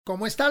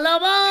¿Cómo está la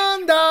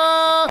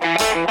banda?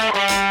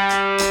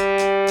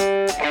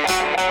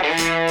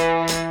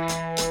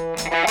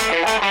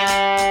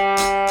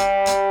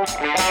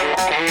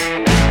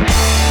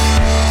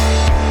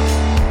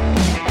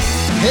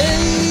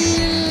 Hey,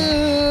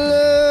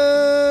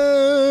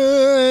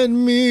 let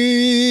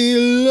me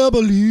love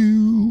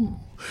you.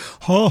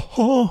 Ha ha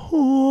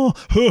ha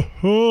ha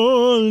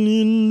ha,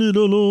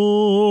 la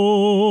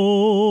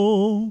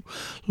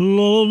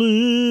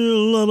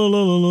la la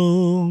la la.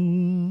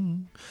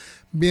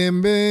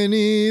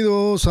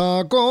 Bienvenidos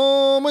a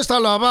 ¿Cómo está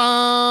la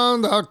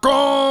banda?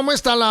 ¿Cómo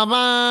está la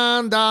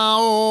banda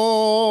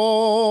hoy?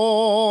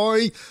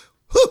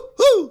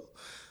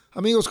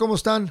 Amigos, ¿cómo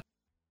están?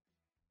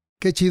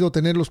 Qué chido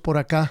tenerlos por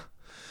acá.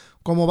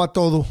 ¿Cómo va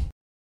todo?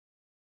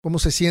 ¿Cómo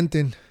se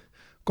sienten?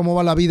 ¿Cómo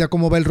va la vida?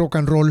 ¿Cómo va el rock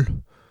and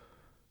roll?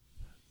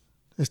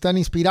 ¿Están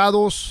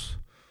inspirados?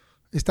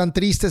 ¿Están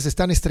tristes?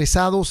 ¿Están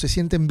estresados? ¿Se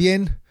sienten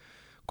bien?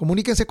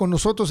 Comuníquense con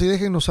nosotros y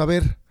déjennos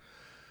saber.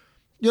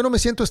 Yo no me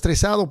siento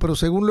estresado, pero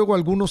según luego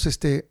algunos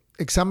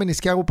exámenes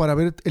que hago para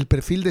ver el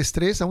perfil de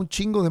estrés, a un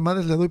chingo de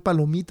madres le doy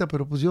palomita,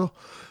 pero pues yo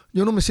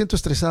no me siento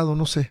estresado,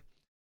 no sé.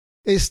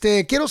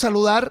 Quiero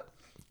saludar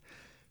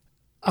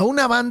a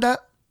una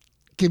banda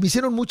que me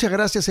hicieron mucha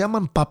gracia, se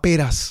llaman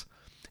Paperas.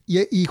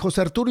 Y José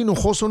Arturo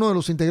Hinojoso, uno de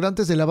los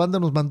integrantes de la banda,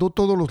 nos mandó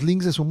todos los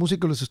links de su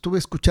música, los estuve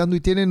escuchando y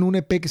tienen un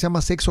EP que se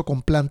llama Sexo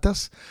con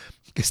Plantas,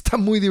 que está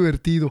muy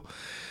divertido.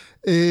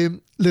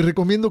 Les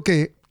recomiendo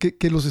que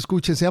los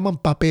escuchen, se llaman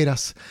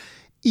Paperas.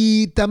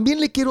 Y también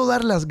le quiero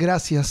dar las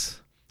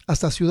gracias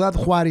hasta Ciudad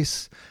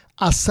Juárez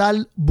a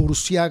Sal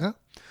Burciaga,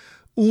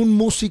 un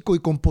músico y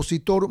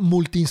compositor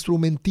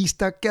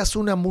multiinstrumentista que hace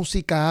una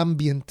música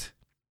ambient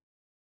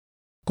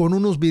con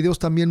unos videos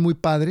también muy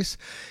padres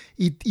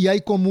y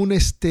hay como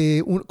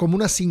como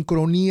una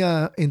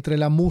sincronía entre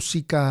la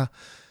música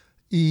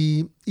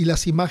y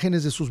las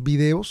imágenes de sus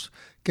videos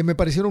que me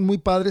parecieron muy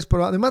padres,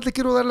 pero además le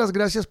quiero dar las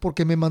gracias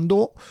porque me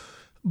mandó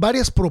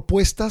varias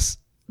propuestas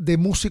de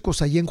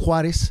músicos allí en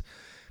Juárez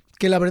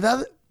que la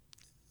verdad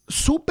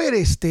súper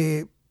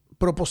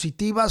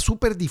propositivas,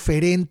 súper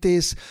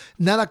diferentes,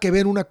 nada que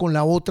ver una con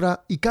la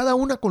otra y cada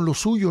una con lo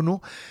suyo,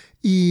 ¿no?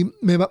 Y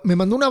me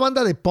mandó una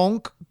banda de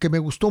punk que me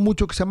gustó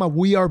mucho que se llama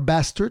We Are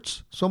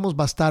Bastards, Somos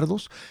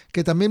Bastardos,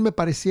 que también me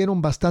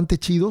parecieron bastante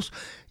chidos,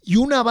 y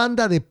una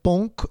banda de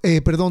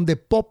de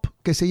pop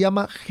que se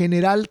llama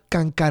General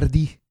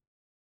Cancardí.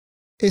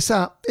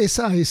 Esa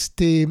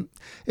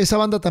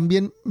banda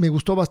también me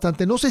gustó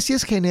bastante. No sé si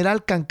es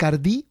General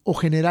Cancardí o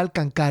General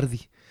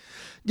Cancardi.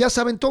 Ya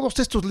saben, todos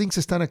estos links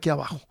están aquí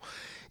abajo.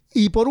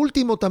 Y por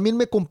último, también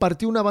me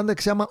compartió una banda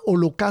que se llama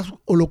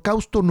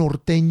Holocausto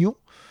Norteño,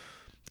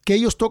 que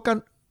ellos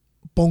tocan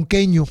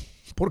ponqueño,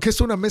 porque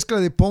es una mezcla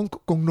de punk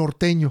con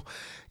norteño.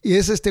 Y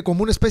es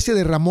como una especie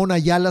de Ramón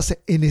Ayala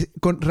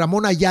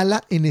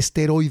en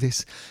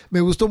esteroides.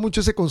 Me gustó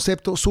mucho ese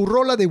concepto. Su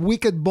rola de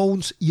Wicked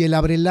Bones y el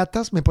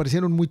Abrelatas me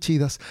parecieron muy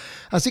chidas.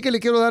 Así que le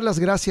quiero dar las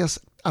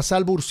gracias a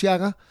Sal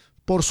Burciaga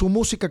por su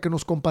música que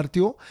nos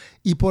compartió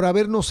y por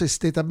habernos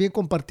también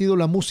compartido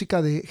la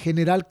música de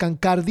General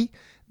Cancardi,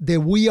 de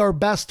We Are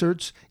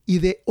Bastards y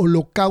de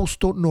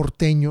Holocausto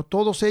Norteño.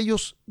 Todos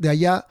ellos de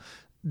allá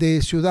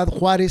de Ciudad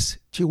Juárez,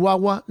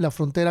 Chihuahua, la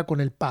frontera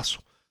con El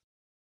Paso.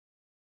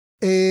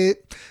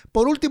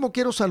 Por último,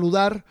 quiero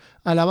saludar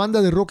a la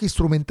banda de rock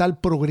instrumental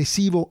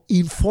progresivo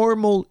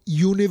Informal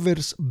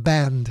Universe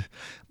Band,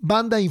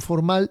 banda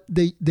informal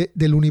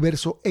del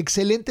universo.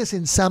 Excelentes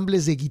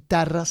ensambles de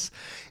guitarras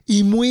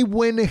y muy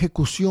buena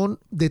ejecución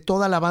de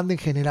toda la banda en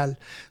general.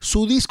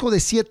 Su disco de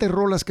 7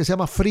 rolas que se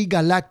llama Free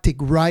Galactic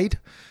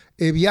Ride,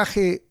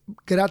 viaje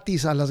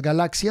gratis a las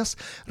galaxias,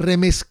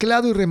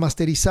 remezclado y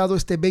remasterizado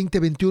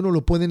 2021,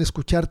 lo pueden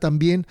escuchar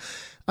también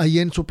ahí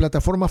en su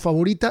plataforma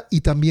favorita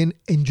y también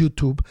en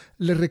YouTube.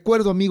 Les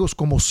recuerdo, amigos,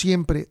 como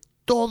siempre,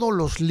 todos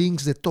los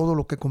links de todo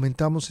lo que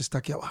comentamos está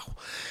aquí abajo.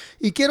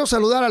 Y quiero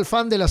saludar al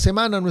fan de la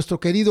semana,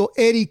 nuestro querido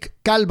Eric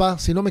Calva.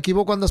 Si no me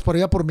equivoco, andas por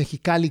allá por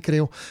Mexicali,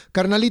 creo.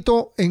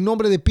 Carnalito, en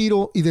nombre de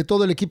Piro y de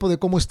todo el equipo de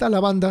Cómo está la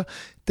banda,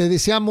 te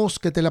deseamos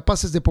que te la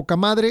pases de poca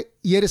madre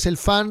y eres el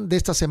fan de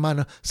esta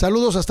semana.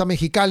 Saludos hasta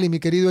Mexicali, mi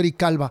querido Eric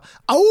Calva.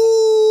 ¡Au!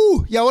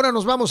 Y ahora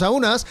nos vamos a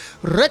unas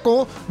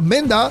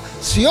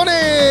recomendaciones.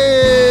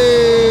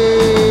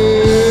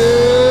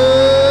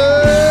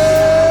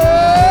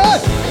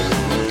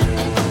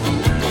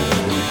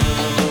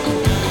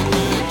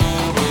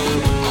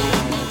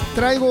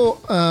 Traigo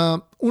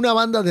una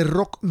banda de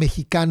rock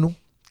mexicano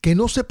que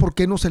no sé por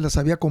qué no se las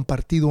había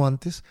compartido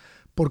antes,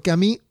 porque a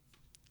mí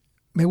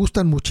me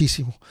gustan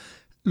muchísimo.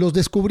 Los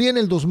descubrí en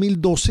el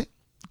 2012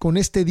 con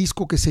este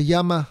disco que se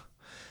llama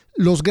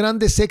Los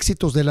Grandes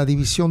Éxitos de la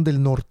División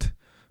del Norte.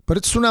 Pero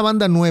esta es una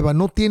banda nueva,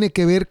 no tiene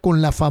que ver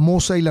con la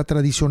famosa y la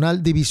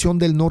tradicional División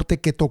del Norte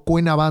que tocó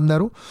en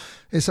Avándaro.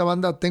 Esa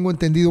banda tengo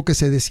entendido que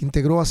se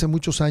desintegró hace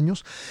muchos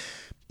años.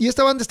 Y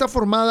esta banda está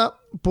formada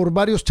por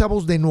varios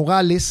chavos de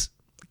Nogales,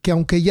 que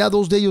aunque ya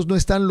 2 de ellos no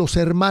están, los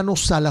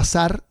hermanos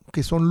Salazar,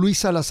 que son Luis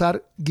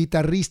Salazar,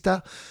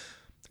 guitarrista,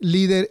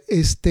 líder,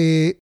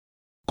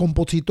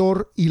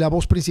 compositor y la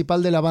voz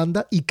principal de la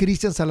banda, y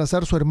Cristian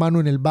Salazar, su hermano,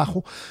 en el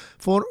bajo.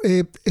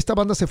 Esta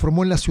banda se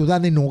formó en la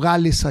ciudad de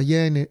Nogales,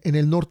 allá en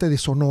el norte de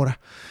Sonora.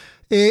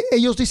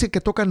 Ellos dicen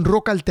que tocan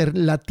rock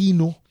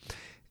alterlatino.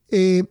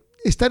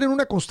 Están en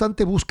una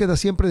constante búsqueda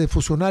siempre de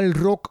fusionar el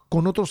rock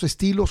con otros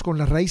estilos, con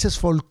las raíces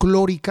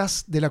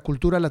folclóricas de la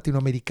cultura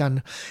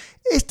latinoamericana.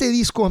 Este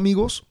disco,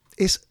 amigos,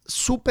 es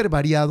súper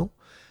variado.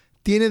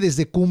 Tiene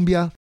desde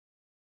cumbia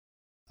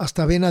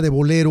hasta vena de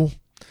bolero.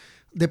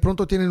 De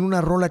pronto tienen una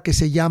rola que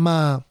se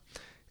llama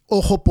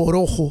Ojo por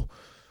Ojo,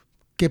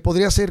 que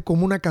podría ser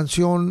como una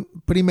canción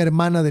prima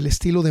hermana del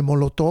estilo de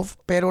Molotov,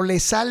 pero le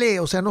sale,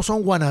 o sea, no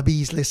son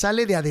wannabes, le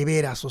sale de a de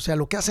veras, o sea,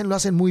 lo que hacen lo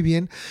hacen muy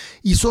bien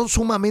y son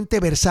sumamente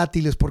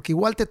versátiles, porque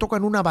igual te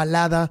tocan una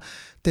balada,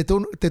 te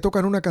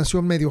tocan una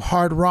canción medio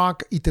hard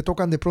rock y te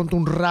tocan de pronto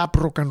un rap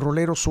rock and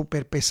rollero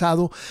súper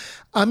pesado.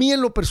 A mí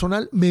en lo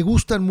personal me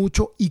gustan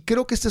mucho y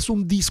creo que este es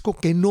un disco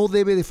que no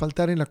debe de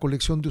faltar en la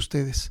colección de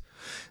ustedes.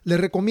 Les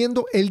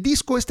recomiendo el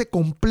disco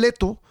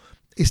completo.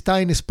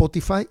 Está en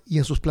Spotify y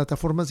en sus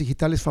plataformas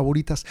digitales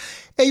favoritas.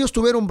 Ellos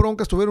tuvieron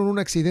broncas, tuvieron un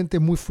accidente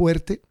muy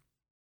fuerte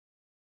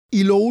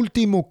y lo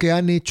último que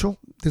han hecho,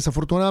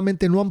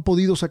 desafortunadamente no han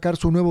podido sacar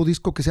su nuevo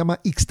disco que se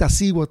llama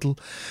Ixtaccíhuatl,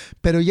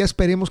 pero ya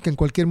esperemos que en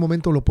cualquier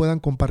momento lo puedan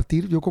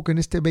compartir. Yo creo que en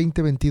este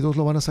 2022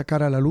 lo van a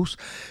sacar a la luz,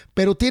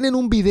 pero tienen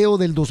un video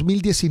del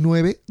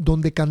 2019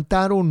 donde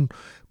cantaron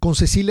con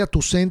Cecilia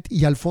Toussaint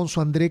y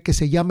Alfonso André que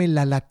se llama El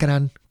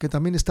Alacrán, que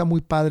también está muy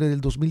padre, del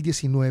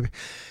 2019.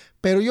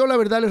 Pero yo la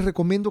verdad les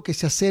recomiendo que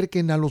se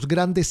acerquen a los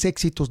grandes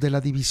éxitos de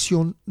la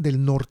División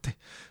del Norte.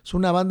 Es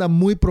una banda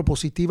muy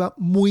propositiva,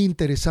 muy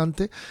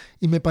interesante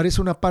y me parece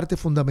una parte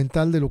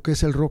fundamental de lo que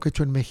es el rock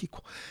hecho en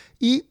México.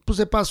 Y pues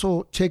de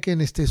paso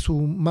chequen su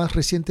más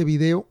reciente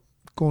video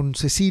con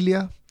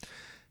Cecilia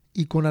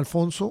y con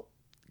Alfonso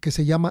que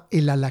se llama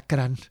El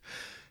Alacrán.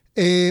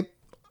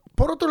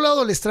 Por otro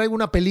lado les traigo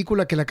una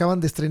película que la acaban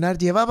de estrenar.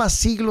 Llevaba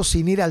siglos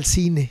sin ir al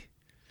cine.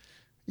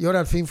 Y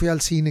ahora al fin fui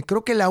al cine.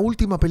 Creo que la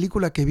última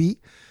película que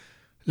vi,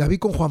 la vi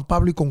con Juan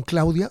Pablo y con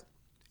Claudia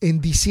en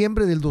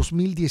diciembre del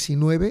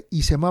 2019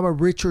 y se llamaba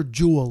Richard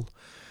Jewell,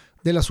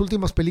 de las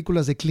últimas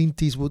películas de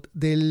Clint Eastwood,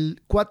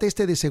 del cuate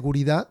de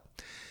seguridad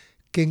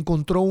que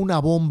encontró una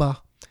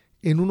bomba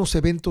en unos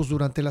eventos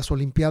durante las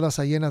Olimpiadas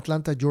allá en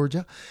Atlanta,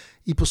 Georgia,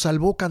 y pues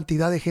salvó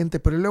cantidad de gente,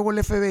 pero luego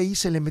el FBI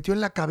se le metió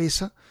en la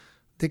cabeza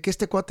de que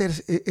este cuate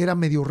era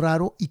medio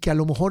raro y que a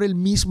lo mejor él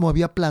mismo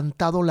había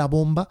plantado la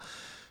bomba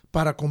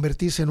para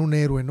convertirse en un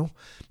héroe, ¿no?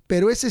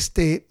 Pero es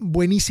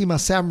buenísima.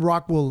 Sam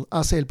Rockwell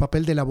hace el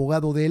papel del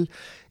abogado de él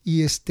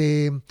y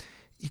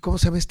 ¿y cómo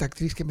se llama esta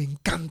actriz que me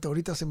encanta?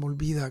 Ahorita se me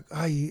olvida.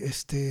 Ay,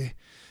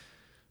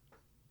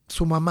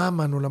 su mamá,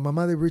 mano, la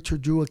mamá de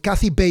Richard Jewell,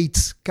 Kathy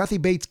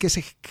Bates, que es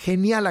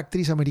genial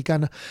actriz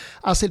americana,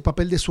 hace el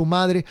papel de su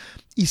madre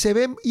y se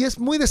ve, y es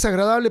muy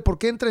desagradable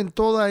porque entra en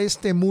todo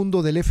este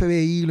mundo del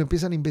FBI, lo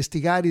empiezan a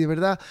investigar y de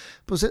verdad,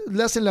 pues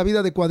le hacen la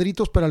vida de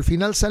cuadritos, pero al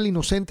final sale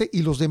inocente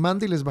y los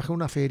demanda y les baja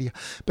una feria.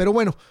 Pero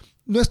bueno,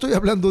 no estoy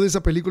hablando de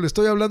esa película,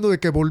 estoy hablando de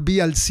que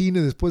volví al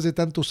cine después de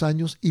tantos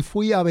años y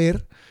fui a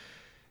ver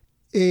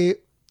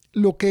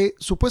lo que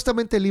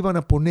supuestamente le iban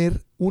a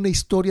poner una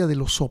historia de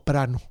Los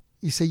Soprano.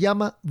 Y se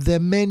llama The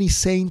Many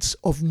Saints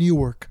of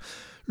Newark,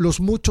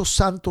 los muchos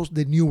santos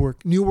de Newark.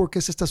 Newark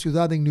es esta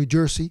ciudad en New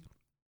Jersey.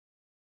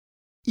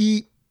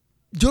 Y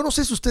yo no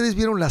sé si ustedes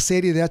vieron la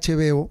serie de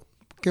HBO,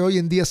 que hoy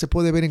en día se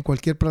puede ver en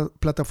cualquier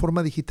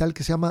plataforma digital,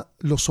 que se llama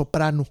Los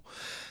Soprano.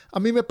 A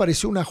mí me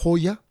pareció una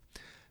joya.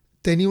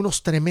 Tenía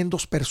unos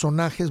tremendos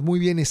personajes, muy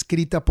bien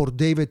escrita por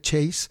David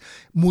Chase,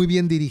 muy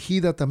bien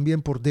dirigida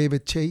también por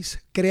David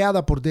Chase,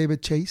 creada por David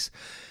Chase.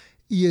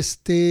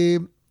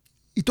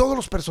 Y todos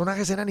los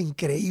personajes eran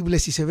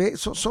increíbles y se ve,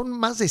 son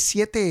más de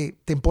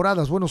 7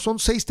 temporadas. Bueno, son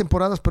 6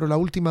 temporadas, pero la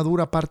última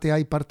dura parte A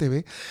y parte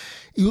B.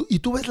 Y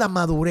tú ves la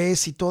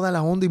madurez y toda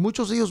la onda y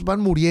muchos de ellos van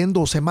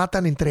muriendo o se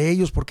matan entre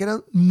ellos porque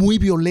eran muy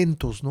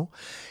violentos, ¿no?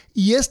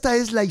 Y esta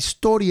es la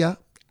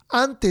historia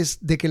antes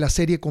de que la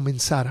serie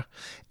comenzara.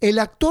 El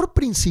actor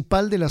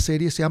principal de la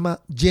serie se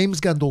llama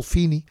James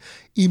Gandolfini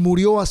y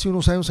murió hace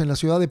unos años en la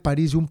ciudad de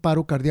París de un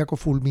paro cardíaco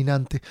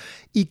fulminante.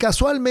 Y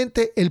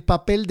casualmente el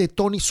papel de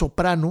Tony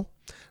Soprano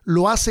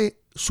lo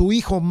hace su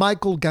hijo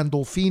Michael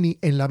Gandolfini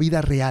en la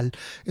vida real.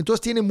 Entonces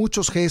tiene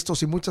muchos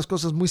gestos y muchas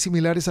cosas muy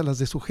similares a las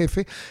de su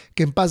jefe,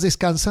 que en paz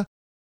descansa,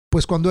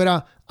 pues cuando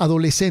era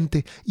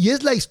adolescente. Y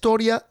es la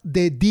historia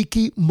de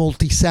Dicky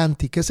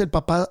Moltisanti, que es el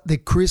papá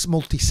de Chris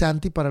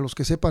Moltisanti, para los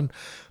que sepan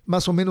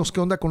más o menos qué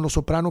onda con Los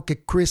Soprano,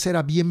 que Chris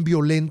era bien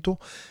violento,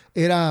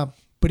 era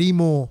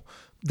primo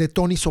de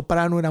Tony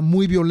Soprano, era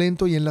muy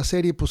violento y en la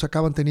serie pues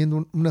acaban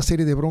teniendo una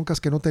serie de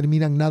broncas que no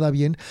terminan nada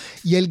bien.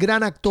 Y el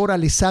gran actor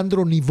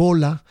Alessandro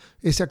Nivola,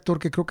 ese actor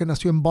que creo que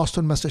nació en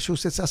Boston,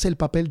 Massachusetts, hace el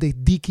papel de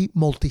Dicky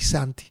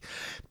Moltisanti.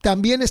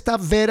 También está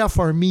Vera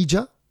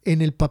Farmiga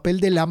en el papel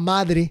de la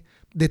madre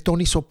de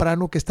Tony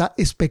Soprano, que está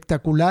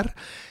espectacular.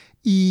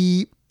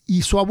 Y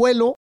su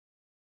abuelo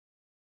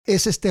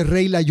es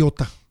Ray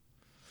Liotta,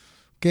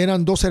 que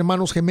eran dos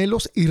hermanos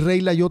gemelos, y Ray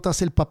Liotta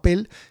hace el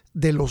papel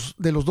de los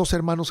dos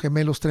hermanos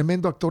gemelos.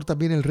 Tremendo actor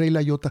también el Ray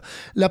Liotta.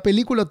 La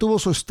película tuvo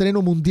su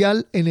estreno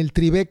mundial en el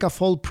Tribeca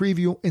Fall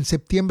Preview en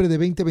septiembre de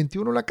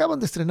 2021. La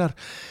acaban de estrenar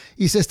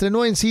y se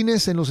estrenó en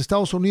cines en los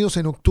Estados Unidos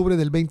en octubre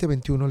del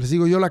 2021. Les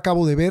digo, yo la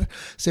acabo de ver.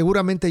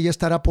 Seguramente ya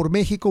estará por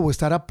México o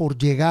estará por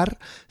llegar.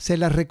 Se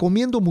la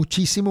recomiendo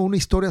muchísimo. Una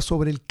historia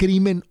sobre el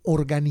crimen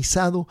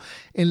organizado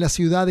en la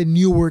ciudad de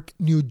Newark,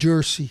 New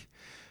Jersey,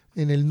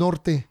 en el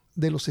norte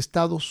de los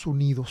Estados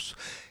Unidos.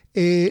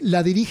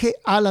 La dirige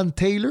Alan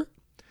Taylor,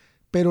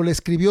 pero la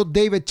escribió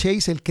David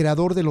Chase, el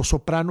creador de Los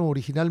Soprano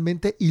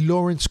originalmente, y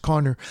Lawrence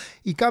Conner.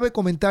 Y cabe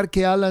comentar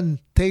que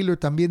Alan Taylor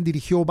también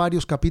dirigió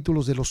varios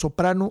capítulos de Los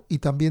Soprano y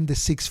también de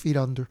Six Feet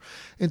Under.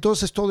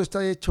 Entonces todo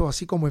está hecho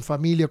así como en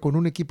familia, con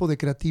un equipo de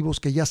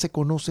creativos que ya se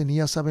conocen y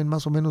ya saben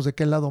más o menos de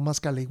qué lado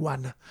más la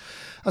iguana.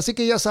 Así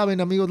que ya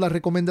saben, amigos, las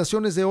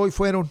recomendaciones de hoy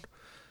fueron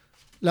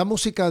la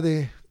música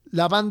de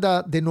la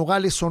banda de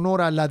Nogales,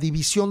 Sonora, La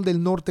División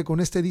del Norte,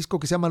 con este disco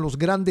que se llama Los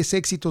Grandes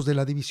Éxitos de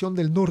la División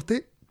del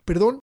Norte,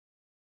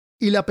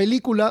 y la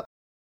película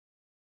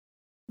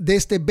de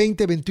este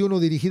 2021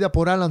 dirigida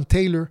por Alan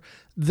Taylor,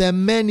 The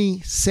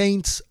Many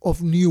Saints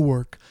of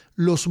Newark,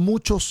 Los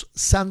Muchos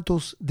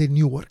Santos de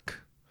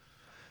Newark.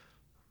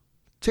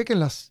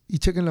 Chéquenlas y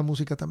chequen la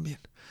música también.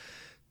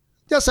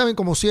 Ya saben,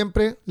 como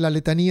siempre, la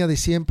letanía de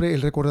siempre,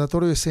 el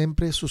recordatorio de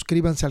siempre.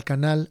 Suscríbanse al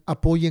canal,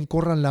 apoyen,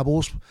 corran la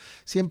voz.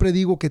 Siempre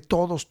digo que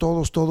todos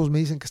me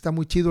dicen que está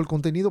muy chido el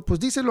contenido.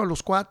 Pues díselo a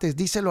los cuates,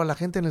 díselo a la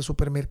gente en el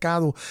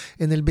supermercado,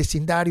 en el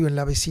vecindario, en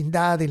la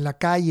vecindad, en la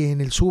calle, en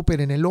el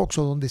súper, en el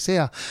Oxxo, donde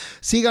sea.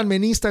 Síganme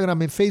en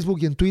Instagram, en Facebook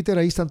y en Twitter.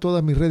 Ahí están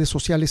todas mis redes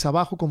sociales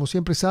abajo, como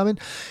siempre saben.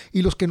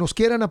 Y los que nos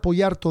quieran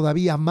apoyar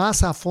todavía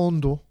más a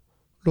fondo,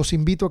 los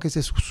invito a que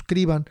se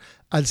suscriban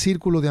al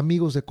círculo de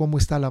amigos de Cómo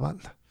Está la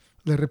Banda.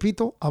 Les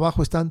repito,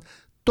 abajo están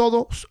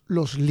todos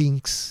los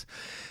links.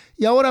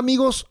 Y ahora,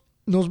 amigos,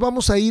 nos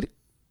vamos a ir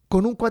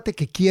con un cuate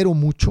que quiero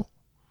mucho.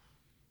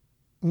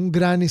 Un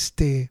gran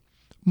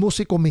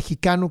músico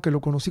mexicano que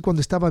lo conocí cuando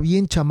estaba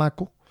bien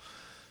chamaco.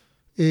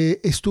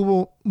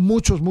 Estuvo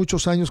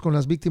muchos años con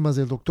las víctimas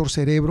del Doctor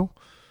Cerebro.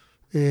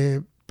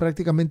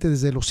 Prácticamente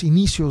desde los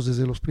inicios,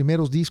 desde los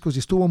primeros discos, y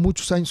estuvo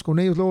muchos años con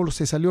ellos, luego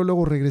se salió,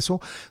 luego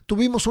regresó.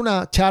 Tuvimos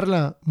una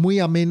charla muy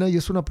amena y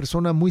es una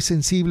persona muy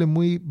sensible,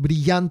 muy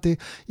brillante,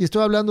 y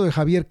estoy hablando de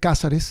Javier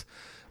Cázares,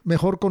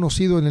 mejor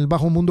conocido en el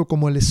bajo mundo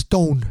como el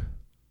Stone,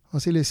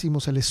 así le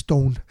decimos, el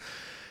Stone.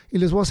 Y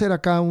les voy a hacer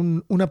acá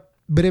una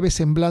breve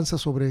semblanza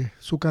sobre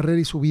su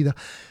carrera y su vida.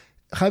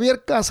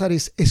 Javier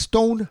Cázares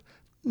Stone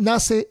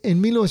nace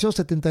en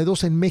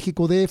 1972 en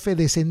México DF,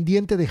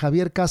 descendiente de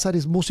Javier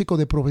Cázares, músico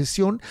de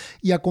profesión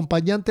y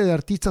acompañante de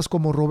artistas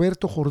como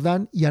Roberto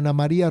Jordán y Ana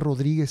María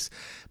Rodríguez,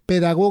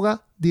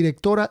 pedagoga,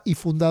 directora y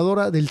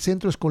fundadora del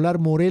Centro Escolar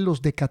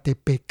Morelos de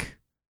Catepec.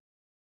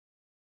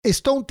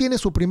 Stone tiene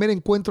su primer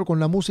encuentro con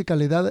la música a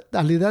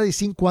la edad de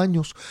 5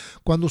 años,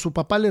 cuando su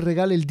papá le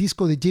regala el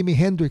disco de Jimi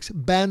Hendrix,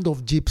 Band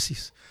of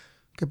Gypsies,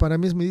 que para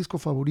mí es mi disco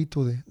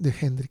favorito de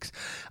Hendrix.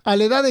 A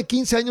la edad de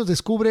 15 años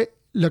descubre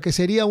lo que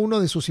sería una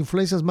de sus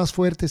influencias más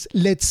fuertes,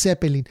 Led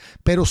Zeppelin,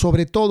 pero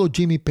sobre todo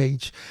Jimmy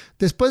Page.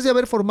 Después de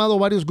haber formado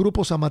varios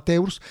grupos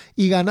amateurs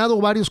y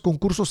ganado varios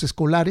concursos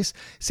escolares,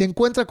 se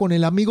encuentra con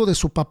el amigo de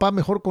su papá,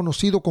 mejor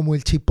conocido como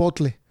el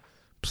Chipotle,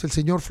 pues el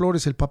señor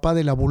Flores, el papá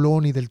del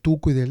Abulón y del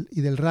Tuco y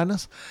del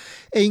Ranas,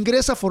 e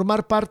ingresa a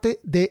formar parte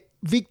de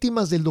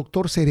Víctimas del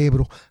Doctor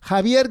Cerebro.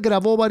 Javier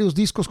grabó varios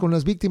discos con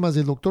las Víctimas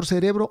del Doctor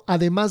Cerebro,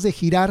 además de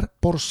girar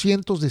por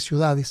cientos de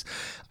ciudades.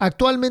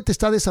 Actualmente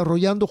está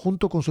desarrollando,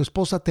 junto con su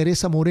esposa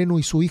Teresa Moreno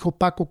y su hijo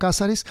Paco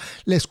Cázares,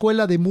 la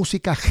escuela de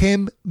música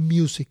Hem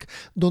Music,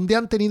 donde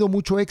han tenido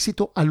mucho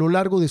éxito a lo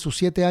largo de sus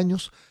 7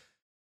 años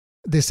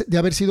de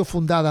haber sido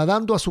fundada,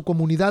 dando a su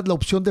comunidad la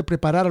opción de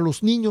preparar a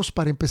los niños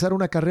para empezar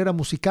una carrera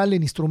musical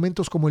en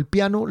instrumentos como el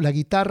piano, la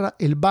guitarra,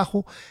 el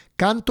bajo,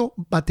 canto,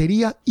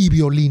 batería y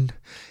violín.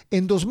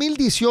 En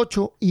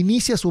 2018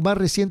 inicia su más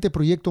reciente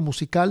proyecto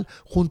musical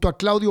junto a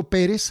Claudio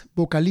Pérez,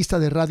 vocalista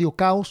de Radio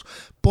Caos,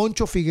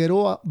 Poncho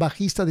Figueroa,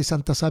 bajista de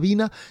Santa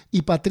Sabina,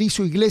 y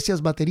Patricio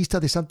Iglesias, baterista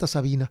de Santa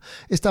Sabina.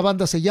 Esta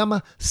banda se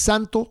llama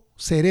Santo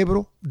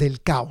Cerebro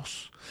del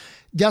Caos.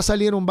 Ya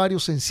salieron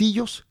varios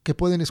sencillos que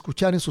pueden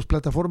escuchar en sus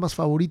plataformas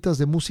favoritas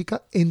de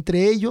música,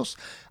 entre ellos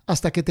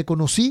Hasta que te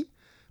conocí,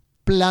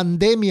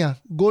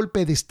 Plandemia,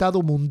 Golpe de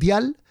Estado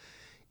Mundial,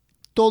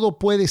 Todo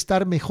puede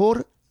estar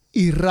mejor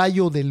y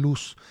Rayo de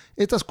Luz.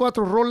 Estas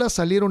 4 rolas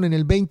salieron en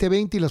el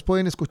 2020 y las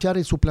pueden escuchar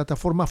en su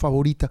plataforma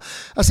favorita.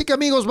 Así que,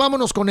 amigos,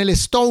 vámonos con el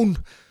Stone,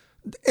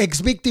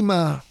 ex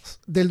víctima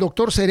del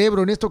Doctor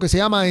Cerebro, en esto que se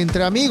llama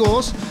Entre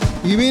Amigos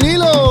y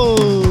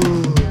Vinilos.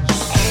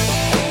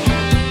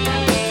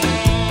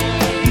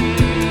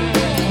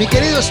 Mi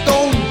querido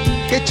Stone,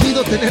 qué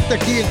chido tenerte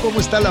aquí en Cómo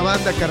Está la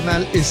Banda,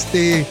 carnal.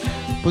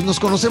 Pues nos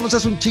conocemos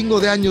hace un chingo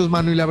de años,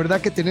 mano, y la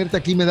verdad que tenerte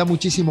aquí me da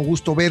muchísimo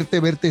gusto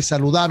verte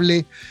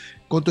saludable,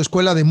 con tu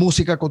escuela de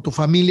música, con tu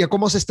familia.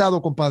 ¿Cómo has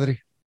estado,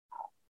 compadre?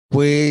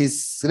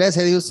 Pues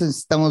gracias a Dios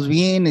estamos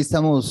bien,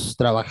 estamos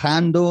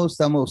trabajando,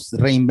 estamos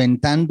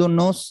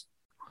reinventándonos,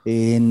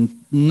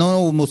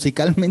 no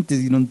musicalmente,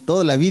 sino en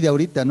toda la vida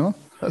ahorita, ¿no?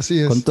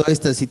 Así Con es. toda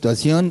esta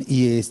situación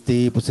y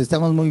pues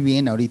estamos muy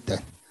bien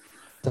ahorita.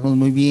 Estamos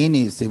muy bien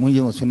y muy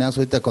emocionados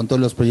ahorita con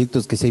todos los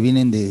proyectos que se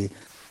vienen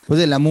pues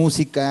de la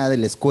música, de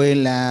la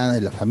escuela,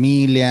 de la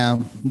familia,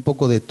 un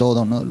poco de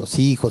todo, ¿no? Los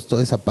hijos,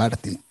 toda esa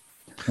parte.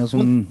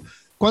 ¿No?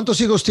 ¿Cuántos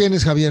hijos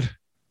tienes, Javier?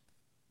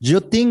 Yo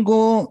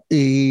tengo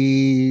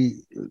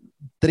 3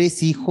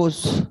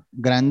 hijos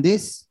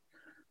grandes.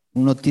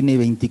 Uno tiene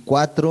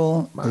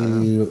 24,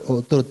 Ah,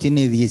 otro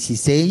tiene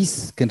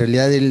 16, que en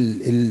realidad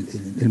el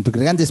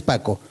grande es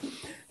Paco.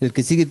 El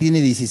que sigue tiene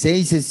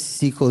 16,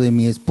 es hijo de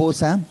mi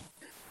esposa,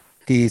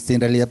 que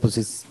en realidad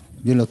pues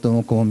yo lo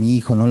tomo como mi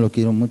hijo, ¿no? Lo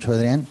quiero mucho,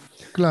 Adrián.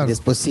 claro.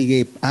 Después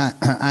sigue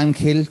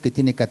Ángel, que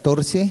tiene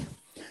 14,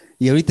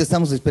 y ahorita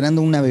estamos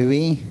esperando una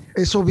bebé,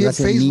 Eso vi va a en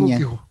ser Facebook, niña.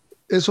 hijo.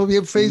 Eso vi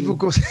en Sí,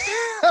 Facebook. O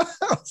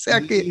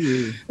sea que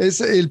sí, es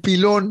el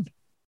pilón.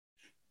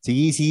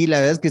 sí, sí, la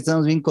verdad es que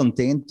estamos bien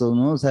contentos,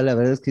 ¿no? O sea, la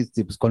verdad es que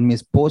pues, con mi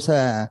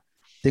esposa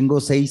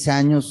tengo 6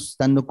 años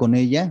estando con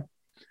ella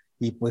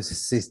y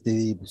pues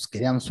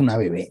queríamos una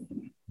bebé.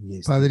 Y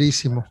pues,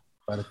 Padrísimo,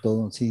 para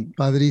todo, sí.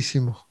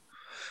 padrísimo.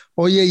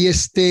 Oye, y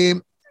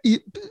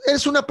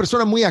eres una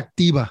persona muy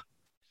activa,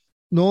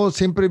 ¿no?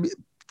 Siempre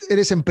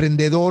eres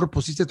emprendedor,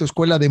 pusiste tu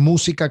escuela de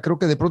música, creo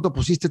que de pronto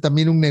pusiste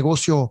también un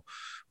negocio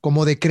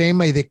como de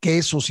crema y de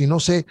quesos y no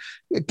sé.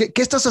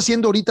 ¿Qué estás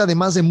haciendo ahorita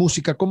además de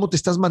música? ¿Cómo te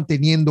estás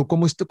manteniendo?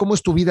 Cómo es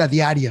tu vida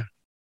diaria?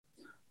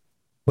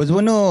 Pues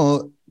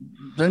bueno,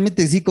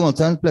 realmente sí, como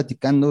estábamos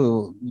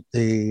platicando,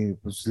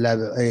 pues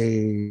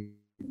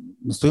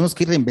nos tuvimos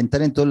que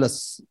reinventar en todos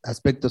los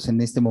aspectos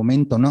en este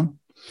momento, ¿no?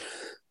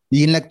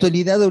 Y en la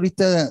actualidad,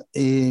 ahorita,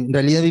 en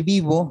realidad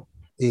vivo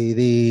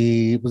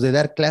pues de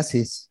dar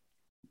clases.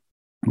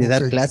 De Ok,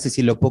 dar clases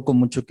y lo poco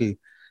mucho que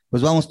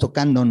pues vamos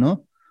tocando,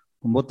 ¿no?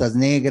 Con Botas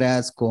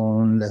Negras,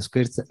 con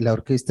la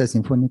Orquesta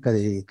Sinfónica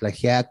de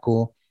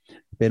Tlaxiaco,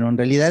 pero en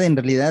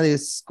realidad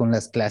es con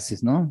las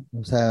clases, ¿no?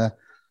 O sea,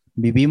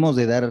 vivimos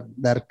de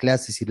dar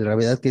clases y la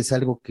verdad que es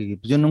algo que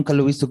pues, yo nunca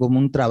lo he visto como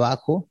un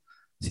trabajo,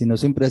 sino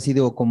siempre ha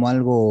sido como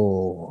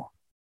algo,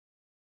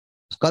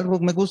 pues, algo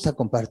que me gusta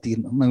compartir,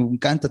 ¿no? Me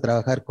encanta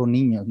trabajar con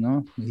niños,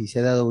 ¿no? Y se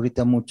ha dado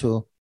ahorita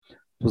mucho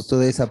pues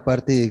toda esa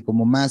parte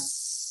como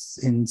más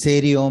en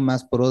serio,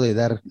 más pro de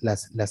dar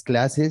las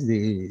clases,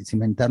 de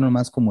cimentarnos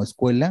más como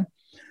escuela,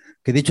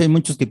 que de hecho hay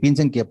muchos que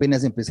piensan que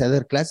apenas empecé a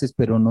dar clases,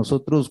 pero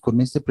nosotros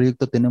con este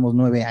proyecto tenemos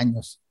 9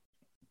 años,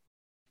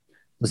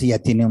 entonces ya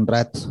tiene un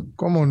rato,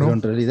 ¿cómo pero no?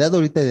 en realidad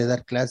ahorita de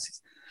dar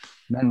clases,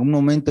 en algún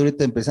momento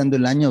ahorita empezando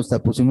el año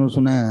hasta pusimos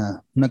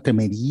una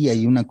cremería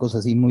y una cosa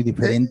así muy Eh,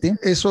 diferente.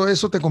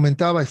 eso te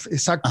comentaba,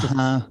 exacto.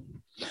 Ajá,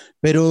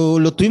 pero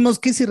lo tuvimos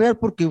que cerrar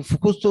porque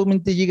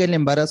justamente llega el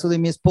embarazo de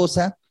mi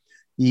esposa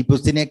y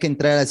pues tenía que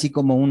entrar así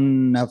como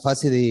una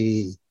fase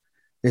de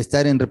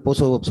estar en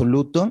reposo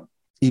absoluto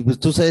y pues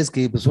tú sabes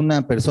que pues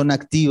una persona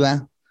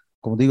activa,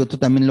 como digo, tú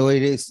también lo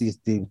eres,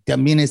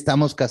 también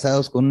estamos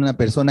casados con una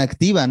persona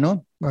activa,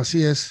 ¿no?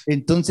 Así es.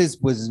 Entonces,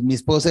 pues mi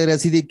esposa era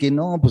así de que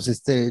no,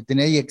 pues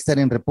tenía ya que estar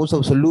en reposo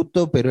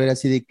absoluto, pero era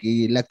así de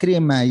que la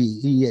crema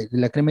y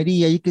la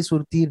cremería hay que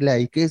surtirla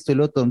y que esto y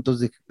lo otro,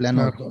 entonces de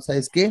plano, Claro,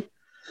 ¿sabes qué?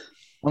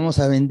 Vamos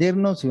a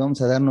vendernos y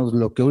vamos a darnos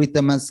lo que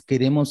ahorita más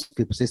queremos,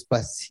 que pues es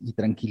paz y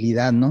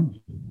tranquilidad, ¿no?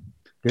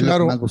 Que es lo que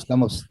más claro.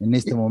 buscamos en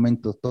este Y,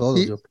 momento, todos,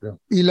 y, yo creo.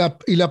 y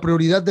la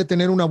prioridad de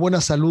tener una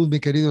buena salud, mi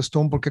querido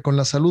Stone, porque con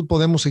la salud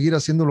podemos seguir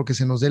haciendo lo que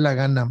se nos dé la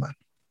gana, man,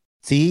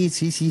 Sí,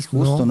 sí, sí,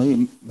 justo, ¿no? ¿no?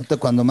 Y ahorita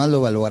cuando más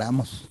lo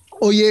valoramos.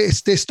 Oye,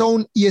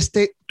 Stone,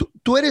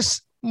 ¿tú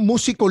eres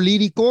músico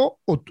lírico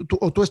o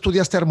tú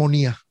estudiaste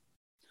armonía?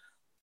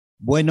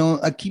 Bueno,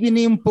 aquí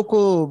viene un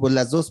poco pues,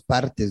 las dos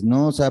partes,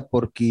 ¿no? O sea,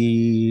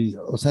 porque,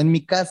 o sea, en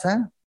mi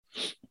casa,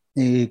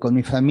 con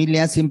mi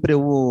familia siempre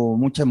hubo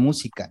mucha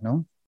música,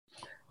 ¿no?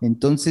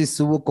 Entonces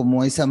hubo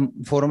como esa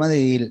forma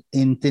de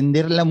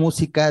entender la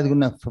música de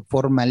una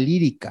forma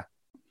lírica.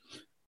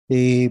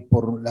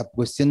 Por la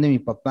cuestión de mi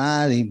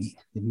papá, de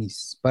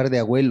mis par de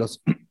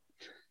abuelos.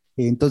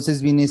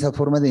 Entonces viene esa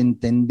forma de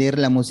entender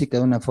la música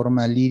de una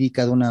forma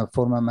lírica, de una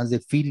forma más de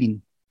feeling.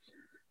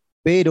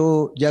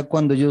 Pero ya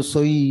cuando yo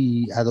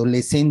soy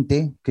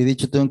adolescente, que de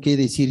hecho tengo que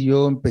decir,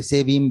 yo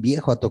empecé bien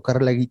viejo a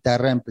tocar la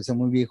guitarra, empecé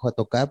muy viejo a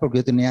tocar porque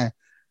yo tenía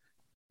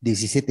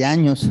 17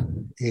 años,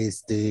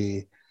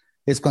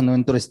 es cuando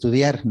entro a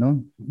estudiar,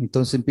 ¿no?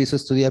 Entonces empiezo a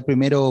estudiar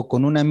primero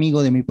con un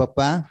amigo de mi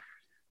papá,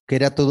 que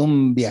era todo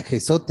un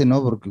viajezote,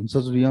 ¿no? Porque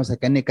nosotros vivíamos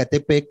acá en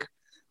Ecatepec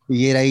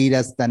y era ir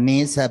hasta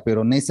Nesa,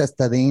 pero Nesa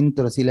hasta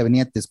adentro, así la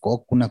avenida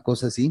Texcoco, una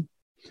cosa así.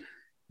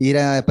 Y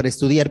era para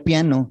estudiar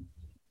piano.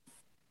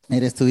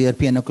 Era estudiar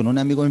piano con un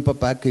amigo de mi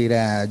papá que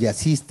era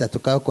jazzista,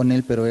 tocaba con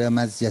él, pero era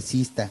más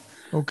jazzista.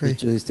 Ok, De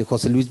hecho,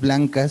 José Luis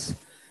Blancas,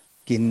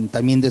 quien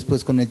también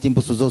después con el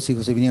tiempo sus dos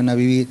hijos se vinieron a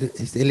vivir,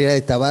 él era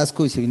de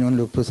Tabasco y se vinieron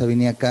después a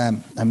venir acá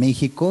a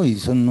México y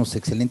son unos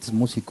excelentes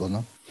músicos,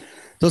 ¿no?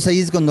 Entonces ahí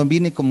es cuando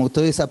viene como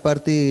toda esa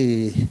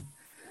parte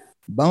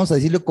vamos a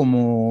decirlo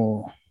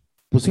como,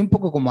 pues sí, un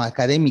poco como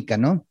académica,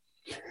 ¿no?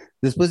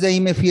 Después de ahí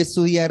me fui a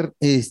estudiar,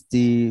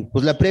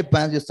 pues la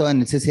prepa, yo estaba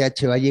en el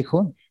CCH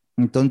Vallejo,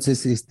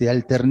 entonces,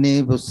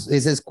 alterné, pues,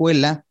 esa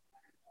escuela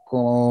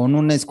con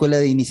una escuela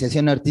de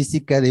iniciación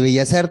artística de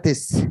Bellas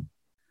Artes,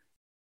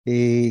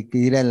 que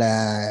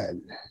era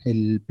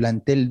el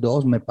plantel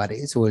 2 me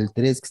parece, o el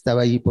 3 que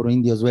estaba ahí por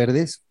Indios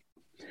Verdes,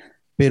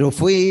 pero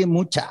fue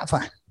muy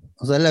chafa.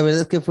 O sea, la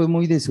verdad es que fue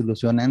muy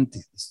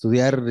desilusionante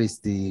estudiar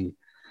en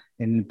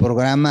el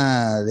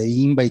programa de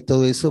IMBA y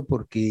todo eso,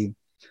 porque,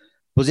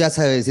 pues ya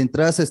sabes,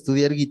 entrabas a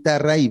estudiar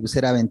guitarra y pues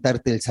era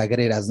aventarte el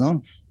Sagreras,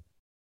 ¿no?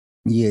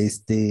 Y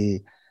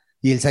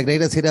y el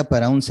Sagreras era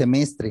para un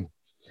semestre.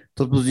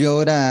 Entonces, pues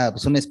yo era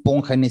pues, una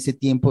esponja en ese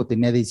tiempo,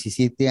 tenía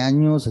 17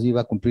 años,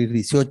 iba a cumplir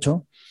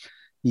 18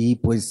 y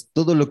pues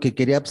todo lo que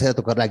quería pues, era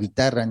tocar la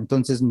guitarra.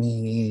 Entonces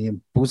me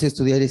puse a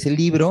estudiar ese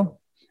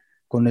libro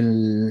con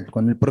el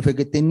profe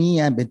que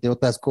tenía, entre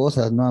otras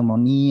cosas, ¿no?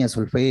 Armonía,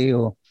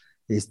 solfeo,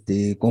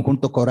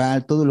 conjunto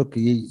coral, todo lo que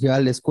lleva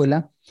a la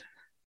escuela.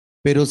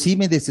 Pero sí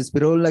me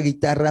desesperó la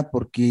guitarra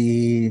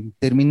porque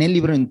terminé el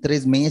libro en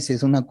 3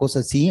 meses, una cosa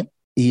así,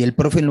 y el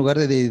profe en lugar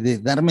de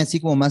darme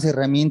así como más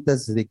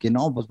herramientas de que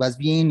no, pues vas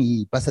bien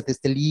y pásate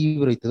este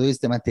libro y te doy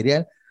este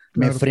material,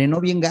 me Claro. frenó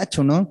bien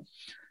gacho, ¿no?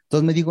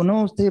 Entonces me dijo,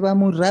 no, usted va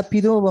muy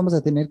rápido, vamos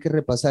a tener que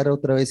repasar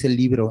otra vez el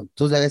libro.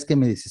 Entonces la verdad es que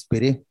me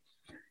desesperé.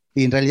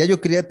 Y en realidad yo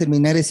quería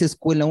terminar esa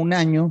escuela un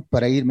año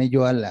para irme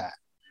yo a la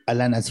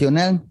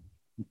nacional,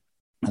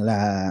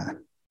 a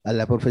a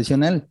la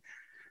profesional.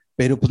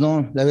 Pero pues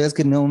no, la verdad es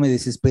que no me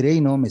desesperé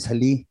y no me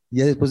salí.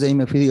 Ya después de ahí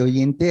me fui de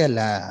oyente a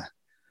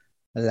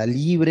la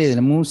libre, de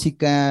la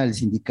música, al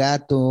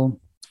sindicato.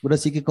 Ahora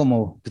sí que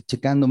como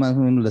checando más o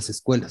menos las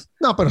escuelas.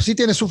 No, pero sí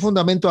tienes un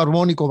fundamento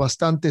armónico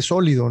bastante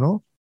sólido,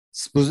 ¿no?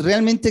 Pues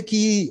realmente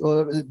aquí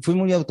fui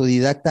muy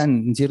autodidacta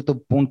en cierto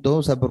punto,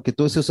 o sea, porque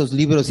todos esos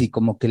libros y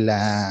como que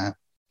la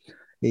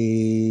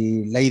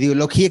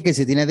ideología que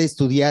se tenía de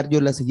estudiar, yo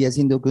la seguía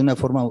haciendo de una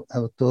forma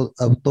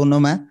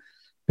autónoma,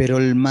 pero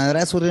el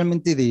madrazo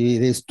realmente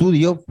de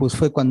estudio, pues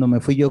fue cuando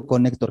me fui yo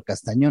con Héctor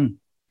Castañón.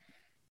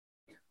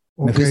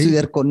 Me Ok. fui a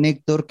estudiar con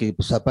Héctor, que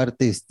pues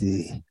aparte,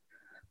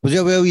 pues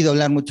yo había oído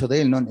hablar mucho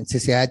de él, ¿no? En el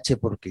CCH,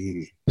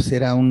 porque pues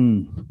era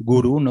un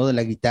gurú, ¿no? De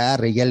la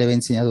guitarra, y ya le había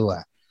enseñado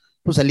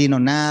pues a Lino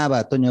Nava,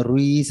 a Toño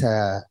Ruiz,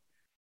 a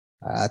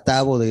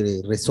Tavo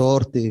de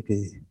Resorte,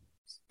 que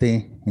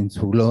esté en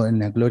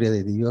la gloria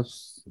de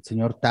Dios, el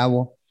señor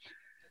Tavo.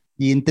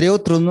 Y entre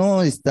otros,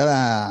 ¿no?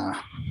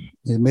 Estaba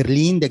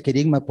Merlín de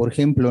Querigma, por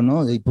ejemplo,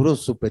 ¿no? De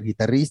puros super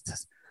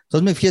guitarristas.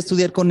 Entonces me fui a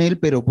estudiar con él,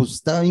 pero pues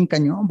estaba bien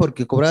cañón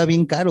porque cobraba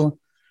bien caro.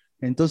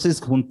 Entonces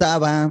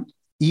juntaba,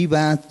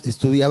 iba,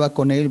 estudiaba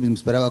con él, me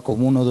esperaba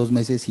como 1 o 2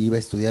 meses y iba a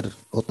estudiar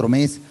otro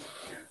mes.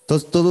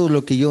 Entonces todo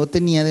lo que yo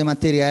tenía de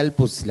material,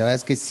 pues la verdad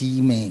es que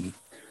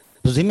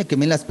pues sí me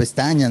quemé las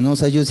pestañas, ¿no? O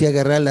sea, yo sí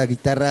agarraba la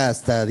guitarra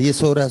hasta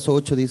 10 horas,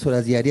 8, 10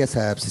 horas diarias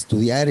a pues,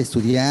 estudiar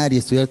y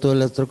estudiar toda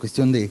la otra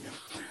cuestión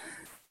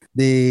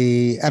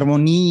de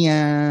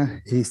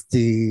armonía,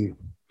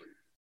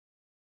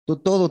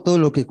 todo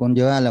lo que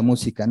conlleva la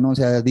música, ¿no? O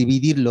sea,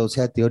 dividirlo, o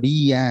sea,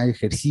 teoría,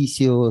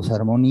 ejercicios,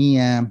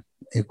 armonía,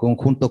 el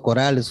conjunto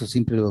coral, eso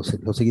siempre lo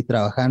seguí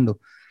trabajando.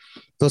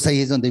 Entonces ahí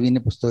es donde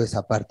viene pues toda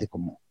esa parte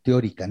como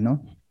teórica,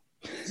 ¿no?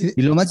 Y-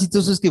 Y lo más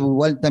chistoso es que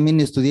igual también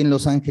estudié en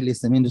Los Ángeles,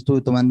 también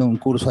estuve tomando un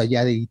curso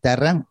allá de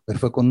guitarra, pero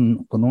fue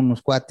con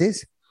unos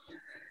cuates.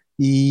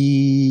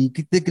 ¿Y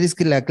qué te crees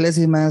que la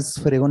clase más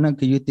fregona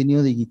que yo he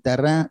tenido de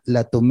guitarra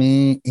la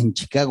tomé en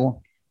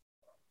Chicago?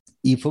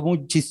 Y fue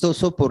muy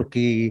chistoso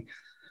porque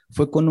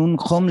fue con un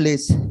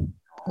homeless.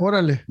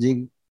 Órale.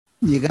 Lleg-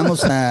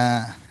 Llegamos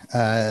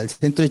al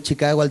centro de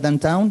Chicago, al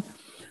downtown,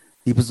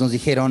 y pues nos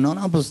dijeron, no,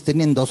 no, pues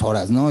tenían 2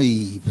 horas, ¿no?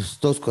 Y pues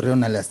todos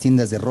corrieron a las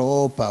tiendas de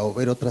ropa o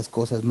ver otras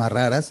cosas más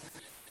raras.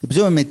 Y pues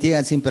yo me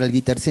metía siempre al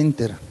Guitar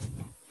Center.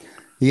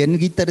 Y en el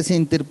Guitar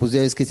Center, pues ya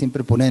ves que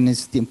siempre ponen en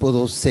ese tiempo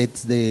 2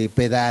 sets de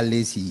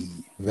pedales y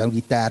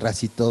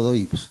guitarras y todo,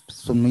 y pues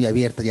son muy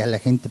abiertas ya a la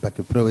gente para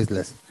que pruebes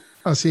las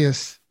Así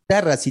es.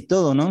 guitarras y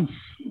todo, ¿no?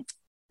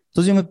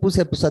 Entonces yo me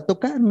puse pues, a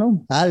tocar,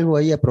 ¿no? Algo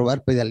ahí, a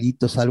probar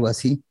pedalitos, algo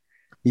así.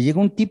 Y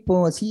llegó un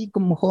tipo así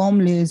como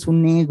homeless,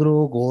 un negro,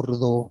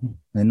 gordo,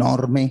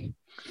 enorme,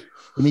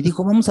 y me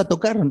dijo, vamos a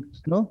tocar,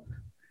 ¿no?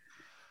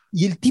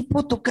 Y el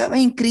tipo tocaba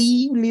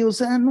increíble, o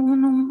sea, no,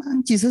 no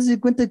manches, haz de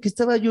cuenta que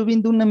estaba yo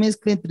viendo una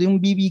mezcla entre un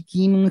B.B.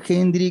 King, un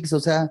Hendrix, o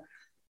sea,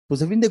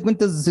 pues a fin de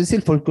cuentas es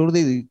el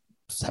folclore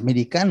pues,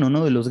 americano,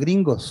 ¿no? De los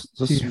gringos. Sí.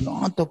 Entonces,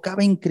 no,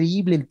 tocaba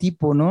increíble el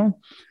tipo, ¿no?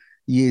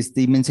 Y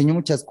me enseñó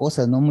muchas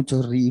cosas, ¿no?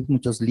 Muchos riffs,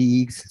 muchos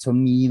licks,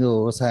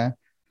 sonido, o sea,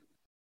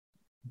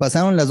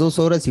 pasaron las 2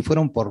 horas y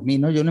fueron por mí,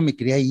 ¿no? Yo no me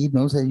quería ir,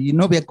 ¿no? O sea, yo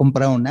no había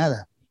comprado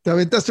nada. Te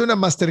aventaste una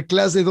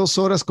masterclass de 2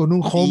 horas con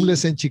un homeless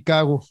Sí, en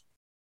Chicago.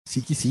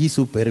 sí, sí,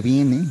 súper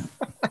bien, ¿eh?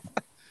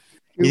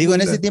 Qué Y digo,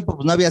 en ese buena. tiempo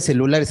pues no había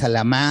celulares a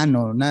la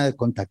mano, nada de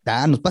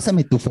contactarnos,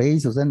 pásame tu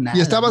face, o sea, ¿Y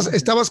nada, estabas, ¿no?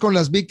 estabas con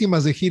las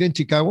víctimas de gira en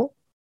Chicago?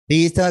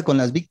 Sí, estaba con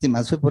las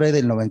víctimas, fue por ahí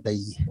del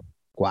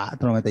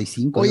 94,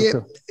 95, yo Oye,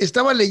 creo.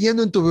 estaba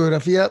leyendo en tu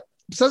biografía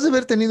pues has de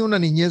haber tenido una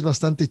niñez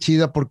bastante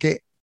chida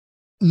porque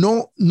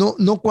no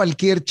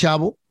cualquier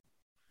chavo,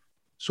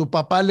 su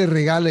papá le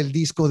regala el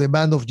disco de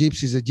Band of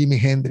Gypsies de Jimi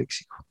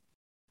Hendrix, hijo.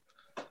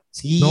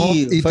 No,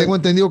 Sí, y tengo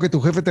entendido que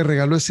tu jefe te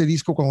regaló ese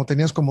disco cuando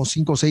tenías como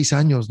 5 o 6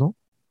 años, ¿no?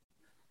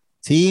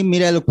 sí,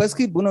 mira, lo que pasa es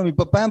que, bueno, mi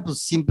papá pues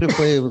siempre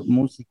fue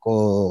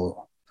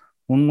músico,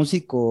 un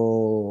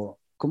músico,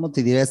 ¿cómo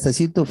te diré? Hasta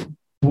cierto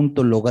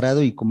punto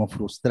logrado y como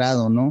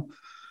frustrado, ¿no?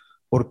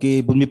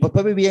 Porque pues mi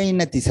papá vivía ahí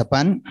en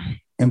Atizapán,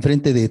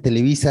 enfrente de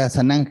Televisa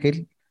San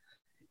Ángel,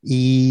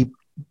 y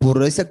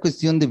por esa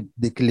cuestión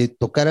de que le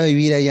tocara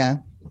vivir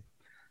allá,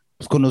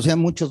 pues conocía a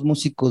muchos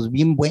músicos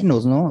bien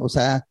buenos, ¿no? O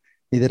sea,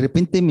 y de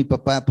repente mi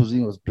papá, pues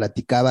digo,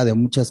 platicaba de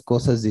muchas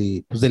cosas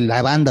de, pues del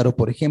Avándaro,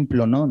 por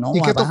ejemplo, ¿no? ¿Y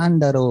No,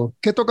 Avándaro.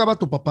 qué tocaba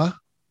tu papá?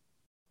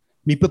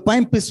 Mi papá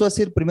empezó a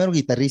ser primero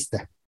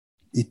guitarrista,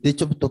 y de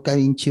hecho toca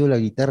bien chido la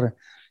guitarra,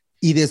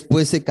 y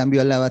después se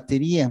cambió a la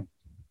batería,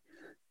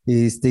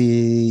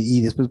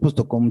 y después pues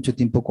tocó mucho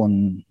tiempo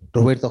con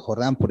Roberto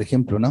Jordán, por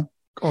ejemplo, ¿no?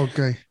 Ok.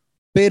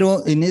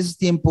 Pero en ese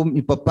tiempo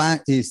mi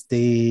papá,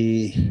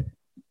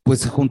 pues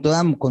se juntó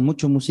con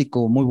mucho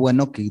músico muy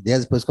bueno que ya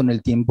después con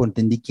el tiempo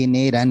entendí quién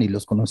eran y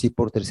los conocí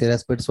por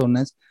terceras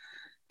personas,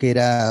 que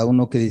era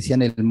uno que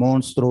decían el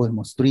monstruo, el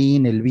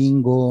monstrín, el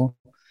bingo,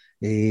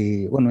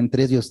 bueno,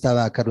 entre ellos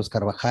estaba Carlos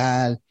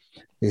Carvajal,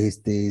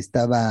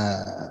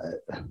 estaba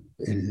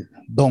el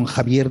don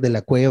Javier de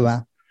la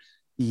Cueva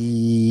Que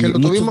y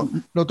muchos,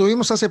 lo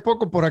tuvimos hace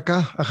poco por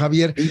acá, a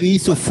Javier. y vi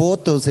su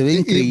foto, se ve Y,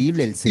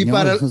 increíble el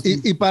señor.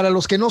 y para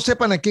los que no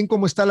sepan aquí en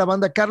cómo está la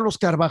banda, Carlos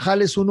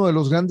Carvajal es uno de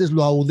los grandes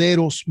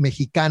lauderos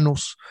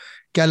mexicanos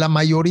que a la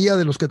mayoría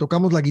de los que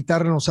tocamos la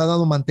guitarra nos ha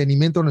dado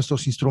mantenimiento a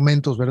nuestros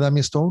instrumentos, ¿verdad, mi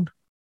Stone?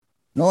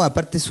 No,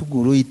 aparte es su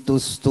gurú y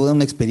es toda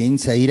una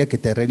experiencia ir a que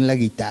te arregle la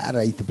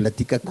guitarra y te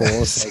platica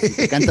cosas, Sí, y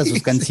te canta sus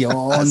así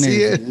canciones,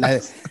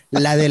 es.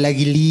 la de la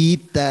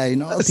aguilita, y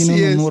no, tiene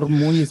Así un es. humor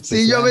muy Sí,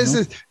 especial,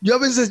 ¿no? yo a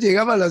veces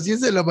llegaba a las 10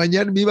 de la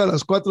mañana, me iba a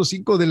las 4 o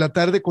 5 de la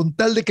tarde con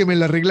tal de que me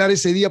la arreglara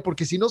ese día,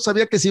 porque si no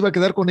sabía que se iba a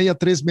quedar con ella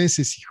 3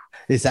 meses, hijo.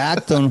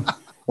 Exacto.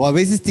 O a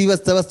veces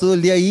estabas todo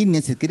el día ahí, ni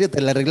siquiera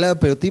te la arreglaba,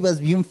 pero te ibas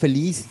bien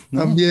feliz,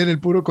 ¿no? También el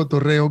puro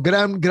cotorreo.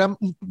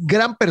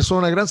 Gran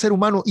persona, gran ser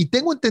humano. Y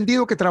tengo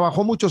entendido que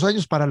trabajó muchos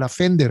años para la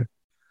Fender.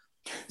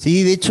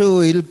 Sí, de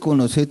hecho, él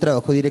conoció y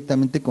trabajó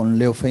directamente con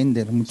Leo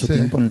Fender mucho Sí.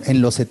 tiempo,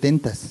 en los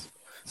setentas.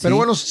 Pero Sí.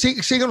 bueno,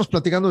 síganos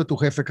platicando de tu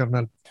jefe,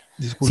 carnal.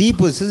 Sí, Disculpa.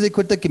 pues se de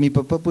cuenta que mi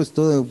papá, pues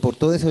todo, por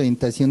toda esa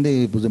orientación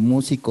de, pues, de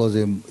músicos,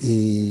 de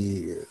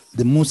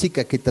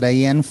música que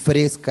traían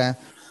fresca,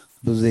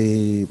 pues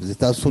de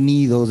Estados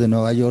Unidos, de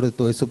Nueva York, de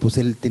todo eso, pues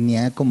él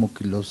tenía como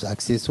que los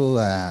acceso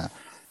a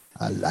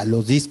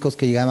los discos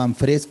que llegaban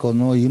frescos,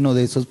 ¿no? Y uno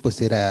de esos, pues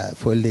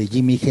fue el de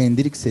Jimi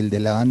Hendrix, el de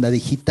la banda de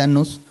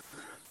Gitanos,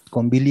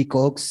 con Billy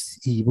Cox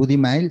y Buddy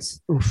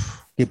Miles, Uf.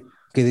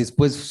 que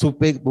después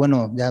supe,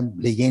 bueno, ya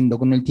leyendo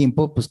con el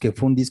tiempo, pues que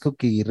fue un disco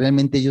que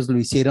realmente ellos lo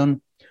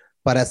hicieron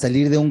para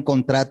salir de un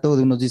contrato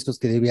de unos discos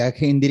que debía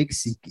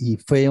Hendrix y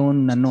fue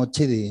una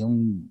noche de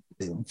un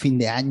fin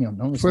de año,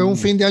 ¿no? Fue un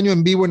fin de año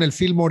en vivo en el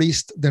Fillmore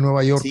East de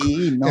Nueva York.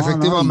 Sí, no, no,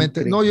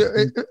 Efectivamente. No,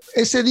 increíble.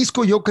 ese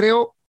disco yo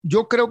creo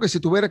que si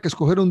tuviera que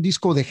escoger un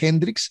disco de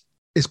Hendrix,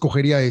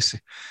 escogería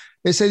ese.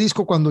 Ese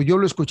disco cuando yo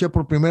lo escuché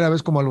por primera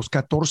vez como a los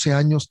 14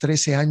 años,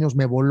 13 años,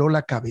 me voló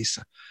la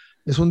cabeza.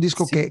 Es un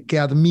disco Sí. que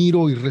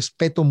admiro y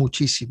respeto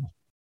muchísimo.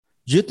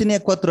 Yo tenía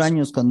 4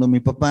 años cuando mi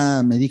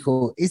papá me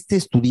dijo, este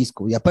es tu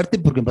disco, y aparte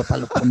porque mi papá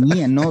lo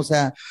ponía, ¿no? O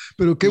sea,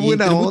 Pero qué y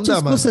buena entre onda,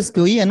 muchas mano. cosas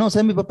que oía, ¿no? O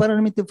sea, mi papá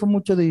realmente fue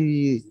mucho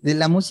de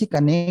la música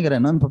negra,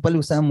 ¿no? A mi papá le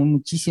gustaba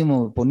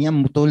muchísimo,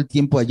 poníamos todo el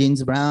tiempo a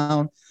James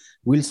Brown,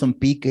 Wilson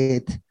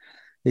Pickett,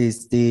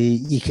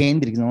 y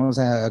Hendrix, ¿no? O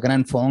sea,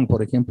 Grand Funk,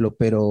 por ejemplo,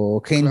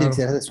 pero Hendrix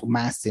Claro. era de su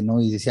máster,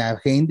 ¿no? Y decía,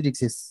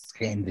 Hendrix es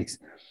Hendrix.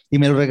 Y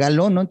me lo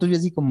regaló, ¿no? Entonces yo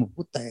así como,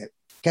 puta,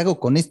 ¿qué hago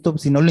con esto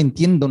si no lo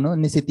entiendo, ¿no?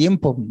 En ese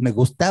tiempo me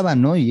gustaba,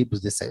 ¿no? Y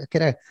pues decía que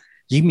era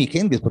Jimi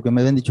Hendrix, porque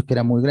me habían dicho que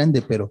era muy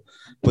grande, pero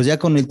pues ya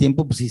con el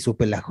tiempo, pues sí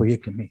supe la joya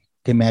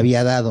que me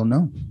había dado,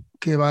 ¿no?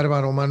 Qué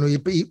bárbaro, mano.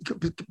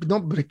 No,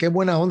 hombre, qué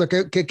buena onda.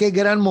 Qué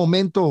gran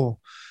momento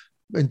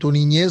en tu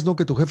niñez, ¿no?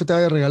 Que tu jefe te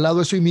haya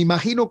regalado eso. Y me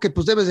imagino que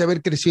pues debes de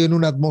haber crecido en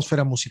una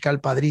atmósfera musical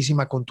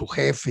padrísima con tu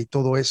jefe y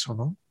todo eso,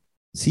 ¿no?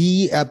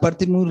 Sí,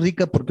 aparte muy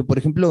rica, porque por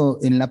ejemplo,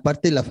 en la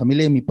parte de la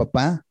familia de mi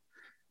papá,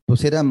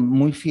 pues eran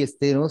muy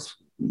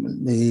fiesteros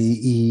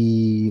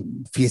y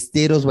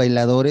fiesteros,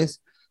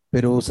 bailadores,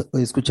 pero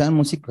escuchaban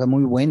música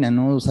muy buena,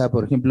 ¿no? O sea,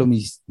 por ejemplo,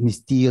 mis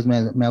tíos,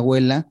 mi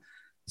abuela,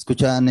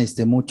 escuchaban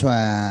mucho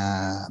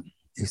a,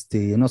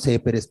 no sé,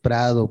 Pérez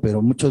Prado,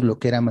 pero muchos lo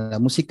que era la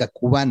música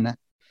cubana,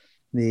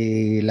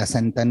 de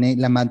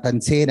la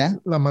Matancera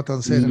La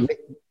matancera. y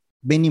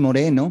Benny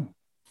Moreno.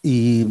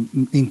 Y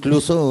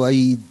incluso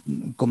hay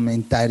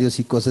comentarios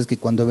y cosas que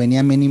cuando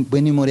venía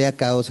Benny Moré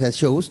acá, o sea,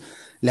 shows,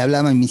 le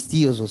hablaban a mis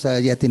tíos, o sea,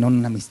 ya tenían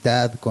una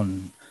amistad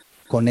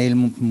con él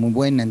muy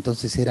buena,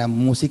 entonces era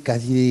música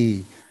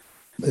así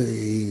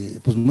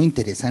pues muy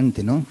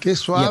interesante, ¿no? Qué Y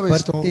suave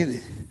esto.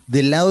 aparte,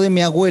 del lado de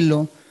mi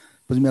abuelo,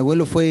 Pues mi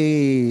abuelo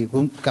fue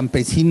un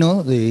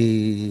campesino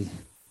de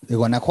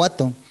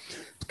Guanajuato,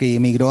 que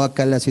emigró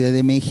acá a la Ciudad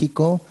de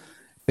México,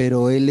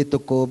 pero él le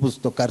tocó pues,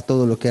 tocar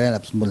todo lo que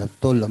era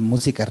toda la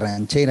música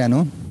ranchera,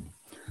 ¿no?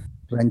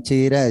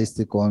 Ranchera,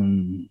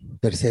 con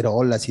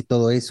tercerolas y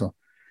todo eso.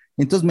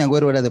 Entonces mi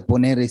abuelo era de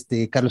poner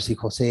Carlos y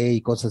José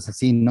y cosas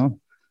así, ¿no?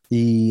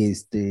 Y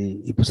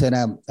pues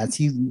era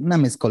así una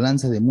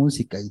mezcolanza de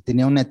música. Y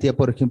tenía una tía,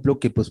 por ejemplo,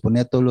 que pues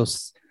ponía todos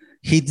los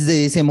hits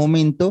de ese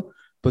momento,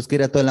 pues que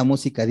era toda la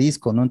música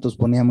disco, ¿no? Entonces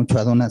ponía mucho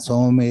a Donna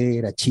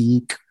Summer, a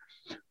Chic.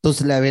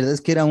 Entonces la verdad es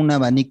que era un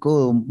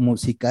abanico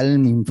musical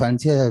en mi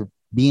infancia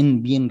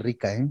bien, bien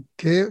rica, ¿eh?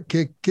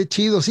 Qué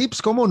chido. Sí,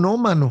 pues cómo no,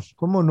 mano,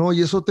 cómo no.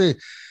 Y eso te,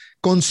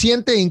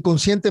 consciente e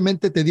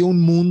inconscientemente te dio un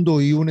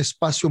mundo y un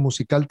espacio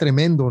musical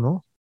tremendo,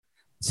 ¿no?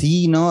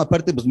 Sí, no,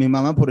 aparte, pues mi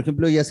mamá, por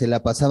ejemplo, ella se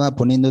la pasaba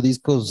poniendo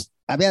discos,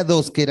 había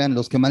dos que eran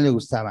los que más le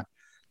gustaban.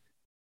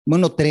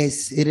 Bueno,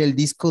 tres, era el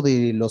disco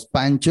de Los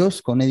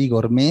Panchos con Eddie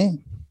Gourmet,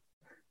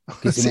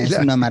 que se me Sí,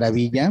 hace una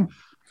maravilla,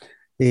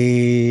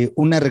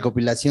 una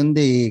recopilación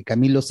de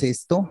Camilo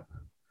Sesto,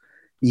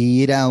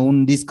 y era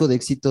un disco de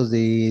éxitos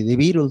de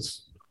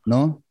Beatles,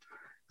 ¿no?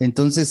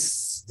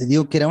 Entonces, te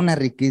digo que era una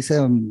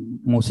riqueza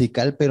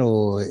musical,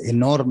 pero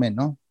enorme,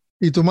 ¿no?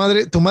 y tu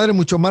madre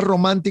mucho más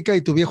romántica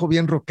y tu viejo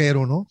bien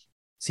rockero, ¿no?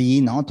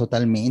 Sí, no,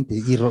 totalmente.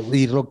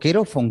 Y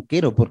rockero,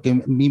 fonquero,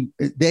 porque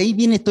de ahí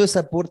viene todo ese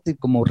aporte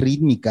como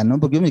rítmica, ¿no?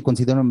 Porque yo me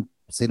considero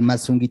ser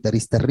más un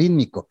guitarrista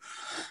rítmico.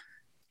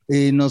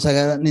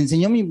 Me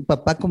enseñó mi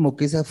papá como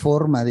que esa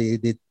forma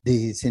de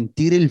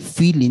sentir el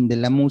feeling de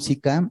la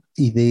música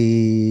y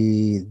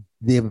de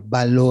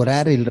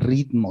valorar el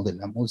ritmo de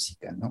la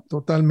música, ¿no?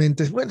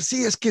 Totalmente. Bueno,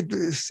 sí, es que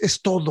es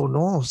todo,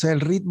 ¿no? O sea,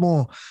 el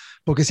ritmo,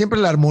 porque siempre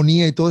la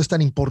armonía y todo es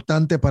tan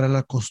importante para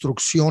la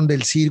construcción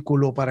del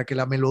círculo, para que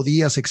la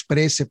melodía se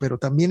exprese, pero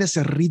también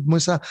ese ritmo,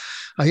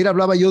 ayer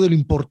hablaba yo de lo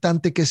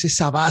importante que es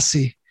esa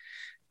base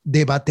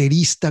de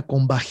baterista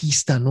con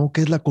bajista, ¿no?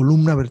 Que es la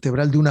columna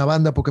vertebral de una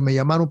banda, porque me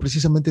llamaron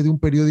precisamente de un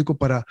periódico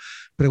para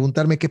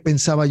preguntarme qué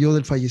pensaba yo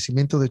del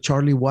fallecimiento de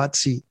Charlie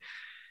Watts y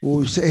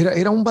Uy, pues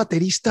era un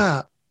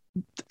baterista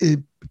eh,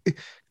 eh,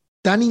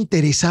 tan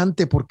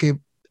interesante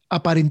porque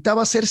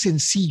aparentaba ser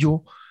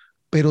sencillo,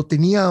 pero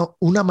tenía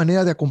una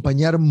manera de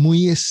acompañar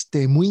muy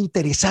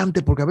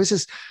interesante, porque a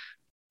veces,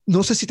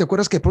 no sé si te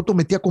acuerdas que de pronto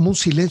metía como un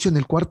silencio en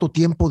el cuarto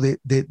tiempo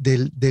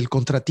del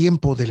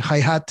contratiempo, del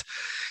hi-hat,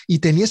 y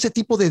tenía ese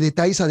tipo de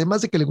detalles,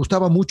 además de que le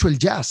gustaba mucho el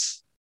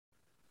jazz.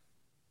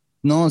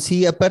 no,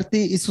 sí,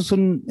 aparte, esos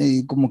son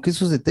como que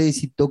esos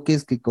detalles y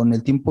toques que con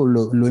el tiempo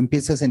lo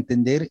empiezas a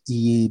entender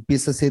y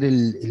empieza a ser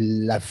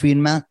la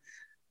firma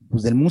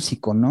pues, del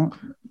músico, ¿no?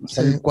 O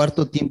sea, Sí. el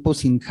cuarto tiempo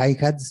sin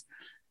hi-hats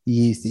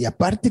y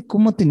aparte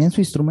cómo tenían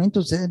su instrumento,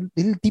 o sea,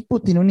 el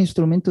tipo tenía un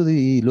instrumento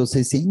de los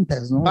 60,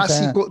 ¿no? O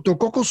sea, Básico,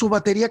 tocó con su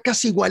batería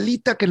casi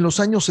igualita que en los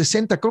años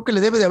 60. Creo que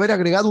le debe de haber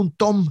agregado un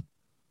tom,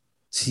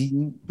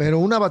 sí, pero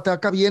una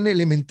bataca bien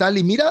elemental.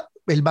 Y mira,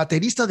 el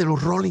baterista de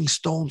los Rolling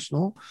Stones,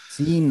 ¿no?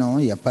 sí,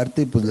 ¿no? Y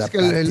aparte, pues Es la que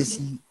parte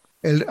sí,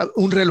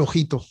 un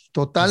relojito,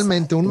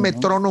 totalmente, un exacto, ¿no?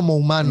 metrónomo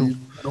humano. El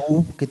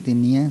groove que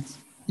tenía,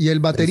 Y el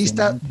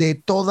baterista impresionante. de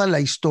toda la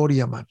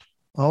historia, man.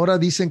 Ahora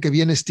dicen que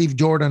viene Steve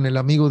Jordan, el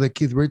amigo de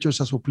Keith Richards,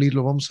 a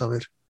suplirlo. Vamos a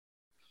ver.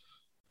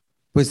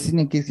 Pues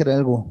tiene que ser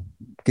algo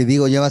que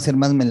digo, ya va a ser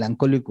más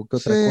melancólico que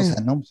Sí, otra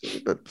cosa, ¿no?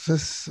 sí,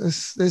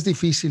 pues es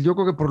difícil. Yo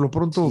creo que por lo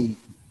pronto Sí,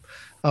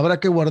 habrá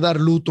que guardar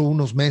luto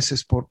unos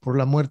meses por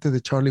la muerte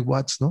de Charlie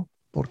Watts, ¿no?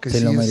 Porque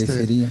se lo sí,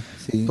 merecería,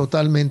 sí.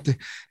 totalmente.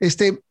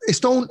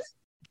 Stone,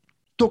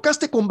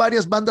 tocaste con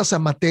varias bandas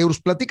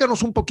amateurs.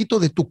 Platícanos un poquito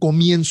de tu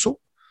comienzo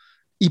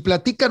y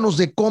platícanos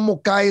de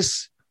cómo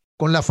caes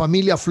con la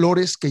familia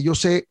Flores, que yo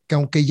sé que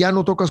aunque ya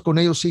no tocas con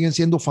ellos, siguen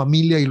siendo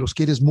familia y los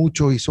quieres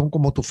mucho y son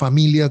como tu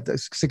familia.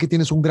 Sé que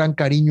tienes un gran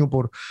cariño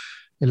por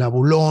el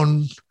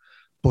Abulón,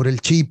 por el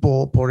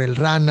Chipo, por el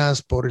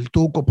Ranas, por el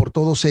Tuco, por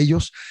todos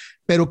ellos,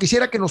 pero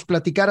quisiera que nos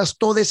platicaras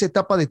toda esa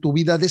etapa de tu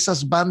vida, de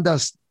esas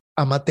bandas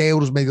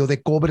amateurs, medio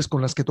de covers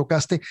con las que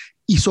tocaste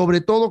y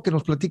sobre todo que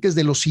nos platiques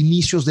de los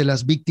inicios de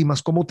las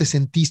víctimas, cómo te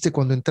sentiste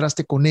cuando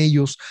entraste con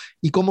ellos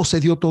y cómo se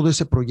dio todo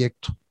ese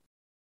proyecto.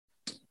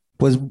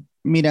 Pues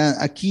mira,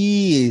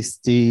 aquí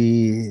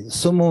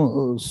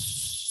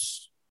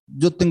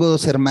yo tengo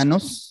dos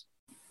hermanos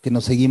que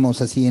nos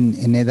seguimos así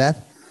en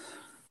edad,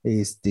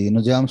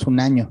 nos llevamos un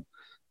año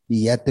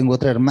y ya tengo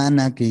otra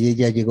hermana que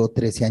ella llegó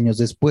 13 años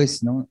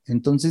después, ¿no?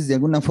 Entonces, de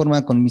alguna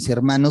forma con mis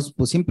hermanos,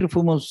 pues siempre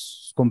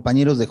fuimos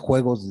compañeros de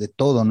juegos, de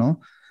todo,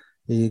 ¿no?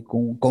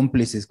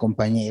 Cómplices,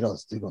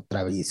 compañeros, digo,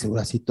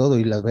 travesuras y todo,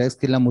 y la verdad es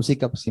que la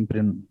música pues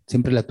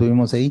siempre la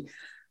tuvimos ahí,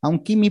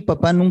 aunque mi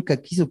papá nunca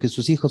quiso que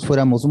sus hijos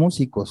fuéramos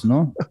músicos,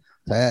 ¿no?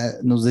 O sea,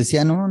 nos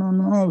decía, no, no,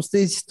 no,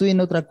 ustedes estudien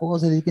otra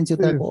cosa, dedíquense a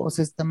otra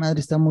cosa, esta madre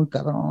está muy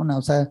cabrona,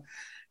 o sea,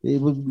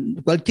 pues,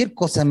 cualquier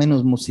cosa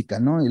menos música,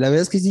 ¿no? Y la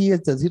verdad es que sí,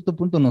 hasta cierto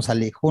punto nos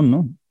alejó,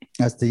 ¿no?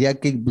 Hasta ya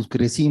que pues,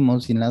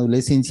 crecimos y en la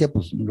adolescencia,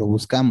 pues lo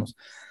buscamos.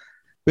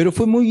 Pero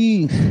fue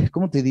muy,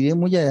 ¿cómo te diré?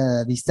 Muy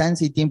a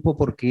distancia y tiempo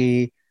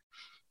porque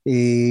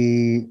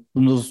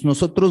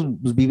Nosotros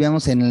pues,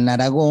 vivíamos en el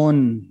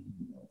Aragón,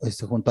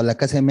 junto a la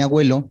casa de mi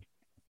abuelo,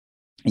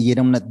 y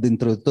era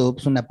dentro de todo,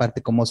 pues una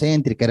parte como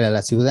céntrica, era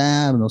la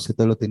ciudad, no sé,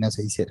 todo lo tenías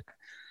ahí cerca.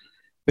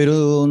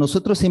 Pero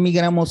nosotros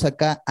emigramos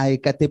acá a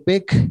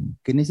Ecatepec,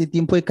 que en ese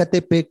tiempo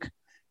Ecatepec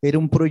era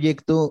un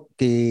proyecto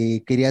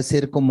que quería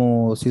hacer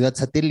como ciudad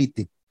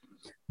satélite.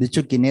 De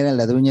hecho, quien era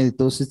la dueña de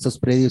todos estos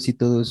predios y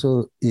todo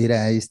eso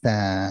era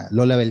esta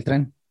Lola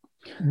Beltrán.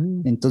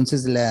 Mm.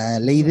 Entonces,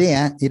 la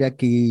idea era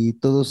que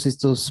todos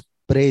estos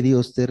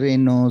predios,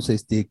 terrenos,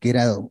 que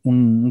era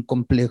un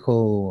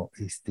complejo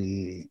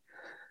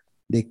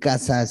de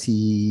casas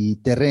y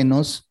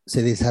terrenos,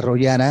 se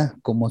desarrollara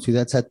como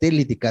ciudad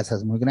satélite,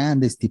 casas muy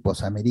grandes,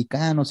 tipos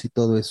americanos y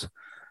todo eso.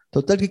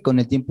 Total que con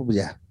el tiempo pues,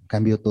 ya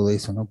cambió todo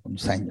eso, ¿no? Con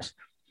los años.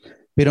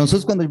 Pero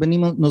nosotros cuando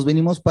nos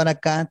venimos para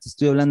acá, te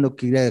estoy hablando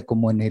que era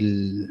como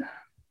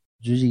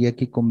yo llegué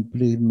aquí a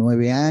cumplir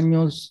 9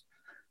 años,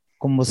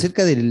 como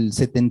cerca del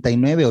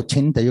 79,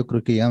 80, yo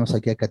creo que llegamos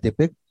aquí a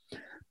Catepec,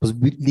 pues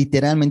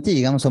literalmente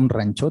llegamos a un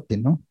ranchote,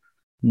 ¿no?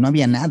 No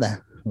había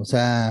nada, o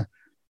sea,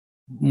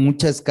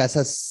 muchas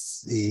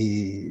casas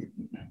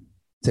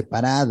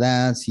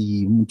separadas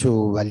y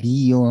mucho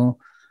baldío.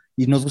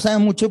 Y nos gustaba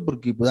mucho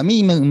porque pues, a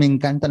mí me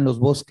encantan los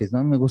bosques,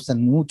 ¿no? Me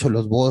gustan mucho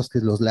los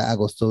bosques, los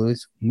lagos, todo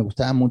eso. Me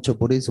gustaba mucho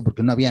por eso,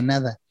 porque no había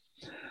nada.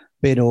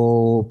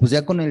 Pero pues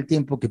ya con el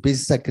tiempo que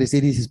empiezas a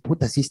crecer y dices,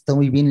 puta, sí está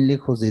muy bien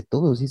lejos de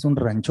todo, sí es un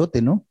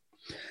ranchote, ¿no?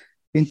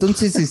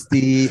 Entonces,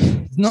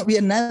 no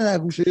había nada,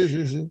 güey. Sí,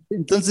 sí, sí.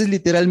 Entonces,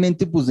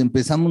 literalmente, pues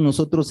empezamos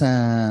nosotros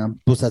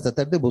pues, a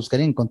tratar de buscar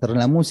y encontrar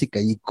la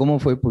música. ¿Y cómo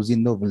fue? Pues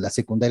yendo la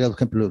secundaria, por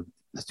ejemplo,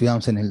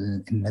 estudiamos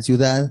en la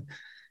ciudad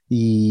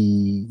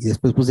y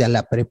después, pues ya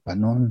la prepa,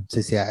 ¿no?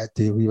 CCH,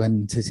 yo iba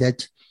en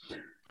CCH.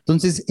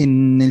 Entonces,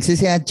 en el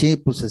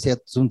CCH, pues hacía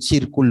un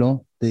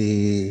círculo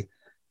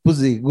pues,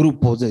 de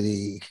grupos,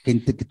 de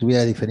gente que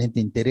tuviera diferente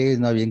interés,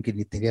 ¿no? Había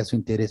quien tenía su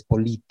interés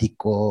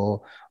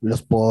político,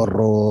 los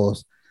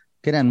porros,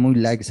 que eran muy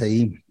likes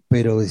ahí,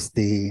 pero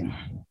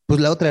pues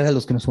la otra era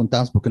los que nos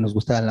juntábamos porque nos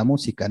gustaba la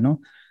música, ¿no?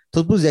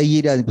 Entonces, pues de ahí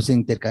era pues,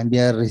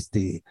 intercambiar,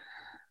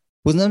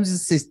 pues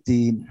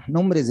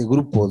nombres de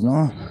grupos,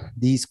 ¿no?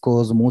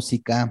 Discos,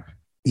 música,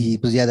 y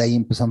pues ya de ahí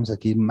empezamos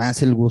aquí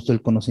más el gusto,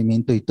 el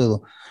conocimiento y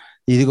todo.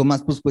 Y digo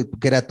más, pues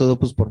que era todo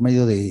pues por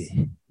medio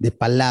de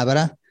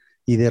palabra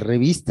y de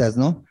revistas,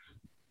 ¿no?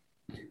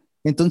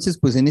 Entonces,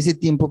 pues en ese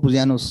tiempo, pues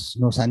ya nos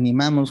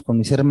animamos con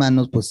mis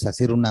hermanos, pues a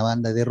hacer una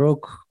banda de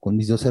rock, con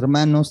mis dos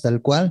hermanos,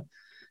 tal cual,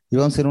 y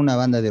vamos a hacer una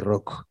banda de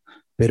rock.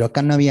 Pero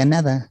acá no había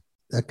nada.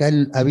 Acá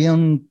había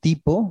un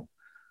tipo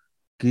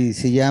que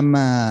se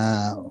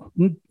llama,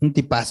 un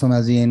tipazo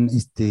más bien,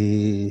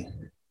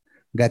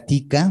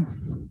 Gatica,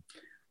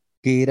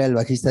 que era el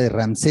bajista de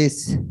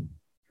Ramsés.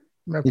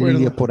 Me Él vivía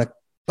acuerdo. por acá,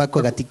 Paco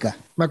Me, acu- Gatica.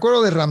 Me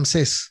acuerdo de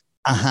Ramsés.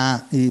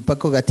 Ajá, y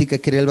Paco Gatica,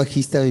 que era el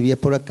bajista, vivía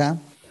por acá.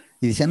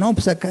 Y decía, no,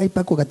 pues acá hay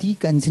Paco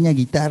Gatica, enseña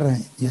guitarra.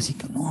 Y yo así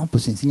que, no,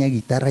 pues enseña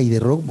guitarra y de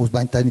rock, pues va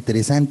a estar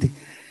interesante.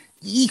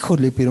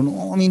 Híjole, pero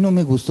no, a mí no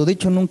me gustó. De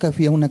hecho, nunca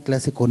fui a una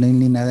clase con él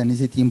ni nada en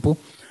ese tiempo,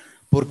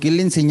 porque él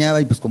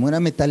enseñaba, y pues como era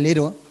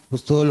metalero,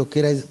 pues todo lo que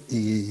era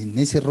en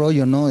ese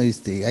rollo, ¿no?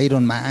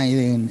 Iron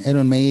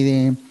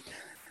Maiden,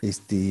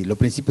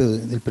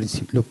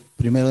 lo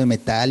primero de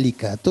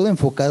Metallica, todo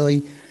enfocado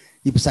ahí.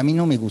 Y pues a mí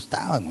no me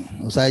gustaba, güey.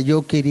 O sea,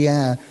 yo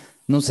quería,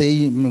 no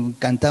sé, me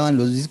cantaban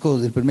los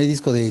discos, el primer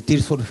disco de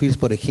Tears for Fears,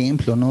 por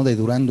ejemplo, ¿no? De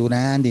Duran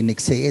Duran, de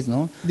INXS,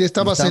 ¿no? Ya Y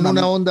estabas en estaba,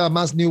 una onda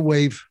más New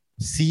Wave.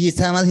 sí,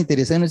 estaba más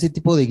interesado en ese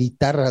tipo de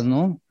guitarras,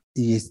 ¿no?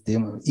 Y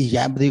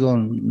ya digo,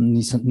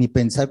 ni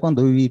pensar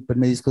cuando vi el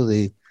primer disco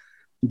de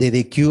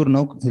The Cure,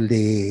 ¿no? El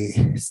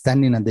de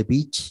Standing on the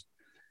Beach,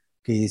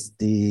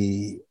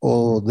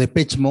 o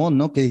Depeche Mode,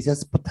 ¿no? Que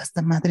decías, puta,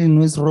 esta madre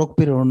no es rock,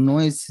 pero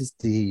no es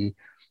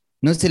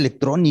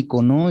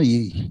electrónico, ¿no?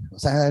 Y, o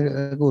sea,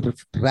 algo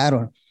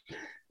raro.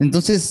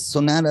 Entonces,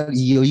 sonar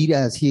y oír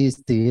así,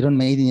 Iron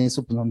Maiden y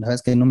eso, pues no, la verdad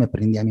es que no me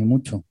prendía a mí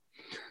mucho.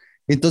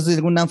 Entonces, de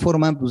alguna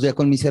forma, pues ya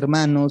con mis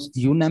hermanos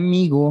y un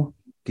amigo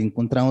que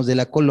encontramos de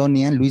la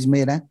colonia, Luis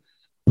Mera,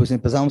 pues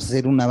empezamos a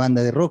hacer una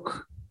banda de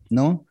rock,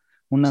 ¿no?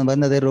 Una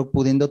banda de rock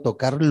pudiendo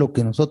tocar lo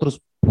que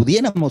nosotros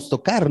pudiéramos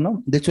tocar,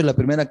 ¿no? De hecho, la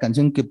primera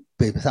canción que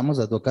empezamos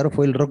a tocar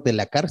fue el rock de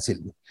la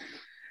cárcel,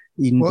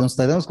 y Por, nos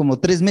tardamos como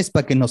 3 meses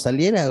para que nos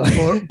saliera,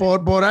 güey.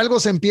 por algo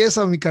se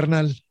empieza, mi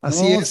carnal.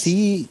 Así No, es.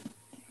 sí,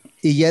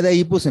 y ya de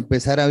ahí pues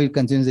empezar a oír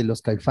canciones de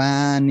los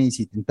Caifanes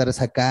y intentar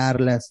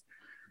sacarlas.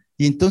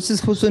 Y entonces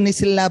justo en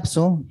ese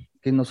lapso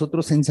que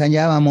nosotros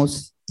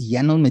ensayábamos y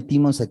ya nos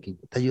metimos a que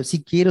yo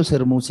sí quiero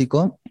ser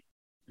músico,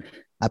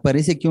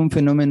 aparece aquí un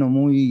fenómeno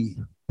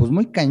pues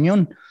muy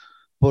cañón,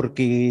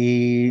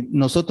 porque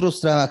nosotros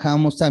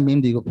trabajamos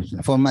también, digo, pues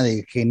la forma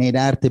de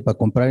generarte para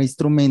comprar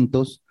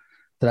instrumentos,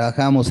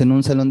 trabajamos en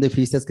un salón de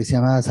fiestas que se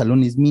llama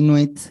Salones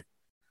Minuet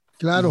y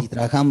Claro.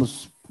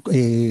 trabajamos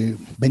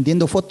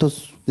vendiendo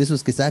fotos, de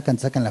esos que sacan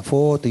la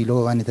foto y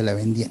luego van y te la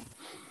vendían.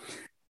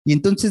 Y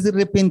entonces de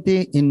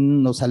repente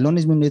en los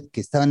salones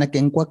que estaban acá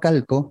en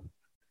Coacalco,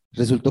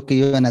 resultó que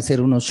iban a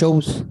hacer unos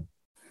shows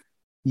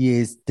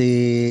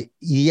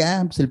Y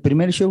ya, pues el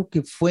primer show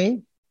que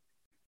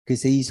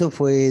se hizo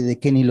fue de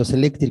Kenny Los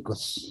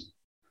Eléctricos.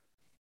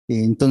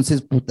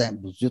 Entonces, puta,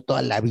 pues yo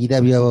toda la vida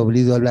había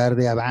oído hablar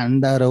de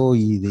Avándaro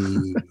y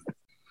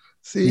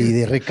Sí,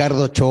 de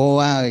Ricardo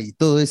Ochoa y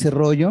todo ese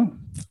rollo.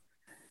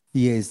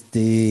 Y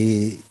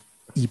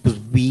y pues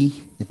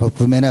vi por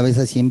primera vez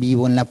así en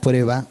vivo en la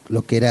prueba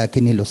lo que era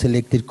Kenny Los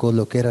Eléctricos,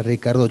 lo que era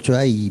Ricardo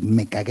Ochoa y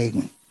me cagué,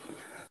 güey.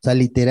 O sea,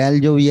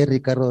 literal, yo vi a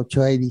Ricardo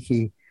Ochoa y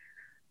dije,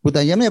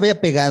 puta, ya me había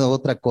pegado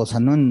otra cosa,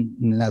 ¿no? En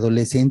la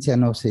adolescencia,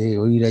 no sé,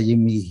 oír a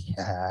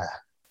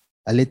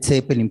a Led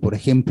Zeppelin, por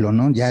ejemplo,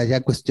 ¿no?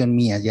 Ya cuestión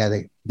mía, ya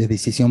de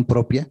decisión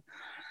propia.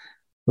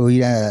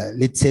 Oír a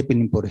Led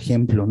Zeppelin, por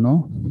ejemplo,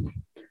 ¿no?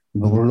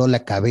 Me voló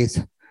la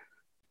cabeza.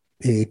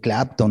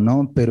 Clapton,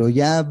 ¿no? Pero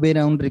ya ver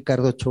a un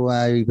Ricardo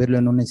Ochoa y verlo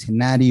en un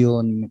escenario,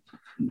 en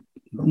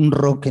un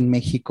rock en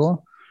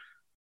México,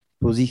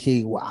 pues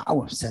dije,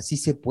 wow, o sea, sí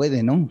se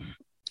puede, ¿no?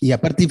 Y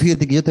aparte,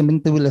 fíjate que yo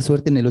también tuve la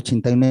suerte en el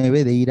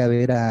 89 de ir a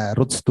ver a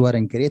Rod Stewart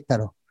en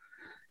Querétaro.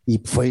 Y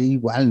fue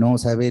igual, ¿no? O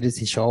sea, ver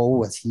ese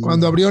show así.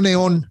 cuando abrió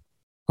Neón.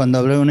 Cuando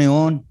abrió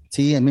Neón,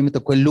 sí, a mí me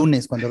tocó el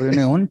lunes cuando abrió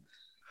Neón.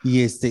 Y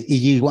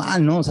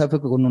igual, ¿no? O sea, fue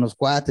con unos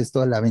cuates,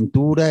 toda la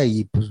aventura,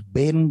 y pues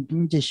ver un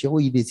pinche show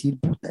y decir,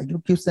 puta, yo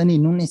quiero estar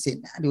en un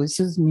escenario,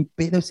 eso es mi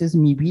pedo, esa es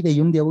mi vida,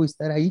 y un día voy a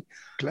estar ahí.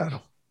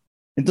 Claro.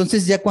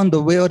 Entonces, ya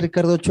cuando veo a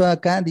Ricardo Ochoa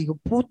acá, digo,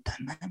 puta,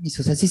 mames,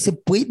 o sea, sí se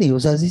puede, o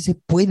sea, sí se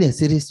puede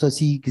hacer esto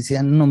así, que sea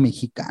uno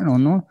mexicano,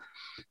 ¿no?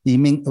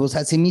 O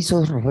sea, se me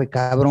hizo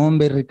recabrón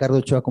ver Ricardo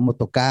Ochoa cómo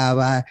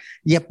tocaba,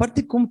 y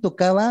aparte cómo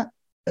tocaba,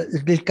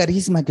 el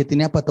carisma que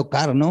tenía para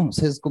tocar, ¿no? O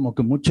sea, es como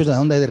que mucho la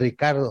onda de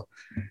Ricardo,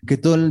 que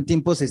todo el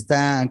tiempo se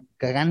está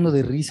cagando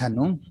de risa,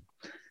 ¿no?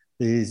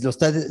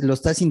 Lo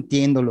está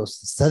sintiendo,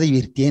 los está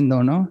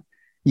divirtiendo, ¿no?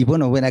 Y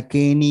bueno, ver a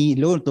Kenny,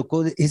 luego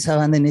tocó esa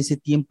banda en ese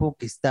tiempo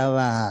que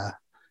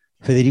estaba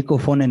Federico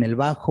Fon en el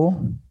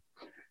bajo,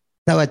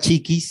 estaba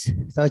Chiquis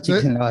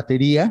en la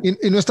batería.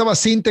 ¿Y no estaba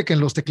Sintec en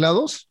los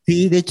teclados?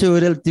 Sí, de hecho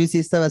era sí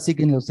estaba así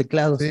que en los Sí.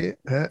 teclados.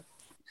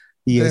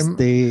 Y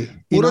y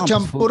Puro, no,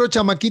 pues puro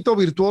chamaquito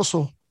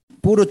virtuoso.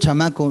 puro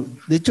chamaco.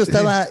 De hecho, Sí.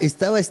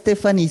 estaba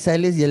Stephanie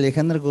Sales y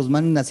Alejandra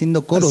Guzmán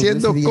haciendo coros de ese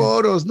Haciendo día.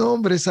 coros, no,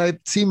 hombre,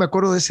 sí, me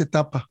acuerdo de esa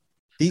etapa.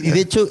 Y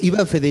de hecho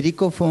iba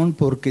Federico Fon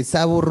porque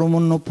Sabo Romo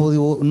no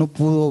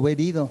pudo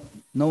haber ido.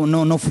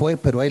 No fue,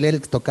 pero él era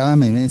el que tocaba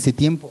en ese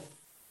tiempo.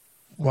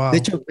 De Wow.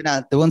 hecho,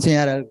 mira, te voy a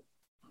enseñar algo.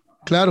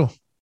 Claro.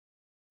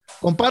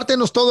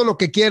 Compártenos todo lo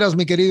que quieras,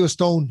 mi querido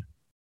Stone.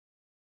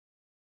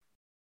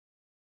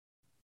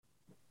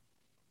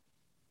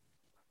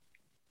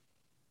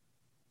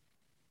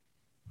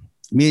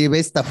 Mire, ve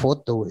esta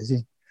foto, güey,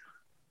 sí.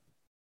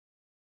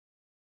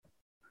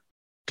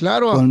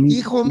 Claro, Con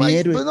hijo, mi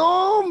héroe, pues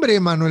no, hombre,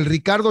 Manuel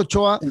Ricardo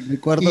Ochoa. el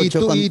Ricardo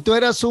Ochoa, Y tú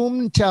eras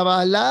un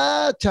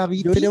chavalá,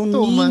 yo era un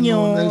chavitito,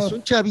 mano. Es niño.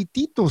 un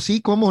chavitito,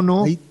 sí, cómo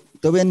no. Ahí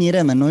todavía ni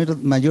era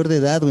mayor de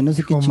edad, güey, no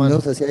sé qué Hijo, mano.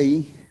 chingados hacía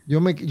ahí.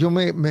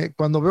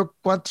 Cuando veo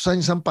cuántos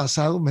años han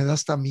pasado, me da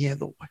hasta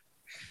miedo, güey.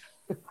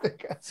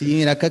 Sí,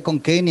 mira, acá con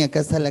Kenny,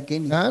 acá está la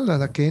Kenny. Ah,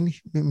 la Kenny,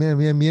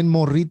 bien, bien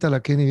morrita la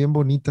Kenny, bien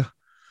bonita.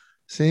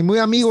 Sí, muy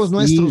amigos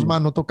nuestros, Sí,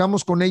 mano.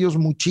 Tocamos con ellos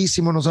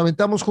muchísimo. Nos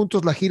aventamos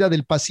juntos la gira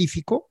del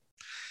Pacífico,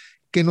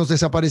 que nos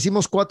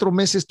desaparecimos 4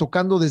 meses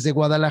tocando desde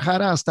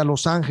Guadalajara hasta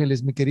Los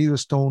Ángeles, mi querido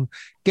Stone.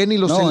 Kenny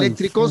Los no,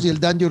 Eléctricos y el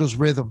Dangerous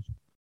Rhythm.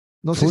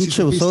 No sé fue un si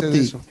supiste de showzote.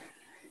 eso.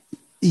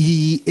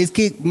 Y es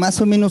que más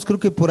o menos creo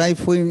que por ahí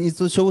fue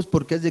estos shows,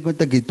 porque haz de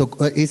cuenta que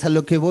es a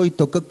lo que voy,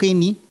 tocó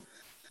Kenny,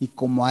 y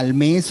como al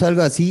mes o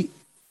algo así,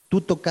 tú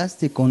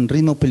tocaste con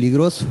Ritmo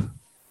Peligroso.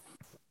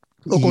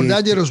 O Y con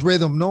Dangerous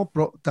Rhythm, ¿no?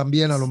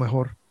 También a lo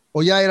mejor.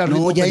 O ya era no,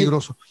 ritmo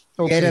peligroso.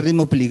 ya Ok, era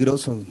Ritmo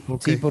Peligroso.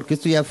 ok. Sí, porque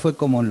esto ya fue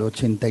como el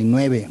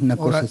 89, una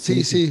cosa Ahora,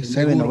 así, sí, sí,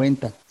 89, seguro,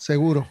 90.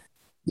 seguro.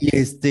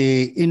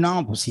 Y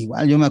no, pues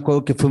igual, yo me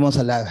acuerdo que fuimos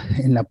en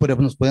la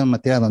prueba, nos podían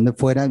meter a donde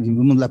fuera,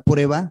 vivimos la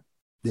prueba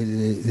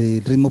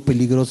de Ritmo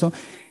Peligroso,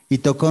 y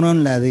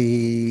tocaron la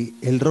de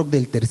El Rock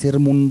del Tercer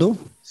Mundo.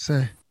 Sí.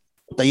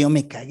 Puta, yo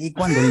me cagué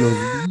cuando los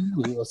vi,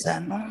 güey, o sea,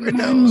 no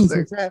Bueno, o mames,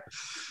 sea, o sea,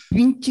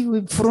 pinche,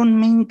 güey,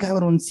 frontman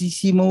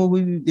cabroncísimo,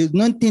 güey.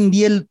 No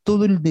entendía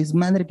todo el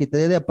desmadre que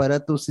traía de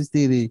aparatos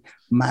de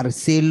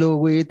Marcelo,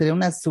 güey. Traía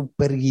unas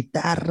super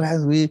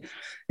guitarras, güey.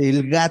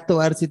 El Gato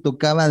Arce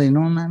tocaba de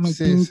no mames,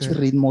 sí, sí. pinche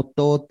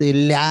ritmotote,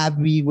 el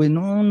Avi, güey.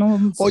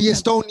 No, Oye,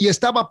 Stone, ¿y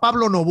estaba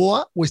Pablo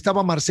Novoa o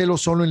estaba Marcelo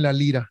solo en la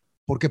lira?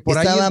 Porque por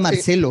ahí estaba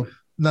Marcelo.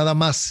 nada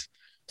más.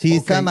 Sí, Ok.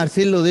 estaba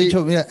Marcelo. De Y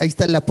hecho, mira, ahí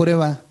está la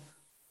prueba.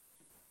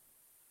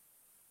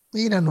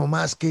 mira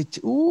nomás,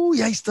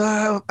 uy, ahí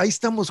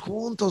estamos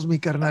juntos, mi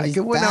carnal. Ahí Qué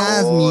buena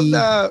estás,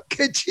 onda.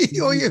 Qué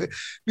chido. Oye,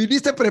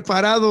 viniste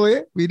preparado,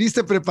 ¿eh?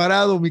 Viniste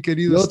preparado, mi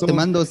querido Luego te Stone.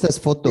 mando estas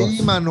Sí, fotos.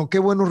 mano, qué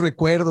buenos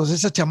recuerdos.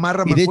 Esa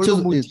chamarra, Y me de acuerdo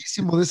hecho,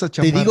 muchísimo de esa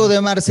te digo chamarra.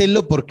 de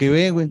Marcelo porque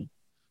ve, güey.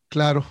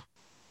 Claro.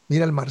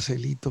 Mira el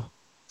Marcelito.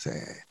 Sí.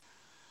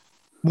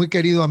 Muy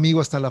querido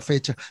amigo hasta la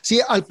fecha. Sí,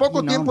 al Sí,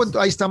 poco no, tiempo,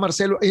 ahí está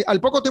Marcelo, al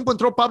poco tiempo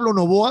entró Pablo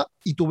Novoa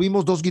y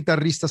tuvimos dos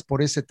guitarristas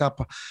por esa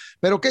etapa.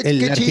 Pero el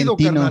qué chido,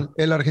 carnal, argentino.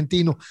 el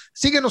argentino.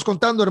 Síguenos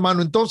contando,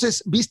 hermano.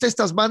 Entonces, viste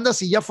estas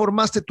bandas y ya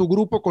formaste tu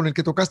grupo con el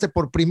que tocaste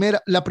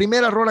la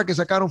primera rola que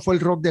sacaron fue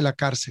el Rock de la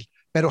Cárcel,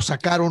 pero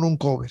sacaron un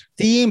cover.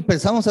 Sí,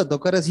 empezamos a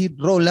tocar así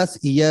rolas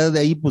y ya de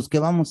ahí, pues, ¿qué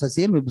vamos a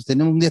hacer? Pues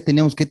un día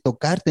teníamos que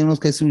tocar, tenemos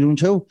que hacer un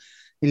show.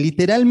 Y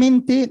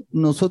literalmente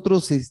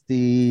nosotros,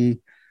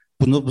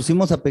 pues nos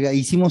pusimos a pegar,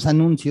 hicimos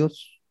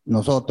anuncios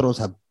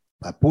nosotros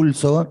a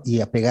pulso y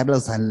a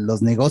pegarlos a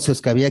los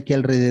negocios que había aquí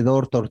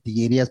alrededor,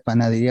 tortillerías,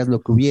 panaderías,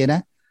 lo que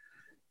hubiera,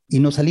 y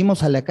nos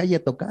salimos a la calle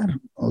a tocar.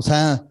 O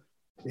sea,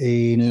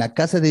 en la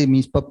casa de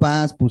mis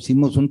papás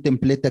pusimos un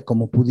templete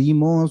como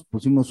pudimos,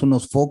 pusimos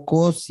unos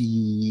focos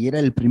y era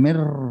el primer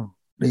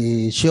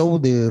show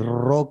de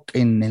rock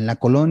en la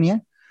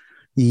colonia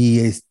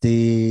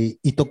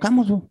y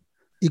tocamos. ¿No?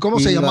 ¿Y cómo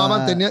se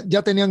llamaban? Iba,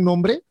 ¿Ya tenían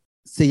nombre?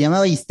 se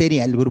llamaba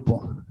Histeria el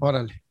grupo.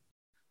 Órale.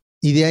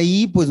 Y de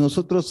ahí, pues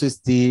nosotros,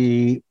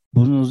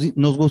 pues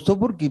nos gustó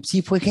porque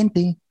sí fue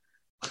gente.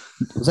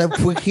 O sea,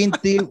 fue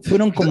gente,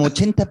 fueron como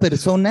 80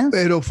 personas.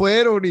 Pero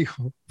fueron,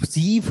 hijo. Pues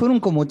sí, fueron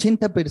como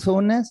 80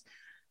 personas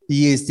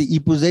y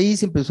pues de ahí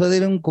se empezó a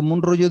dar como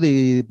un rollo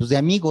pues de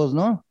amigos,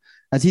 ¿no?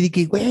 Así de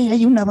que, güey,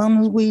 hay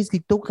unos güeyes que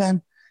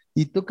tocan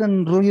y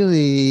tocan rollo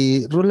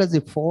de rolas de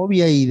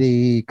Fobia y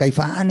de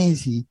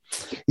Caifanes y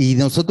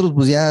nosotros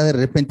pues ya de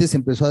repente se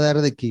empezó a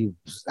dar de que,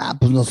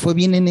 pues nos fue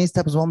bien en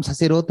esta, pues vamos a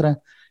hacer otra.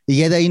 Y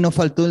ya de ahí no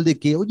faltó el de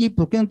que, oye,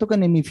 ¿por qué no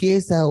tocan en mi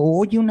fiesta? O,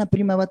 oye, una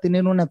prima va a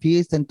tener una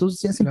fiesta.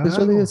 Entonces ya se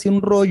empezó a Claro. hacer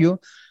un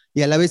rollo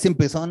y a la vez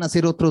empezaron a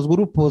hacer otros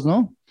grupos,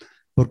 ¿no?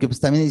 Porque pues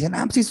también decían,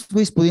 pues sí,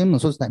 pues pudimos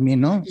nosotros también,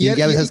 ¿no? Y, Y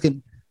ya ves que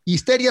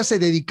 ¿Histeria se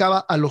dedicaba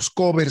a los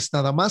covers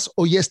nada más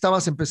o ya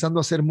estabas empezando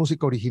a hacer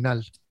música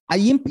original?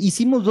 ahí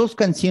hicimos dos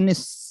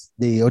canciones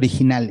de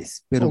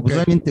originales, pero Ok. pues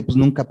realmente pues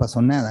nunca pasó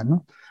nada,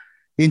 ¿no?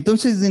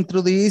 Entonces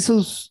dentro de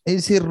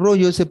ese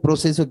rollo, ese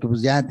proceso que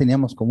pues ya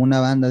teníamos como una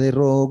banda de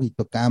rock y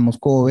tocábamos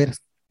covers,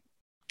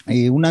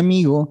 un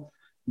amigo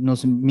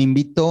me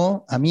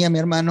invitó a mí y a mi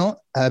hermano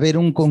a ver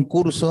un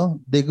concurso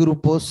de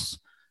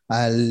grupos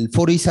al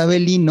Foro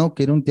Isabelino,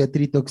 que era un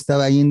teatrito que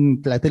estaba ahí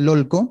en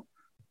Tlatelolco,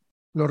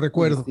 Lo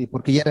recuerdo.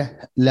 porque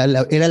ya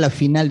era la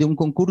final de un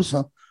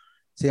concurso,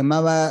 se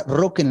llamaba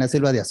Rock en la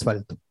Selva de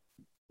Asfalto.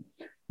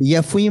 Y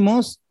ya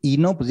fuimos y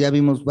no, pues ya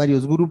vimos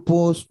varios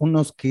grupos,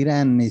 unos que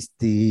eran,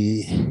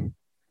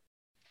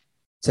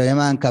 se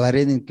llamaban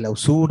Cabaret en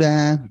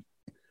Clausura,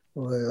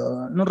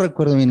 no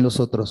recuerdo bien los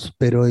otros,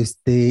 pero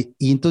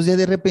y entonces ya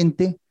de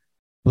repente,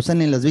 pues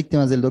salen las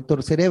víctimas del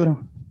Doctor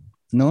Cerebro,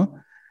 ¿no?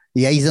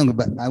 Y ahí es donde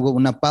hago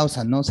una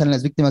pausa, ¿no? Salen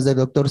las víctimas del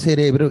Doctor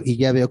Cerebro y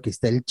ya veo que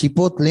está el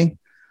Chipotle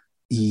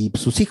y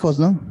sus hijos,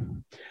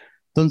 ¿no?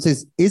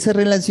 Entonces, esa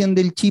relación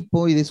del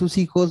Chipo y de sus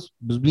hijos,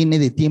 pues viene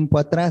de tiempo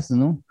atrás,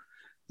 ¿no?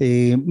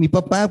 Mi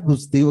papá,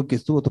 pues digo que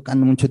estuvo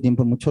tocando mucho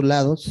tiempo en muchos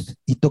lados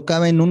y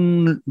tocaba en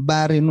un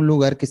bar, en un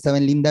lugar que estaba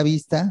en Linda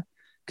Vista,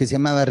 que se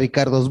llamaba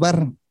Ricardo's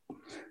Bar.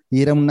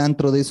 Y era un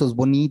antro de esos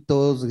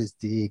bonitos,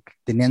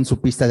 tenían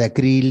su pista de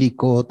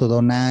acrílico,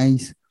 todo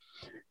nice.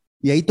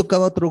 Y ahí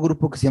tocaba otro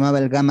grupo que se llamaba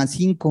el Gama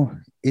 5.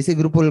 Ese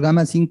grupo, el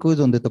Gama 5, es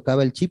donde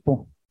tocaba el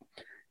Chipo.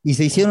 Y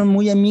se hicieron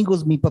muy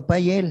amigos mi papá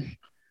y él.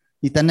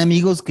 Y tan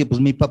amigos que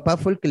pues mi papá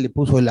fue el que le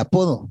puso el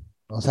apodo.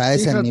 O sea,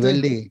 Fíjate.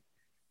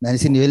 a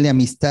ese nivel de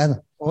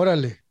amistad.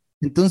 Órale.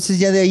 Entonces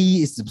ya de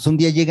ahí, pues un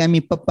día llega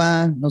mi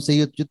papá, no sé,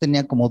 yo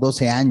tenía como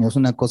 12 años,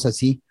 una cosa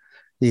así,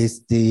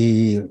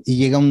 y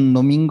llega un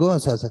domingo, o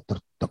sea,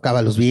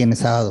 tocaba los viernes,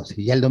 sábados,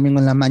 y ya el domingo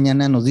en la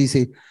mañana nos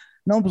dice,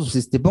 no,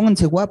 pues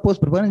pónganse guapos,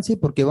 prepárense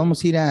porque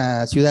vamos a ir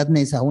a Ciudad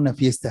Neza a una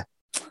fiesta.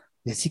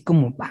 Y así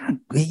como,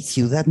 güey,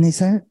 Ciudad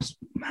Neza, pues,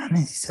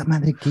 mames, esa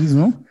madre qué es,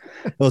 ¿no?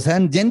 O sea,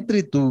 ya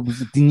entre tu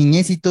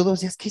niñez y todo, o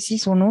sea, ¿qué es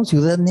eso, no?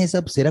 Ciudad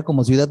Neza, pues era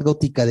como Ciudad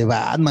Gótica de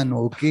Batman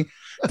o qué.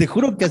 Te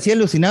juro que así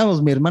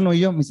alucinábamos mi hermano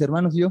y yo, mis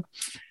hermanos y yo.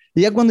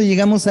 Y ya cuando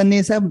llegamos a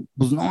Nesa,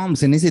 pues no,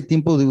 pues en ese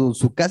tiempo, digo,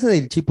 su casa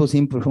del Chipo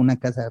siempre fue una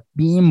casa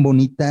bien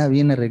bonita,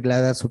 bien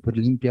arreglada, súper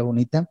limpia,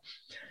 bonita.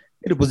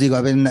 Pero pues digo,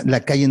 a ver, la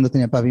calle no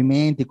tenía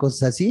pavimento y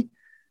cosas así.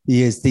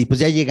 Y pues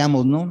ya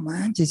llegamos, no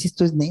manches,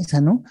 esto es Nesa,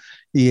 ¿no?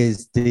 Y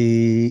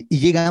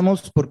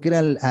llegamos porque era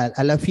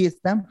a la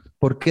fiesta,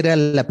 porque era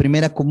la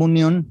primera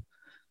comunión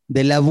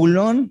del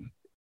Abulón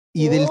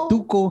y del Oh,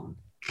 Tuco.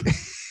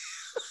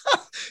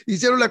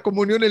 hicieron la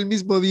comunión el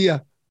mismo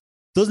día.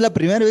 Entonces, la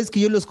primera vez que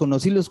yo los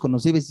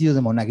conocí vestidos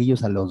de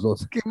monaguillos a los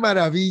dos. Qué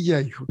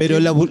maravilla, hijo. Pero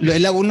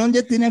el Abulón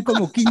ya tenía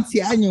como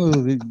 15 años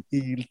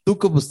y el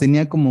Tuco pues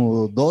tenía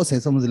como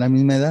 12, somos de la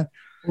misma edad.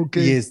 Ok.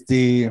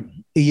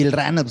 Y el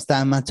Rana pues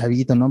estaba más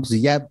chavito, ¿no?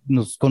 Pues ya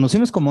nos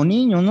conocimos como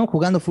niños, ¿no?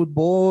 Jugando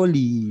fútbol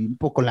y un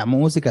poco la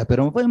música,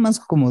 pero fue más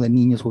como de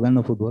niños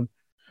jugando fútbol.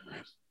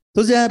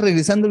 Entonces ya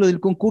regresando lo del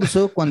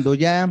concurso, cuando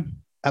ya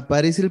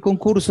aparece el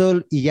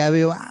concurso y ya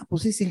veo,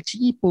 pues es el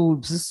Chipo,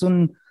 pues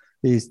son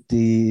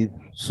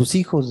sus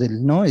hijos,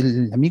 ¿no?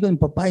 El amigo de mi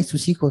papá y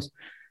sus hijos.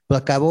 Pues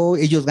acabó,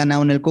 ellos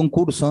ganaron el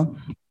concurso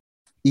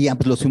Y ya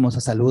pues los fuimos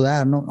a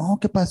saludar, ¿no? No,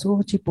 ¿qué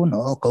pasó, Chipo?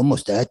 No, ¿cómo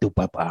está tu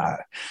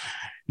papá?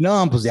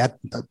 No, pues ya,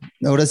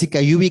 ahora sí que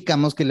ahí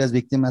ubicamos que las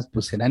víctimas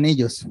pues eran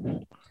ellos.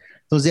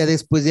 Entonces ya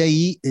después de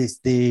ahí,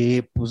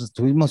 pues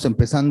estuvimos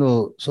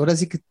empezando, pues, ahora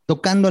sí que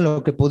tocando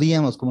lo que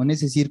podíamos, como en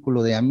ese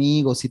círculo de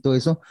amigos y todo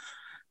eso,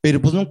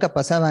 pero pues nunca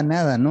pasaba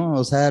nada, ¿no?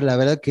 O sea, la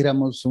verdad que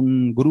éramos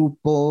un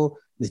grupo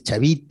de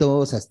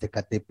chavitos hasta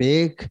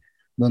Catepec,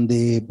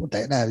 donde puta,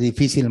 era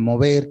difícil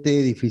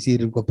moverte,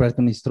 difícil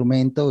comprarte un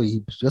instrumento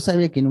y pues yo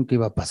sabía que nunca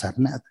iba a pasar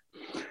nada.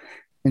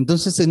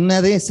 Entonces, en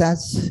una de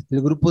esas,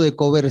 el grupo de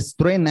covers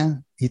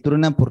truena y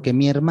truena porque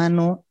mi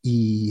hermano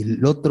y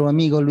el otro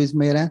amigo, Luis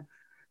Mera,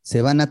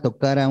 se van a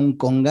tocar a un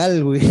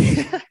congal, güey.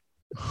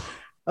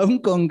 A un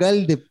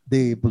congal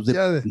pues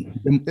Ya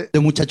de, de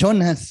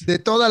muchachonas. de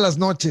todas las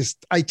noches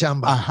hay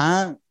chamba.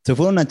 Ajá, se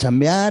fueron a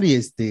chambear y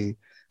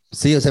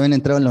pues ellos habían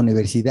entrado en la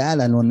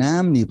universidad, a la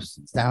UNAM, y pues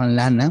estaban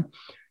lana,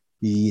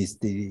 y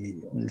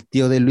el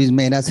tío de Luis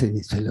Mera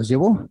se los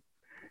llevó.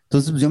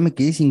 Entonces, pues yo me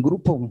quedé sin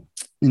grupo.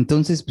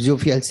 Entonces, pues yo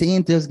fui al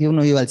centro, es que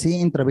uno iba al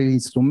centro a ver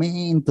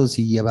instrumentos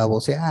y a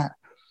babosear.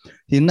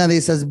 Y en una de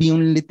esas vi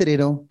un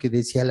letrero que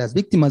decía: las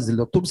víctimas del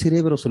doctor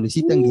Cerebro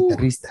solicitan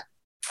guitarrista.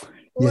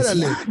 Y decía,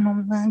 Órale. no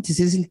manches,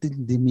 es el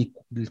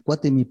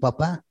cuate de mi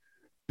papá.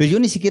 Pero yo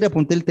ni siquiera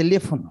apunté el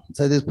teléfono. O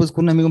sea, después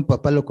con un amigo, mi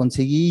papá lo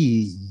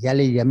conseguí y ya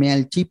le llamé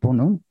al Chipo,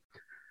 ¿no?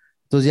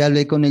 Entonces ya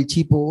hablé con el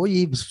Chipo: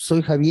 oye, pues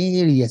soy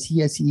Javier y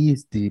así, así,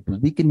 pues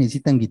vi que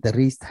necesitan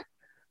guitarrista.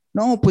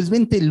 No, pues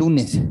vente el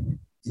lunes.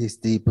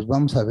 Pues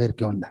vamos a ver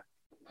qué onda.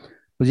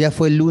 Pues ya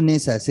fue el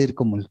lunes a hacer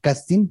como el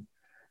casting,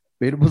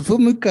 pero pues fue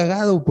muy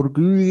cagado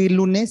porque yo llegué el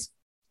lunes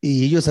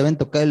y ellos habían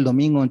tocado el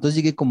domingo, entonces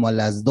llegué como a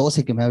las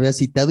 12 que me había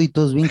citado y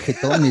todos bien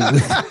jetones,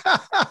 güey.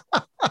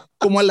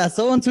 Como a las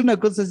 11, una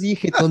cosa así,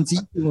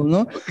 jetoncísimo,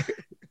 ¿no?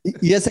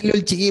 Y ya salió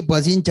el chico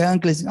así en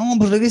chanclas. No,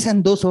 pues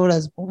regresan 2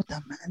 horas. Puta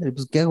madre,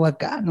 pues ¿qué hago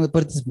acá? No,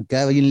 aparte me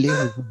quedaba bien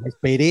lejos. Me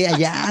esperé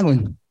allá, güey.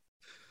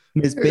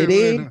 Me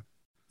esperé. Bueno.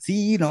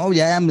 Sí, no,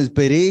 ya me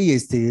esperé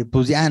y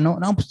pues ya, no,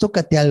 pues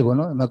tócate algo,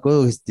 ¿no? Me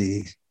acuerdo,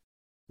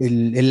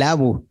 el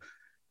Abo.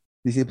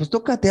 Dice, pues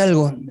tócate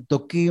algo.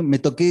 Me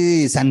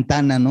toqué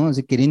Santana, ¿no?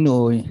 Así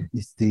queriendo,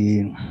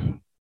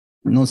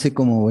 no sé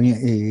cómo,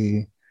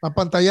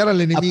 Apantallar al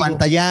enemigo.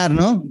 apantallar,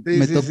 ¿no? Sí,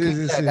 Me sí, toqué sí,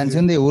 sí, la sí, sí.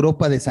 canción de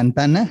Europa de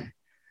Santana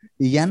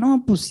y ya,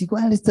 no, pues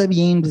igual está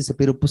bien, dice,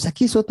 pero pues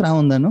aquí es otra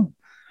onda, ¿no?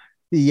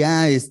 Y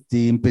ya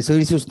empezó a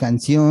ir sus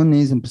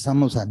canciones,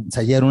 empezamos a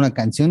ensayar una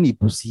canción y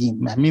pues sí,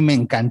 a mí me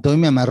encantó y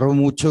me amarró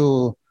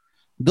mucho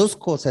dos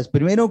cosas.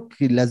 Primero,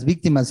 que Las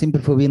Víctimas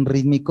siempre fue bien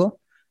rítmico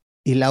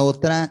y la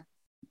otra,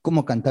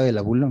 cómo cantaba el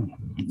abulón.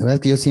 La verdad es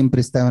que yo siempre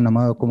estaba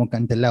enamorado de cómo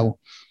canta el abu.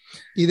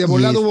 Y de Y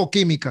volado hubo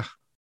química.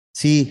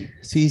 sí,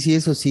 sí, sí,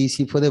 eso sí,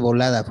 sí, fue de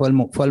volada, fue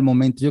al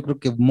momento, yo creo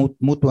que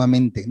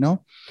mutuamente,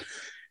 ¿no?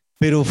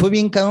 Pero fue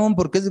bien cabrón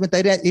porque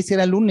ese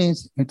era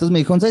lunes, entonces me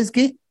dijo, ¿sabes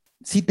qué?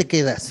 Sí te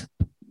quedas.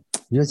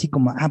 Yo así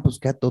como, pues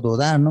que a todo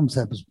dar, ¿no? O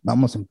sea, pues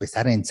vamos a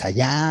empezar a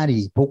ensayar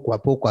y poco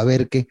a poco a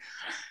ver qué.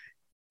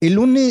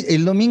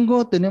 El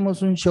domingo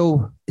tenemos un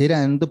show,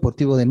 era en un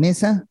deportivo de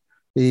mesa,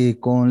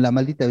 con La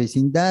Maldita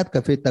Vecindad,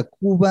 Café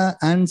Tacuba,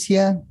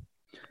 Ansia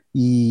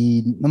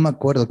y no me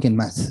acuerdo quién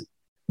más.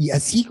 Y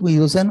así, güey,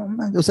 o sea, no,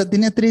 o sea,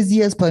 tenía 3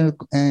 días,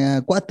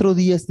 4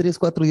 días, 3,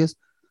 4 días,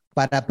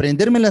 para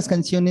aprenderme las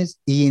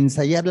canciones y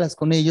ensayarlas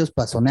con ellos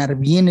para sonar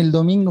bien el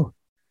domingo.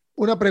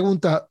 Una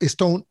pregunta,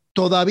 Stone.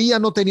 Todavía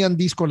no tenían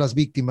disco las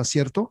víctimas,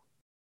 ¿cierto?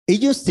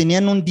 Ellos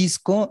tenían un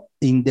disco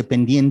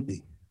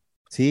independiente,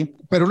 ¿sí?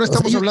 Pero no O sea,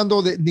 estamos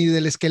hablando ni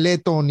del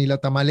esqueleto, ni la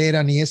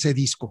tamalera, ni ese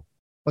disco.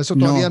 Eso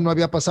todavía no, no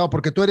había pasado,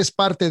 porque tú eres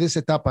parte de esa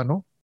etapa,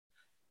 ¿no?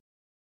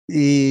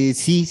 sí,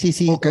 sí,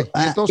 sí. Ok,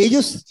 y entonces,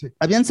 Ellos sí.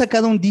 habían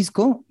sacado un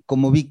disco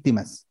como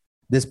víctimas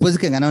después de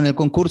que ganaron el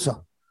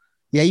concurso.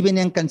 Y ahí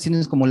venían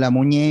canciones como La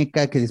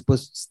Muñeca, que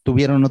después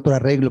tuvieron otro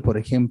arreglo, por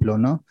ejemplo,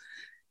 ¿no?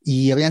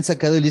 Y habían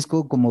sacado el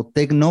disco como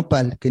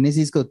Tecnopal, que en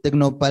ese disco de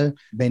Tecnopal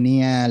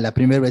venía la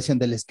primera versión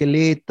del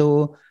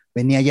esqueleto,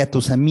 venía Ya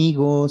Tus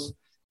Amigos,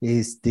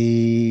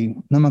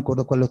 no me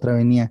acuerdo cuál otra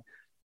venía.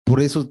 Por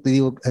eso te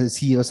digo,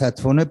 sí, o sea,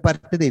 fue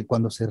parte de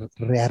cuando se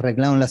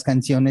rearreglaron las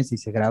canciones y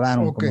se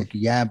grabaron, Ok. como que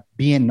ya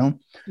bien, ¿no?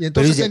 Y Pero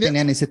entonces ellos ya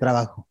tenían ese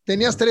trabajo.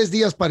 tenías 3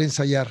 días para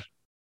ensayar.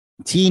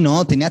 Sí,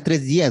 no, tenía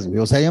 3 días, güey.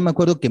 O sea, yo me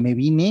acuerdo que me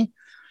vine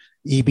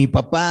y mi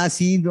papá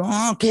así,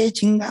 no, ¿qué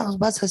chingados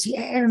vas a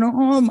hacer?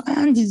 No,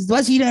 manches,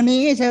 vas a ir a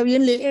Nesa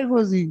bien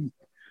lejos y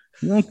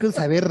no quiero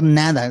saber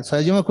nada. O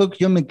sea, yo me acuerdo que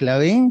yo me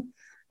clavé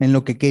en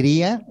lo que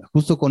quería,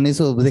 justo con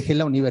eso dejé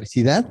la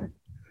universidad,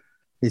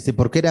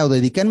 porque era o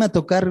dedicarme a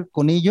tocar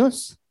con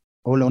ellos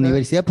o la ¿Eh?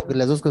 universidad, porque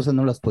las dos cosas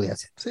no las podía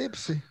hacer. Sí,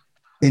 pues sí. Es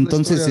la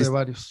Entonces, historia de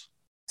varios.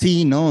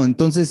 sí, ¿no?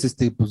 Entonces,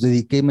 pues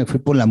me fui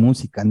por la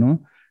música,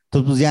 ¿no?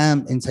 Entonces, pues ya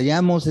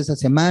ensayamos esa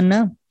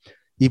semana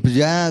y pues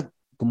ya,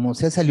 como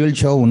se salió el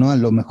show, ¿no? A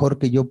lo mejor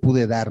que yo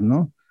pude dar,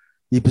 ¿no?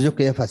 Y pues yo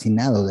quedé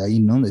fascinado de ahí,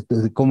 ¿no? De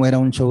cómo era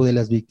un show de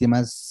las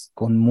víctimas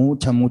con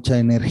mucha, mucha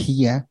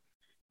energía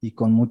y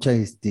con mucha,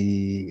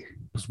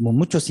 pues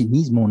mucho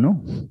cinismo,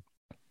 ¿no?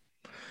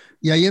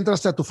 Y ahí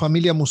entraste a tu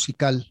familia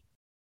musical.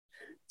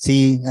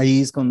 Sí,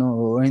 ahí es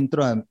cuando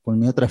con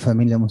mi otra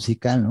familia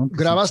musical, ¿no? Que es el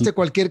Grabaste chico.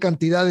 cualquier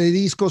cantidad de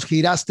discos,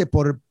 giraste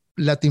por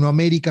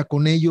Latinoamérica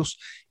con ellos.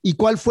 ¿Y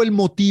cuál fue el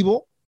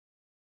motivo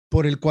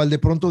por el cual de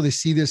pronto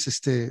decides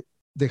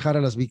dejar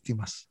a las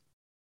víctimas?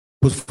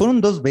 Pues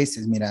fueron dos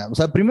veces, mira. O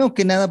sea, primero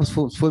que nada, pues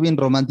fue bien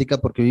romántica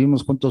porque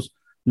vivimos juntos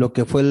lo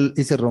que fue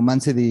ese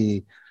romance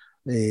de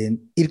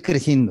ir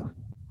creciendo, ¿no?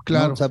 O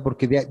Claro, sea,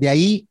 porque de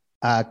ahí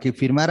a que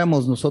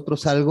firmáramos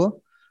nosotros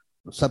algo,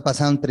 o sea,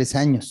 pasaron 3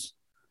 años.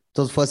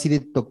 Entonces fue así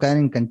de tocar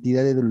en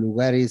cantidad de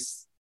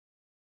lugares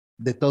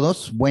de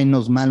todos,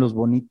 buenos, malos,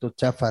 bonitos,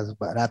 chafas,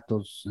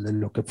 baratos, de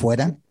lo que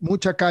fuera,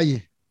 mucha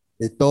calle.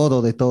 de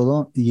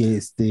todo,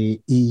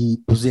 y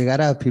pues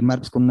llegar a firmar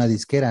pues, con una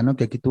disquera, ¿no?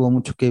 Que aquí tuvo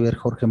mucho que ver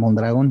Jorge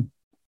Mondragón.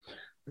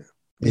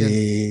 Bien,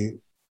 eh,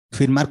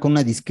 Firmar con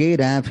una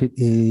disquera,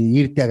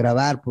 irte a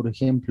grabar, por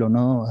ejemplo,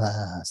 ¿no?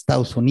 A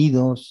Estados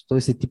Unidos, todo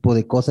ese tipo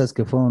de cosas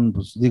que fueron,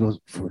 pues digo,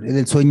 fue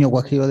el sueño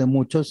guajiro de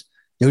muchos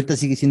y ahorita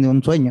sigue siendo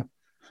un sueño,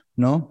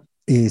 ¿no?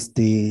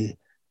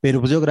 Pero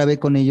pues yo grabé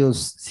con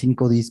ellos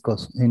 5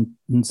 discos, en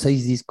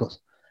 6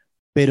 discos,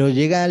 pero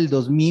llega el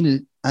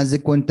 2000, haz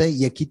de cuenta,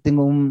 y aquí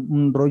tengo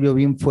un rollo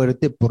bien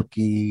fuerte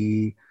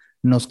porque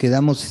nos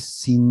quedamos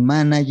sin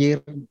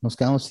manager, nos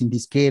quedamos sin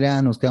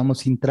disquera, nos quedamos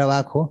sin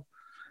trabajo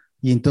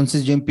y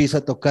entonces yo empiezo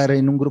a tocar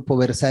en un grupo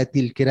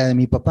versátil que era de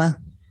mi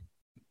papá.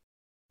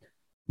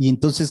 Y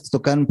entonces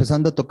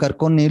empezando a tocar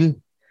con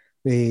él,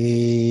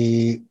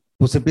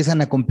 pues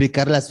empiezan a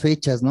complicar las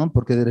fechas, ¿no?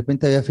 Porque de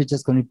repente había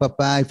fechas con mi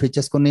papá y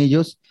fechas con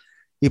ellos.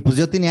 Y pues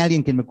yo tenía a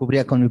alguien que me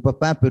cubría con mi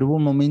papá, pero hubo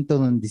un momento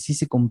donde sí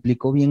se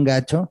complicó bien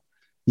gacho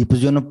y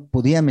pues yo no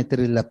podía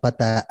meterle la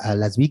pata a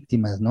las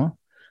víctimas, ¿no?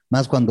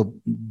 Más cuando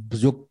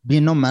pues yo,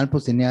 bien o mal,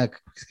 pues tenía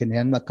pues,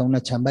 generando acá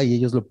una chamba y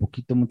ellos lo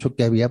poquito, mucho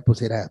que había,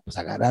 pues era pues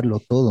agarrarlo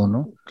todo,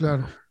 ¿no?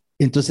 claro.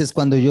 Entonces,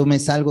 cuando yo me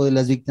salgo de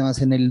las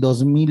víctimas en el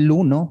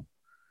 2001,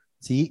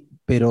 ¿sí?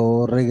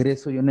 Pero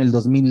regreso yo en el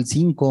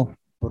 2005,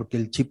 porque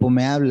el Chipo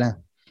me habla,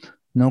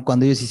 ¿no?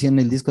 Cuando ellos hicieron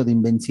el disco de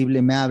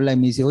Invencible, me habla y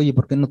me dice, oye,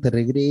 ¿por qué no te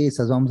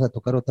regresas? Vamos a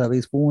tocar otra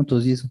vez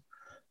juntos y eso.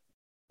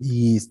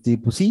 Y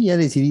pues sí, ya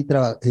decidí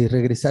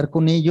regresar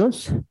con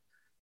ellos.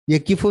 Y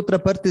aquí fue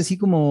otra parte, así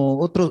como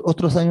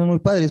otros años muy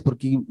padres,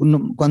 porque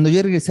cuando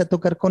yo regresé a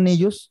tocar con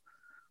ellos,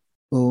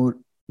 o,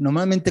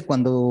 normalmente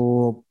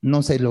cuando,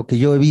 no sé, lo que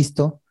yo he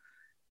visto,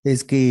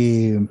 es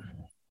que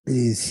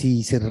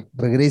si se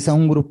regresa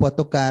un grupo a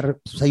tocar,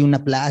 pues hay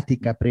una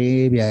plática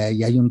previa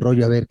y hay un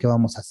rollo a ver qué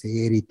vamos a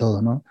hacer y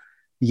todo, ¿no?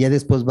 Y ya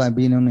después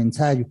viene un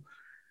ensayo.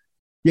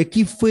 Y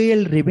aquí fue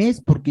al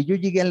revés, porque yo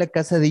llegué a la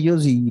casa de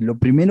ellos y lo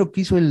primero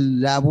que hizo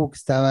el Labo que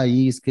estaba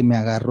ahí es que me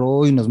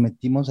agarró y nos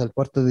metimos al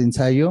cuarto de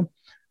ensayo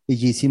y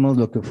ya hicimos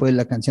lo que fue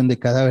la canción de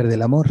Cadáver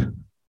del Amor.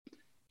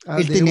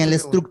 Ah, Él de tenía la un.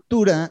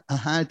 estructura,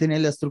 ajá, él tenía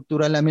la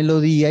estructura, la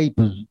melodía y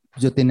pues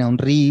yo tenía un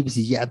riff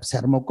y ya se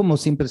armó como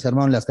siempre se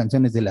armaron las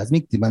canciones de las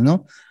víctimas,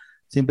 ¿no?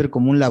 Siempre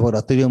como un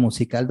laboratorio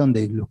musical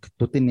donde lo que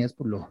tú tenías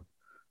pues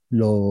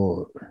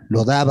lo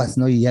dabas,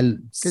 ¿no? Y ya Qué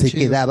se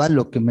chido, quedaba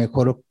lo que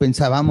mejor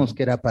pensábamos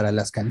que era para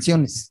las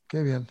canciones.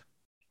 qué bien.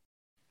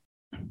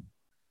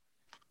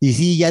 Y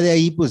sí, ya de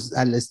ahí pues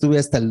estuve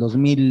hasta el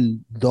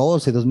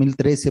 2012,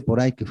 2013 por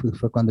ahí, que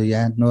fue cuando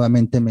ya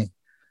nuevamente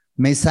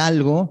me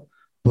salgo,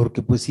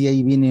 porque pues sí,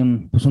 ahí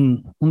viene pues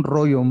un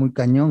rollo muy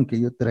cañón que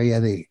yo traía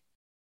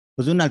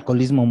pues de un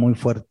alcoholismo muy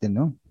fuerte,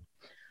 ¿no?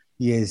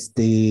 Y es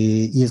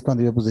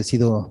cuando yo pues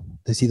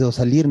decido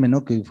salirme,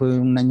 ¿no? Que fue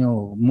un año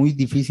muy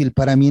difícil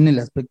para mí en el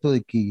aspecto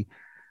de que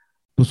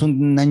pues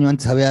un año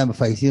antes había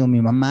fallecido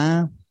mi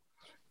mamá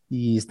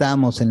y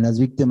estábamos en las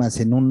víctimas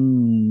en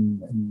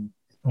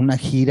una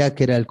gira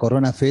que era el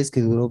Corona Fest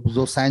que duró pues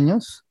 2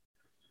 años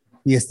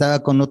y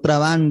estaba con otra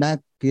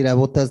banda que era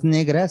Botas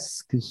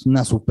Negras, que es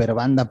una super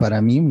banda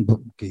para mí,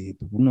 que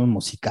unos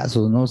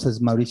musicazos, ¿no? O sea, es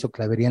Mauricio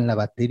Clavería en la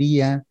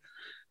batería,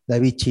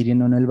 David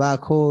Chirino en el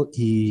bajo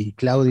y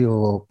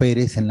Claudio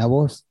Pérez en la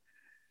voz.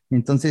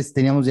 Entonces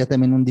teníamos ya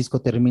también un disco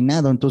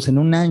terminado. Entonces en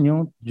un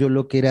año yo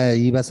lo que era,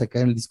 iba a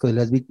sacar el disco de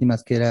las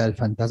víctimas, que era El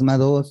Fantasma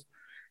 2,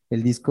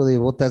 el disco de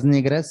Botas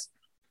Negras,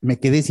 me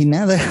quedé sin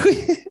nada,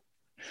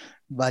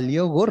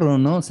 valió gorro,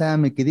 ¿no? O sea,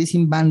 me quedé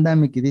sin banda,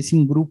 me quedé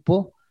sin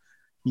grupo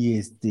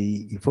y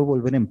fue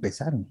volver a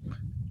empezar.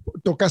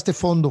 Tocaste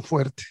fondo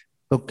fuerte.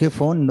 Toqué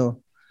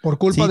fondo, ¿Por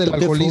culpa sí, del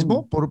toqué fondo.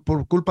 alcoholismo?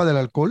 ¿Por culpa del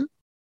alcohol?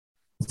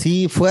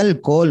 Sí, fue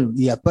alcohol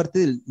y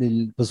aparte,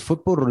 pues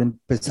fue por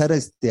empezar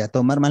a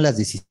tomar malas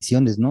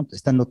decisiones, ¿no?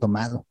 Estando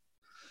tomado,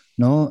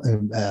 ¿no?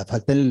 A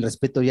faltar el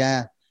respeto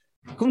ya,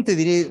 ¿cómo te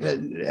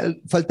diré?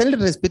 Faltar el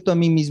respeto a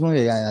mí mismo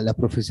y a la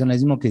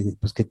profesionalismo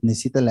pues, que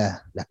necesita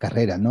la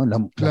carrera, ¿no?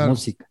 La Claro,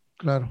 música.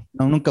 claro.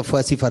 No, nunca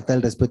fue así faltar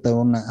el respeto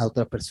a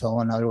otra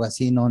persona o algo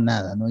así, no,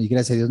 nada, ¿no? Y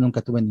gracias a Dios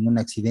nunca tuve ningún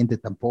accidente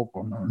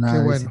tampoco, ¿no? Qué Nada de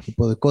ese bueno.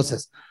 tipo de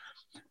cosas.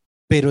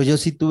 Pero yo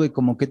sí tuve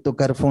como que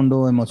tocar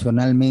fondo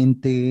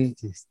emocionalmente,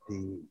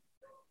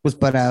 pues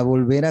para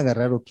volver a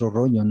agarrar otro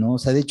rollo, ¿no? O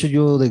sea, de hecho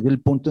yo llegué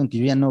el punto en que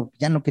yo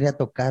ya no quería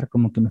tocar,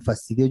 como que me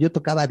fastidió. Yo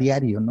tocaba a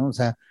diario, ¿no? O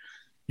sea,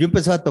 yo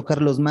empezaba a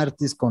tocar los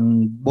martes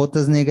con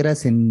Botas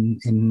Negras en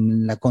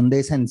la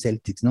Condesa en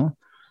Celtics, ¿no?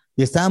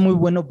 Y estaba muy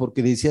bueno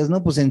porque decías,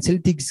 no, pues en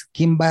Celtics,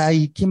 quién va a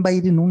ir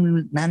en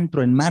un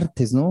antro en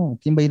martes, ¿no?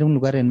 ¿Quién va a ir a un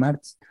lugar en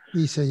martes?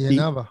 Y se Y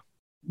llenaba.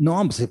 no,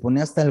 pues se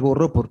ponía hasta el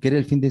gorro porque era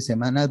el fin de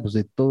semana, pues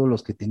de todos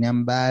los que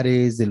tenían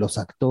bares, de los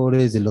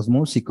actores, de los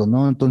músicos,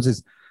 ¿no?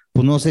 Entonces,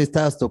 pues no sé,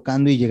 estabas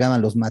tocando y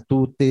llegaban los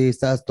Matute,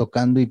 estabas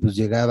tocando y pues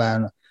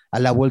llegaban, a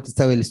la vuelta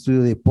estaba el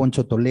estudio de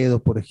Poncho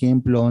Toledo, por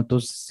ejemplo,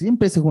 entonces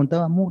siempre se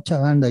juntaba mucha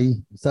banda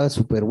ahí, estaba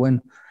súper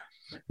bueno.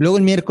 Luego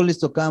el miércoles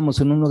tocábamos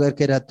en un lugar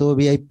que era todo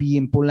VIP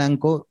en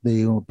Polanco,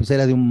 pues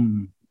era de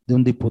un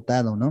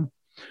diputado, ¿no?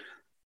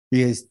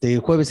 Y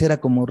jueves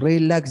era como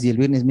relax y el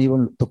viernes me iba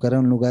a tocar a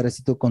un lugar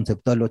así todo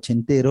conceptual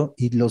ochentero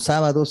y los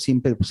sábados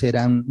siempre pues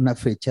era una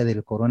fecha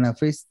del Corona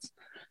Fest.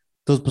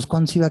 Entonces, pues,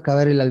 ¿cuándo se iba a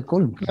acabar el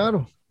alcohol?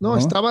 Claro. No, ¿No?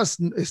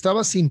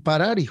 estabas sin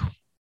parar, hijo.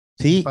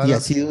 Sin Sí, y parar.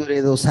 así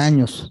duré 2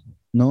 años,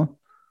 ¿no?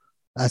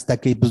 Hasta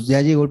que pues ya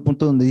llegó el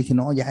punto donde dije,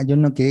 no, ya yo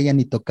no quería ya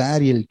ni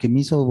tocar y el que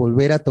me hizo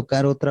volver a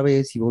tocar otra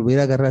vez y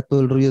volver a agarrar todo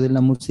el rollo de la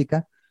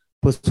música,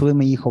 pues fue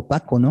mi hijo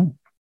Paco, ¿no?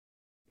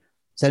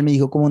 O sea, él me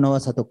dijo, ¿cómo no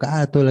vas a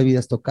tocar? Toda la vida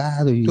has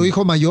tocado ¿Tu y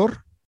hijo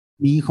mayor?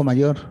 mi hijo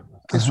mayor,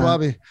 Qué ajá,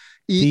 suave.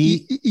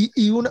 sí.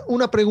 Y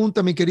una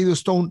pregunta, mi querido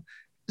Stone.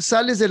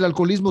 ¿Sales del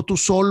alcoholismo tú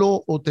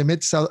solo o te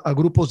metes a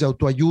grupos de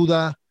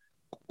autoayuda?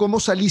 ¿Cómo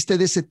saliste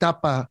de esa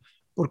etapa?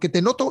 Porque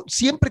te noto,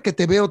 siempre que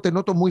te veo, te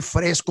noto muy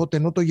fresco, te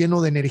noto lleno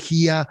de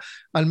energía,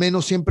 al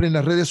menos siempre en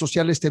las redes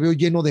sociales te veo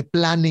lleno de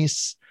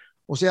planes.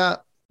 O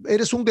sea,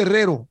 eres un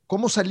guerrero.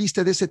 ¿Cómo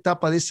saliste de esa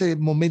etapa, de ese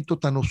momento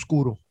tan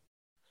oscuro?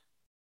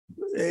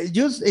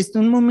 Yo en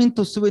un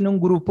momento estuve en un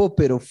grupo,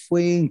 pero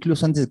fue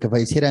incluso antes de que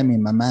falleciera mi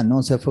mamá, ¿no?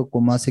 O sea, fue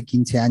como hace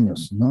 15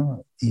 años,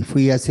 ¿no? Y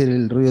fui a hacer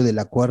el rollo de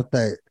la cuarto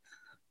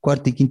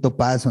y quinto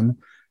paso, ¿no?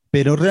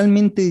 Pero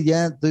realmente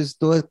ya, entonces,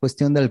 toda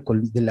cuestión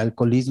del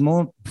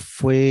alcoholismo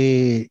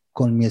fue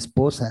con mi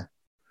esposa,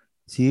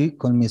 ¿sí?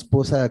 Con mi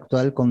esposa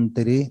actual, con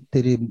Tere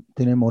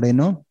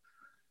Moreno,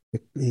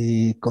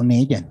 con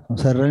ella, o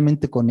sea,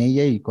 realmente con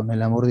ella y con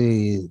el amor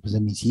pues,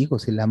 de mis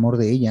hijos, el amor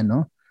de ella,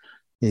 ¿no?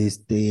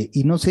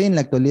 Y no sé, en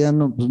la actualidad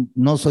no, pues,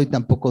 no soy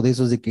tampoco de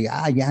esos de que,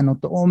 ya no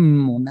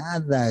tomo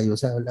nada, o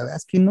sea, la verdad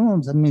es que no,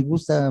 o sea, me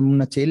gusta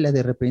una chela,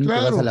 de repente vas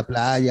a Claro, la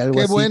playa, algo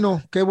qué así,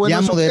 bueno, qué bueno. ya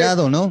Eso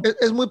moderado, ¿no?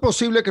 es muy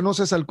posible que no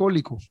seas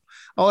alcohólico.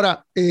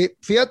 Ahora,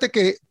 fíjate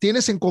que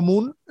tienes en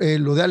común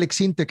lo de Alex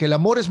Sinte, que el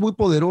amor es muy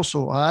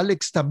poderoso. A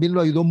Alex también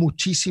lo ayudó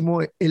muchísimo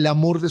el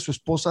amor de su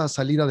esposa a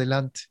salir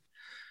adelante.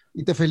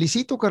 Y te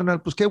felicito,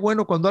 carnal. Pues qué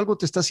bueno cuando algo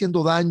te está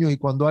haciendo daño y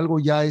cuando algo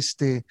ya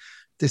te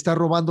está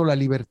robando la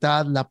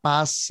libertad, la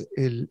paz,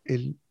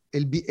 el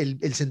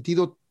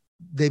sentido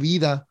de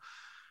vida.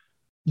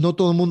 No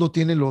todo el mundo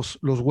tiene los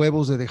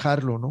huevos de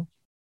dejarlo, ¿no?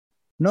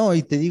 No,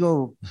 y te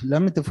digo,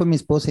 realmente fue mi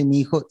esposa y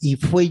mi hijo, y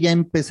fue ya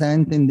empezar a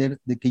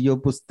entender de que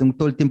yo pues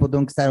todo el tiempo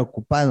tengo que estar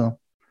ocupado,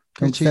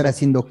 Qué tengo que estar chido.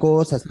 haciendo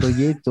cosas,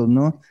 proyectos,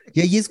 ¿no?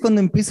 Y ahí es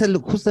cuando empieza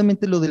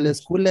justamente lo de la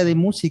escuela de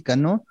música,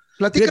 ¿no?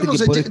 Fíjate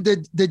Platícanos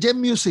que de Gem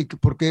Music,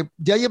 porque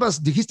ya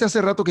dijiste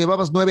hace rato que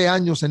llevabas 9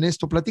 años en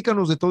esto.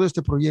 Platícanos de todo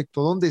este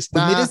proyecto, dónde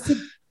pues mira, está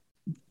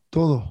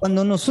todo.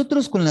 cuando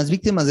nosotros con las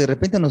víctimas de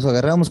repente nos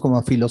agarramos como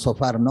a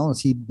filosofar, ¿no?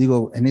 Sí,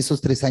 digo, en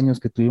esos 3 años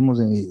que tuvimos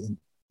de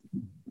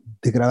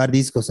grabar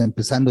discos,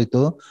 empezando y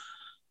todo,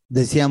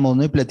 decíamos,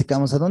 ¿no? Y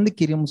platicamos, ¿a dónde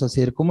queríamos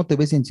hacer? ¿Cómo te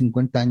ves en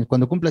 50 años?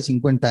 Cuando cumplas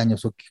 50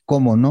 años, o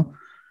cómo, ¿no?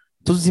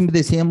 Entonces siempre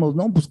decíamos,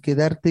 no, pues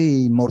quedarte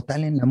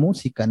inmortal en la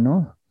música,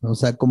 ¿no? O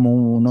sea,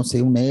 como, no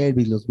sé, un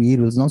Elvis, los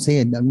Beatles, no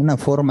sé, de alguna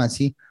forma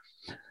así.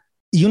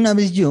 Y una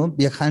vez yo,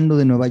 viajando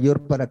de Nueva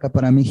York para acá,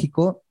 para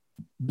México,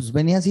 pues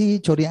venía así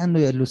choreando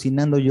y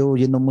alucinando yo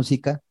oyendo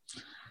música.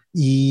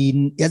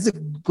 Y haz de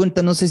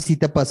cuenta, no sé si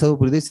te ha pasado,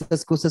 pero de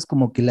esas cosas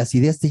como que las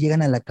ideas te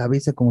llegan a la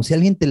cabeza, como si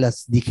alguien te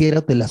las dijera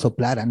o te las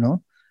soplara,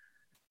 ¿no?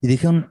 Y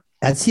dijeron,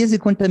 así es de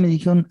cuenta, me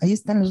dijeron, ahí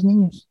están los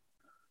niños,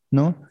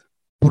 ¿no?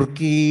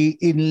 Porque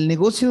el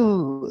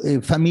negocio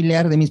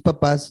familiar de mis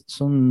papás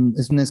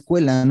es una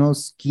escuela, ¿no?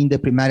 Es kinder,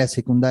 primaria,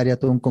 secundaria,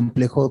 todo un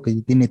complejo que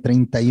tiene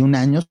 31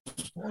 años.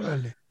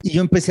 Órale. Y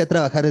yo empecé a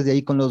trabajar desde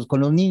ahí con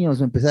los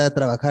niños, empecé a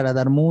trabajar, a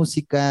dar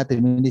música,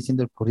 terminé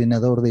siendo el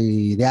coordinador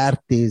de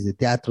artes, de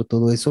teatro,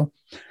 todo eso.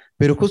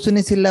 Pero justo en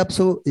ese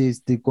lapso,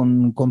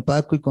 con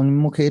Paco y con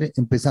mi mujer,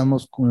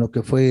 empezamos con lo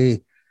que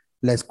fue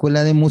la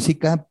escuela de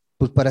música,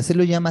 pues para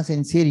hacerlo ya más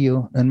en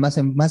serio,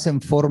 más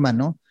en forma,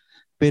 ¿no?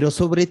 Pero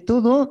sobre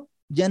todo,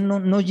 ya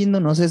no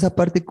yéndonos a esa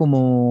parte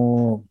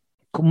como,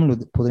 ¿cómo lo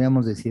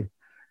podríamos decir?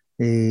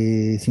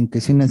 Sin que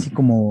suene así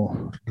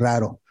como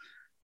raro.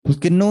 Pues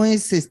que no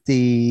es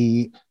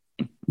de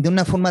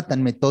una forma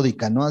tan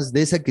metódica, ¿no? Es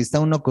de esa que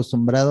está uno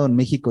acostumbrado en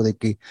México, de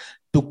que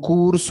tu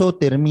curso,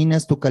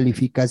 terminas tu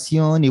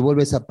calificación y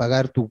vuelves a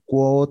pagar tu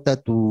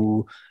cuota,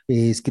 tu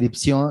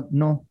inscripción.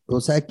 No, o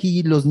sea,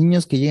 aquí los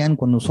niños que llegan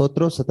con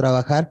nosotros a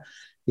trabajar,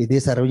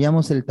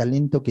 desarrollamos el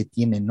talento que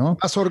tienen, ¿no?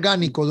 Más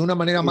orgánico, de una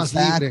manera más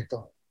libre.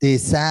 Exacto,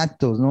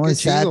 exacto, ¿no? Qué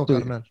chido, Exacto.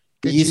 carnal.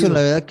 Qué Y eso la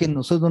chido. verdad que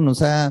nosotros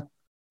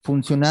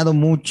funcionado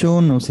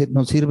mucho, nos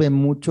sirve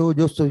mucho.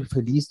 Yo estoy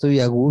feliz, estoy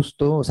a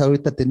gusto. O sea,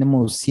 ahorita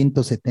tenemos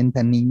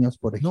 170 niños,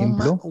 por No,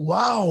 ejemplo.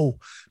 wow.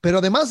 Pero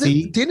además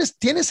Sí,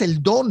 tienes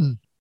el don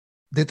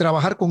de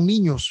trabajar con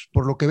niños,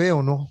 por lo que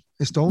veo, ¿no,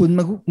 pues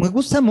Stone? me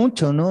gusta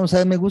mucho, ¿no? O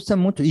sea, me gusta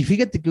mucho. Y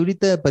fíjate que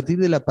ahorita a partir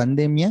de la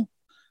pandemia,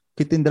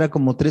 que tendrá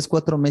como 3,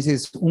 4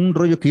 meses, un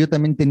rollo que yo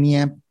también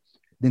tenía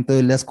dentro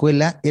de la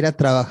escuela era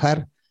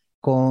trabajar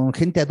con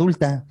gente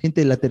adulta,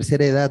 gente de la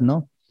tercera edad,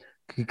 ¿no?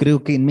 Que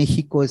creo que en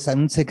México es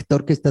un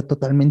sector que está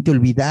totalmente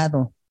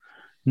olvidado,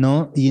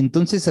 ¿no? Y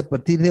entonces a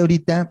partir de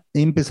ahorita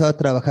he empezado a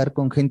trabajar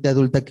con gente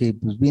adulta que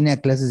pues viene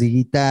a clases de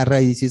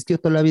guitarra y dice, es que yo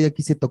toda la vida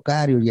quise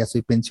tocar, yo ya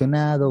soy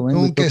pensionado, vengo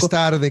y Nunca es toco.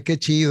 tarde, qué Y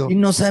chido.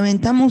 nos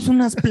aventamos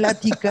unas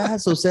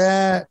pláticas, o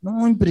sea,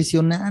 no,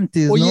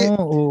 impresionantes, ¿no?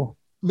 Oye,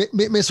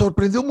 me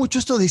sorprendió mucho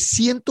esto de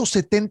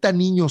 170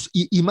 niños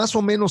y más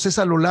o menos es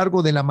a lo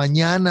largo de la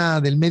mañana,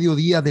 del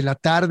mediodía, de la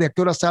tarde, a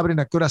qué horas abren,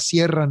 a qué horas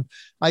cierran.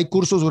 Hay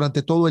cursos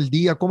durante todo el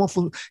día.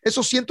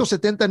 Esos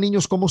 170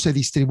 niños, ¿cómo se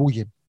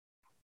distribuyen?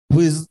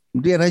 Pues,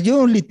 Riera,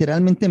 yo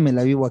literalmente me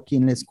la vivo aquí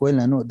en la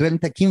escuela, ¿no?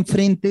 Realmente aquí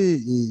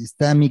enfrente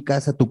está mi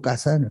casa, tu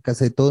casa, la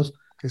casa de todos.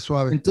 Qué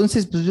suave.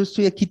 Entonces, pues yo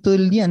estoy aquí todo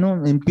el día,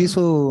 ¿no?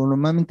 Empiezo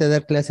normalmente a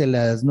dar clase a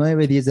las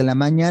 9, 10 de la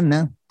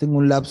mañana. Tengo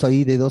un lapso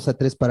ahí de 2 a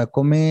 3 para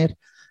comer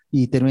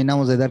y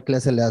terminamos de dar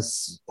clase a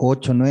las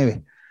 8,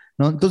 9,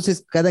 ¿no?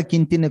 Entonces, cada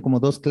quien tiene como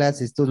dos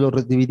clases.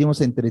 Entonces, dividimos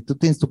entre, tú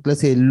tienes tu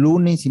clase el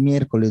lunes y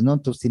miércoles, ¿no?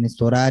 Entonces, tienes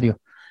tu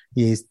horario.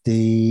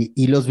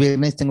 Y los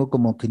viernes tengo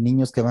como que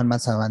niños que van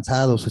más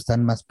avanzados o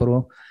están más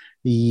pro.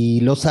 Y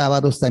los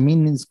sábados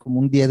también es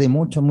como un día de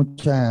mucho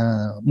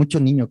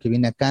niño que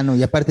viene acá, ¿no?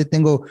 Y aparte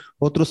tengo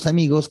otros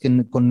amigos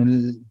que con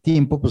el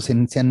tiempo pues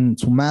se han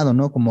sumado,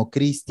 ¿no? Como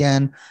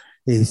Cristian,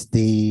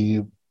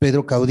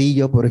 Pedro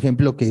Caudillo, por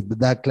ejemplo, que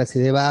da clase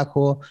de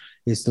bajo,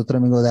 otro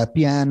amigo da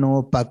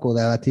piano, Paco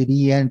da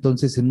batería,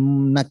 entonces en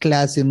una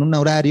clase, en un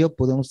horario,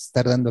 podemos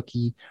estar dando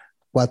aquí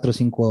 4 o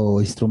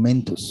 5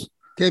 instrumentos.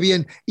 Qué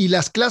bien. Y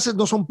las clases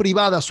no son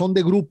privadas, son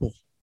de grupo.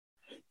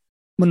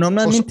 Bueno,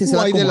 normalmente se O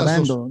va hay de las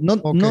dos. acomodando. No,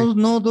 Ok. no,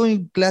 no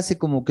doy clase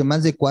como que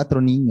más de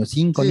 4 niños,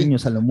 cinco Sí.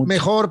 niños a lo mucho.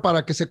 Mejor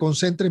para que se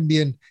concentren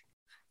bien, ¿no?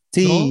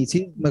 Sí,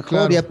 sí,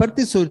 mejor. Y Claro.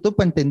 aparte, sobre todo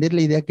para entender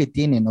la idea que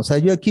tienen. O sea,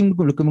 yo aquí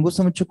lo que me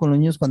gusta mucho con los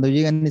niños cuando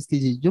llegan es que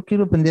dicen, yo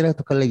quiero aprender a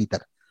tocar la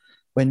guitarra.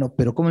 Bueno,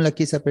 pero ¿cómo la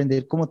quieres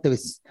aprender? ¿Cómo te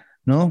ves?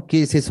 ¿No?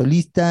 ¿Quieres ser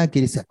solista?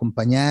 ¿Quieres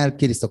acompañar?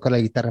 ¿Quieres tocar la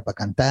guitarra para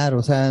cantar?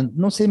 O sea,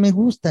 no sé, me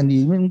gustan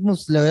y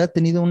hemos, la verdad,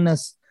 tenido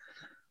unas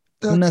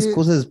Qué,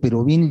 cosas,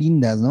 pero bien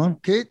lindas, ¿no?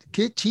 qué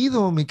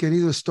chido, mi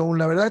querido Stone.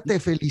 La verdad te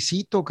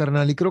felicito,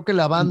 carnal, y creo que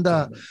la Sí,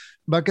 banda cabrón.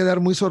 va a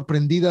quedar muy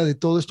sorprendida de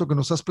todo esto que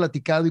nos has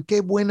platicado. Y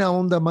qué buena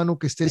onda, mano,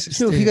 que De estés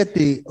hecho,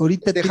 fíjate,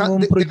 ahorita tengo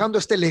un proyecto. dejando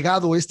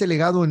este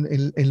legado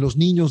en los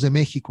niños de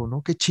México,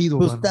 ¿no? Qué chido,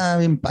 Pues mano. está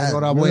bien padre,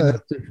 yo la verdad Enhorabuena.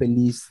 estoy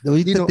feliz.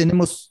 Ahorita Dino,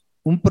 tenemos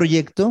un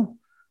proyecto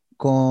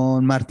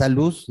con Marta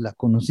Luz, la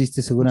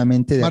conociste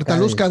seguramente de Marta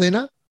acá, Luz de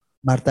Cadena.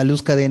 Marta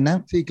Luz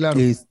Cadena. Sí, claro.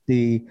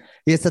 Ella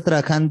está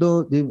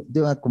trabajando,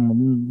 lleva como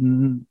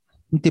un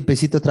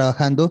tiempecito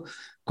trabajando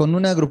con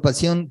una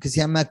agrupación que se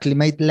llama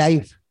Climate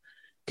Life,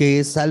 que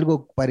es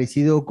algo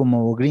parecido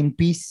como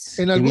Greenpeace,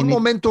 que viene.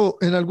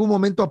 En algún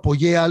momento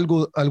apoyé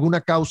algo,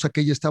 alguna causa que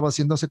ella estaba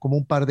haciendo hace como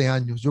un par de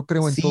años. Yo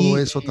creo en todo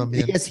Sí, eso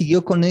también. ella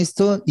siguió con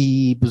esto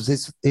y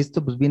pues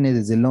esto pues viene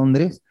desde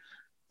Londres.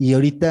 Y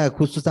ahorita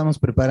justo estamos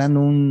preparando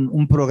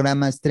un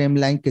programa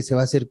Streamline que se va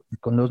a hacer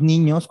con los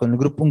niños, con un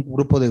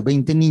grupo de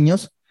 20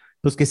 niños,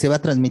 pues que se va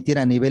a transmitir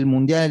a nivel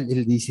mundial.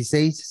 El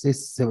 16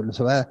 se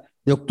va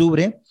de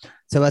octubre,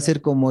 se va a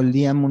hacer como el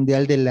Día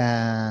Mundial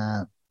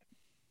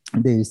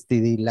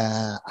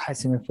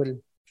se me fue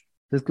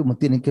es como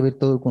tiene que ver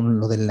todo con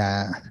lo de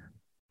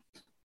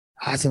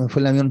se me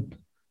fue el avión,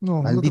 No,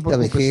 no te maldita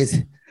preocupes.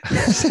 vejez.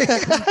 Sí,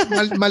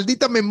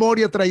 maldita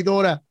memoria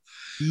traidora.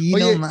 Y no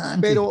Oye, manches.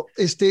 pero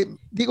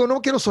digo,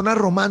 no quiero sonar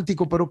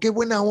romántico, pero qué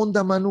buena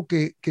onda, mano,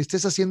 que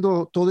estés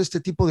haciendo todo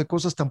este tipo de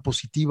cosas tan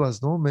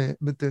positivas, ¿no?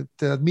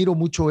 Te admiro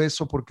mucho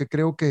eso porque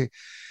creo que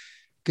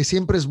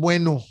siempre es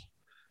bueno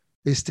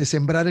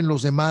sembrar en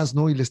los demás,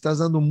 ¿no? Y le estás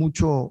dando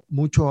mucho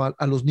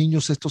a los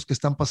niños estos que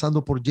están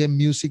pasando por Gem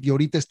Music y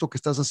ahorita esto que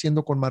estás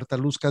haciendo con Marta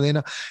Luz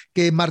Cadena,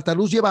 que Marta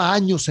Luz lleva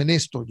años en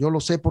esto, yo lo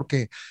sé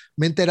porque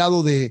me he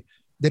enterado de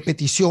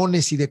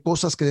peticiones y de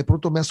cosas que de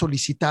pronto me ha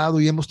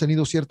solicitado y hemos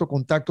tenido cierto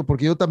contacto,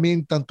 porque yo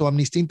también, tanto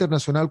Amnistía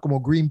Internacional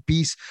como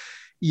Greenpeace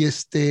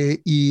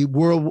y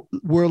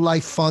World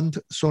Life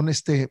Fund son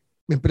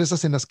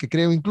empresas en las que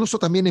creo, incluso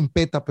también en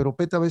PETA, pero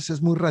PETA a veces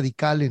es muy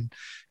radical en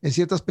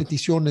ciertas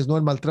peticiones, ¿no?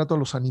 El maltrato a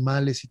los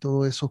animales y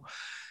todo eso.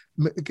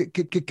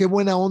 Qué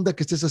buena onda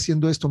que estés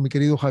haciendo esto, mi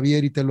querido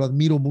Javier, y te lo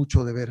admiro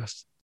mucho, de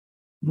veras.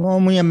 No,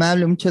 muy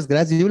amable, muchas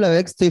gracias. Yo la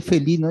verdad que estoy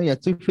feliz, ¿no? Ya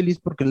estoy feliz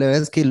porque la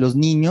verdad es que los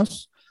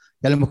niños,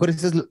 y a lo mejor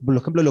eso es, por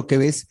ejemplo, lo que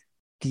ves,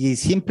 que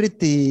siempre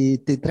te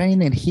trae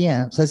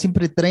energía, o sea,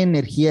 siempre trae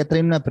energía,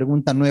 traen una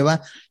pregunta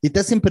nueva y te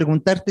hacen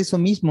preguntarte eso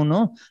mismo,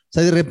 ¿no? O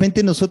sea, de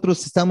repente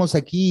nosotros estamos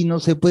aquí y no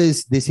se puede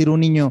decir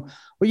un niño,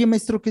 oye,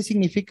 maestro, ¿qué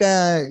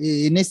significa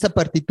en esta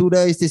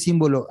partitura este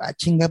símbolo? Ah,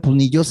 chinga, pues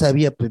ni yo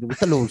sabía, pero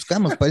ahorita lo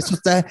buscamos, para eso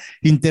está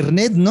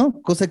internet,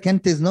 ¿no? Cosa que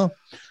antes no.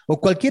 O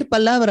cualquier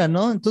palabra,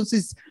 ¿no?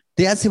 Entonces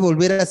te hace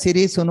volver a hacer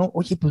eso, ¿no?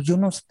 Oye, pues yo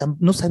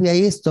no sabía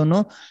esto,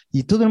 ¿no?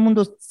 Y todo el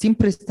mundo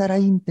siempre estar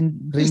ahí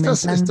reinventando,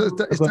 Sí,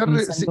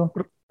 organizando.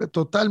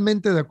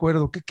 totalmente de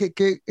acuerdo.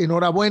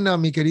 Enhorabuena,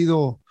 mi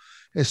querido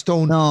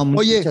Stone. No,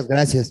 Oye, muchas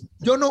gracias.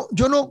 yo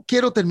no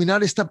quiero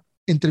terminar esta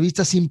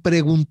entrevista sin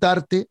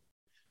preguntarte.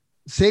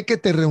 Sé que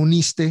te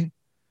reuniste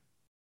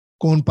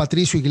con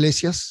Patricio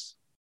Iglesias,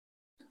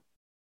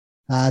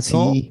 Ah,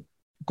 ¿no? sí,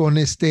 Con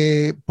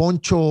este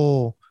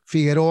Poncho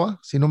Figueroa,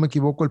 si no me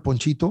equivoco, el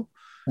Ponchito,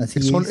 que así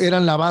es.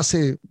 fueron la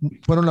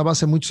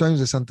base muchos años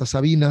de Santa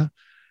Sabina.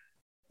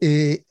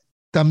 Eh,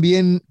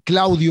 También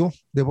Claudio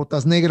de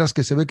Botas Negras,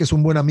 que se ve que es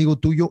un buen amigo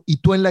tuyo, y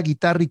tú en la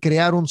guitarra y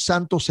crearon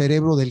Santo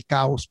Cerebro del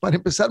Caos. Para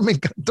empezar, me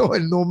encantó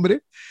el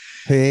nombre.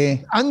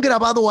 Sí. ¿Han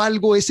grabado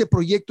algo? ¿Ese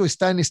proyecto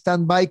está en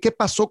stand-by? ¿Qué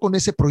pasó con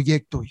ese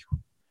proyecto, hijo?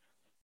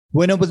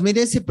 Bueno, pues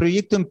mire, ese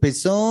proyecto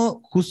empezó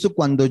justo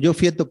cuando yo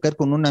fui a tocar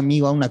con un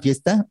amigo a una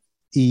fiesta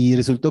y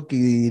resultó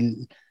que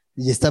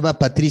y estaba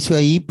Patricio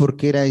ahí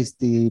porque era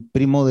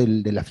primo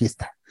de la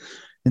fiesta.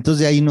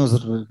 Entonces de ahí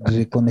nos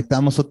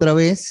reconectamos otra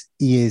vez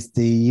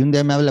y un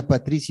día me habla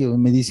Patricio y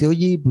me dice,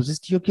 oye, pues es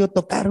que yo quiero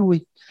tocar,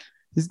 güey.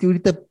 Es que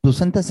ahorita pues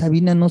Santa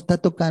Sabina no está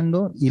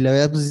tocando y la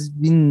verdad pues es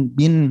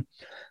bien,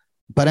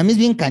 para mí es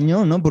bien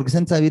cañón, ¿no? Porque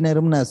Santa Sabina era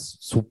una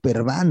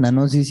super banda,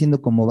 ¿no? Sigue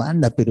siendo como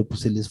banda, pero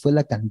pues se les fue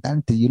la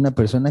cantante y una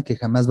persona que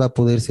jamás va a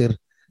poder ser,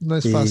 No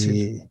es fácil,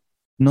 eh,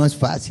 no es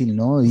fácil,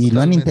 ¿no? Y lo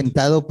han totalmente.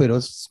 intentado, pero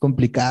es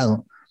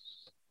complicado.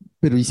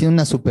 Pero hicieron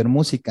una super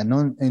música,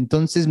 ¿no?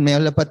 Entonces me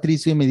habla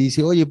Patricio y me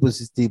dice, oye,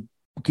 pues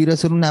quiero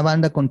hacer una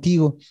banda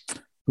contigo.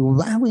 Digo,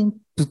 va, güey,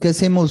 pues ¿qué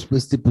hacemos?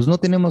 Pues no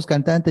tenemos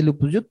cantante. Le digo,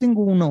 pues yo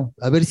tengo uno,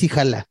 a ver si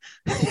jala.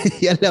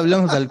 Ya le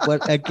hablamos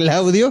a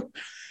Claudio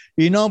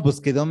y no,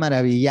 pues quedó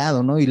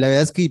maravillado, ¿no? Y la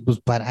verdad es que, pues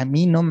para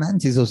mí, no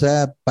manches, o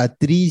sea,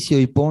 Patricio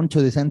y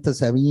Poncho de Santa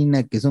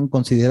Sabina, que son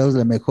considerados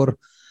la mejor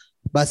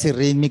base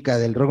rítmica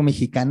del rock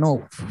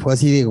mexicano, fue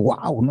así de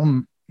wow,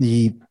 ¿no?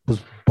 Y pues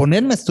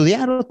ponerme a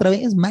estudiar otra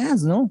vez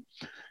más, ¿no?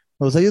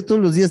 O sea, yo todos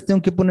los días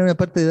tengo que ponerme,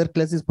 aparte de dar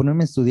clases,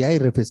 ponerme a estudiar y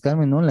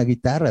refrescarme, ¿no? En la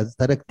guitarra,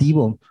 estar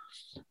activo,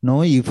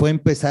 ¿no? Y fue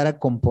empezar a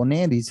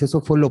componer, y eso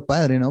fue lo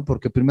padre, ¿no?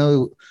 Porque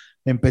primero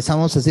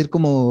empezamos a hacer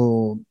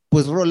como,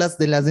 pues, rolas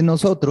de las de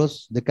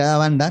nosotros, de cada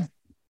banda,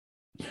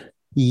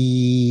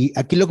 y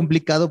aquí lo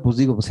complicado, pues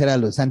digo, pues era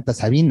lo de Santa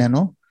Sabina,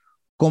 ¿no?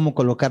 Cómo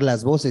colocar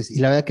las voces. Y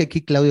la verdad que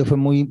aquí Claudio fue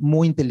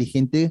muy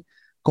inteligente,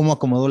 cómo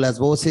acomodó las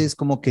voces,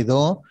 cómo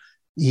quedó.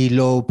 Y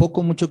lo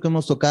poco, mucho que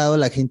hemos tocado,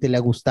 la gente le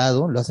ha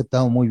gustado, lo ha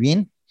aceptado muy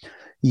bien.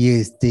 Y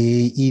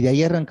de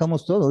ahí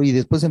arrancamos todo. Y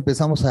después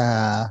empezamos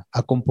a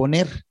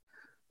componer.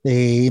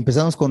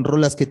 Empezamos con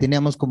rolas que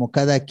teníamos como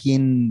cada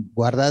quien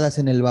guardadas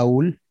en el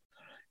baúl.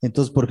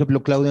 Entonces, por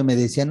ejemplo, Claudio me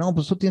decía, no,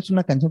 pues tú tienes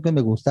una canción que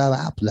me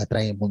gustaba, ah, pues la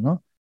traemos,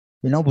 ¿no?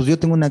 Y no, pues yo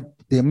tengo a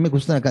mí me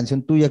gusta una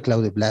canción tuya,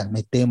 Claudio, la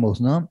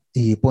metemos, ¿no?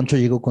 Y Poncho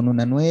llegó con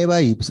una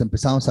nueva y pues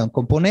empezamos a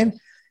componer.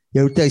 Y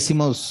ahorita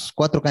hicimos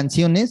 4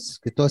 canciones,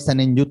 que todas están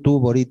en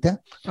YouTube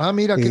ahorita. Ah,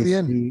 mira, qué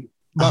bien.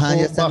 Ajá,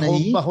 ya están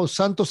ahí. Bajo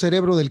Santo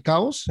Cerebro del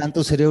Caos.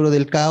 Santo Cerebro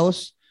del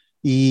Caos.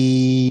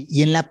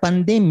 Y en la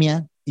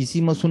pandemia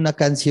hicimos una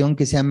canción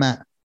que se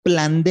llama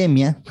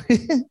Plandemia,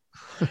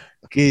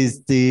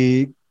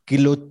 que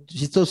lo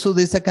chistoso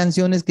de esta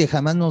canción es que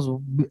jamás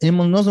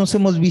nos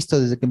hemos visto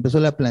desde que empezó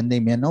la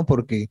pandemia, ¿no?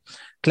 Porque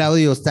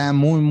Claudio está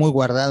muy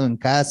guardado en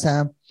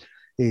casa,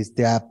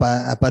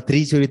 a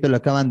Patricio ahorita lo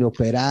acaban de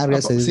operar,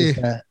 gracias a Dios Sí,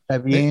 está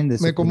bien, de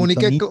me su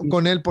comuniqué peritonitis.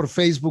 con él por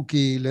Facebook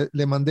y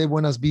le mandé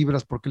buenas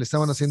vibras porque le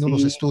estaban haciendo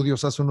unos Sí,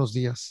 estudios hace unos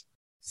días.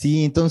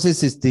 sí, entonces,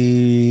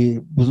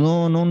 pues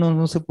no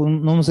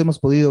nos hemos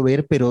podido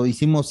ver, pero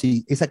hicimos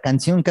esa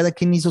canción, cada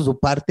quien hizo su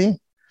parte,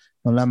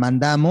 nos la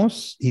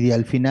mandamos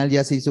al final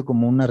ya se hizo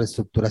como una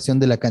reestructuración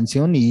de la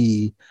canción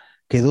y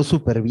quedó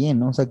súper bien,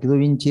 ¿no? O sea, quedó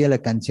bien chida la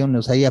canción,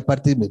 o sea, y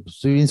aparte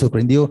estoy bien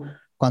sorprendido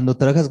cuando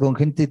trabajas con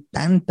gente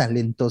tan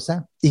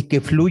talentosa y que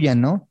fluya,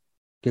 ¿no?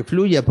 Que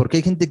fluya, porque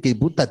hay gente que,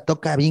 puta,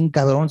 toca bien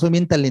cabrón, son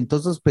bien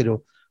talentosos,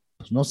 pero,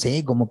 pues no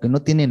sé, como que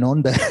no tienen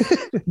onda.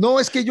 No,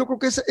 es que yo creo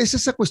que es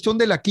esa cuestión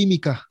de la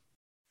química,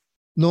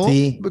 ¿no?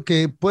 Sí,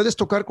 Que puedes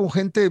tocar con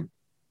gente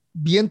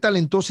bien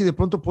talentosa y de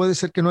pronto puede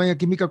ser que no haya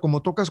química,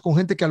 como tocas con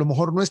gente que a lo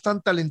mejor no es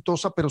tan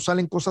talentosa, pero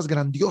salen cosas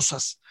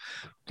grandiosas.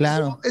 No,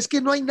 claro. es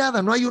que no hay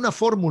nada, no hay una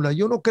fórmula.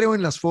 Yo no creo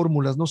en las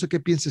fórmulas. No sé qué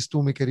pienses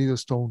tú, mi querido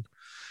Stone. Yo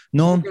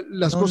creo No, que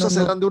las no, no, cosas se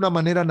no. dan de una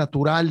manera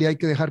natural y hay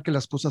que dejar que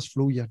las cosas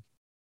fluyan.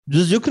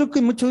 Pues yo creo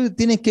que mucho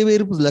tiene que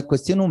ver pues, la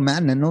cuestión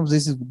humana, ¿no?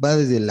 Pues eso va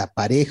desde la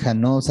pareja,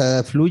 ¿no? O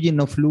sea, fluye,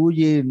 no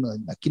fluye,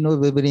 aquí no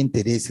debe haber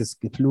intereses,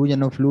 que fluya,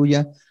 no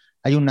fluya,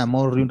 hay un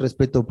amor y un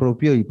respeto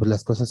propio y pues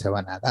las cosas se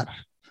van a dar,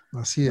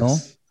 Así ¿no?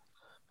 es.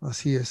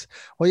 Así es.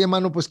 Oye,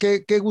 mano, pues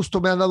qué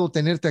gusto me ha dado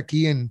tenerte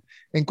aquí en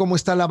cómo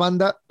está la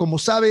banda. Como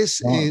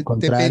sabes, No, al te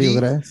contrario, pedí.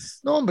 gracias.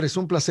 No, hombre, es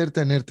un placer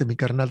tenerte, mi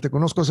carnal. Te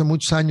conozco hace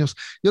muchos años.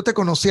 Yo te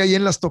conocí ahí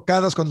en las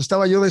tocadas, cuando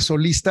estaba yo de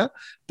solista,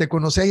 te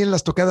conocí ahí en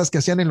las tocadas que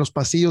hacían en los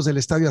pasillos del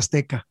Estadio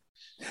Azteca.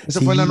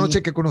 Esa fue la noche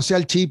Sí, que conocí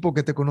al Chipo,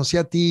 que te conocí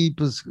a ti,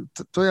 pues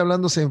estoy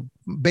hablando hace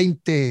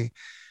 20,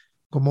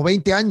 como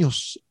 20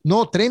 años,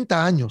 no,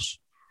 30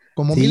 años,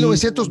 como sí,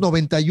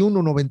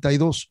 1991,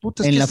 92.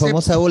 Puta, es en que la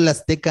famosa ola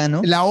azteca,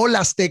 ¿no? la ola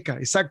azteca,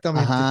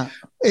 exactamente. Ajá,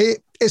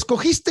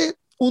 Escogiste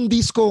un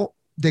disco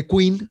de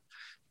Queen,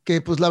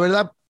 que pues la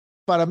verdad,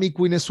 para mí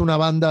Queen es una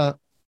banda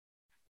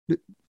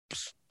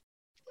pues,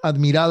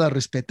 admirada,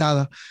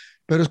 respetada,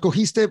 pero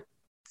escogiste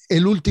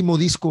el último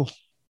disco,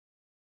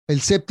 el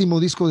séptimo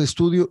disco de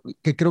estudio,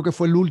 que creo que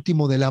fue el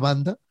último de la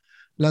banda,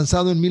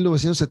 lanzado en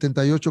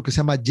 1978, que se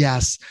llama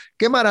Jazz.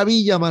 Qué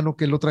maravilla, mano,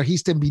 que lo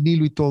trajiste en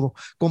vinilo y todo.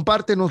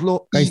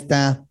 Compártenoslo ahí y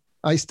está.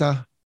 ahí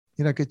está.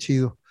 Mira qué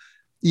chido.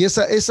 Y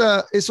eso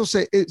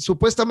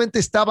supuestamente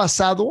está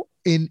basado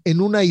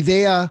en una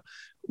idea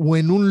o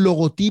en un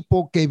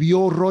logotipo que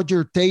vio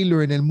Roger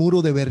Taylor en el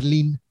muro de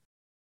Berlín.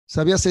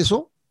 ¿Sabías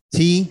eso?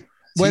 Sí, sí,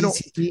 Bueno,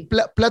 sí, sí.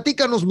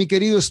 platícanos, mi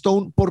querido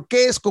Stone, ¿por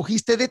qué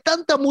escogiste de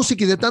tanta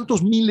música y de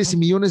tantos miles y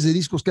millones de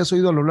discos que has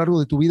oído a lo largo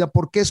de tu vida,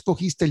 por qué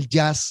escogiste el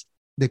jazz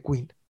de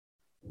Queen?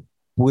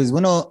 Pues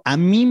bueno, a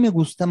mí me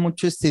gusta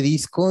mucho este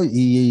disco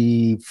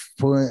y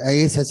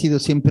ese ha sido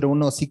siempre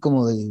uno así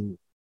como de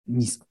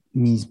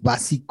mis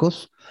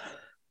básicos,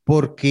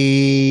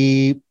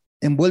 porque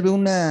envuelve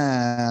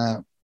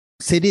una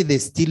serie de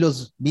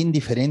estilos bien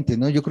diferentes,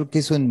 ¿no? Yo creo que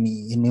eso en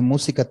mi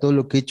música, todo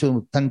lo que he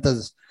hecho,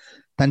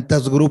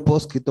 tantos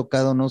grupos que he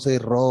tocado, no sé,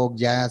 rock,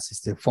 jazz,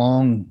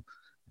 funk,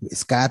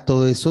 ska,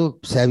 todo eso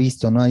se ha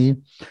visto, ¿no? Ahí.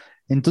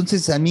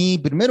 Entonces a mí,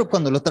 primero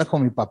cuando lo trajo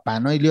mi papá,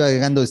 ¿no? Y le iba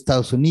llegando de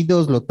Estados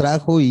Unidos, lo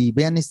trajo y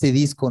vean este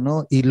disco,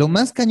 ¿no? Y lo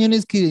más cañón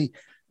es que,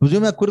 pues yo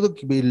me acuerdo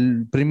que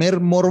el primer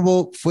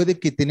morbo fue de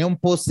que tenía un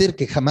póster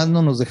que jamás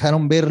no nos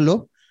dejaron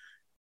verlo,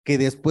 que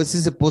después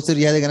ese póster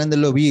ya de grande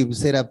lo vi,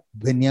 pues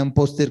venía un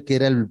póster que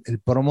era el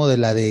promo de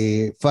la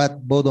de Fat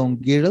Bottom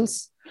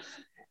Girls,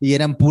 y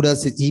eran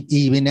puras,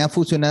 y venía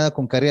fusionada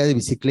con carrera de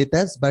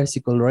bicicletas,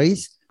 Bicycle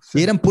Race, Sí.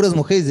 y eran puras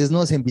mujeres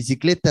desnudas en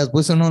bicicletas,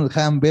 pues eso no nos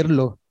dejaban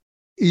verlo.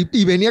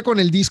 ¿Y venía con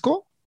el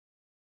disco?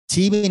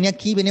 Sí, venía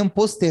aquí, venía un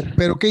póster.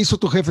 ¿Pero qué hizo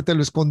tu jefe? ¿Te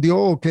lo escondió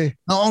o qué?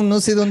 No,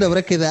 no sé dónde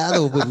habrá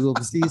quedado, pero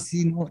sí,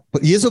 sí, no.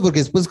 Y eso porque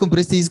después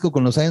compré este disco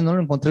con los años, no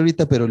lo encontré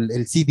ahorita, pero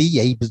el CD y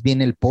ahí pues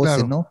viene el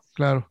póster, Claro, ¿no?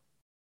 claro.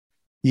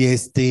 Y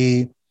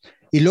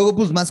y luego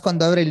pues más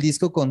cuando abre el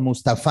disco con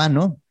Mustafa,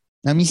 ¿no?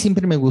 A mí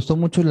siempre me gustó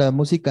mucho la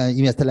música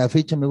y hasta la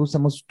fecha me gusta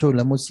mucho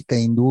la música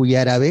hindú y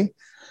árabe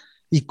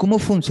y cómo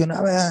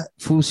fusionaba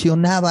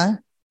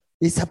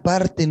esa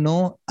parte,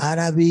 ¿no?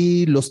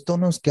 Árabe, los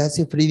tonos que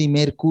hace Freddie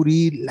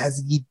Mercury,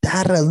 las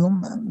guitarras, no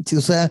manches,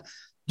 o sea,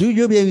 yo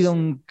había oído a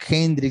un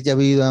Hendrix, ya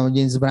había oído a un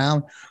James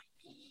Brown,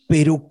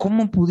 pero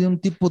 ¿cómo pudo un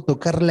tipo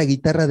tocar la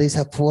guitarra de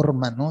esa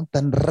forma, ¿no?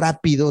 Tan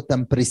rápido,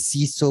 tan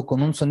preciso,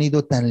 con un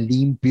sonido tan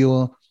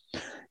limpio,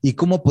 y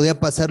cómo podía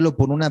pasarlo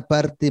por una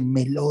parte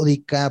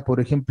melódica,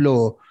 por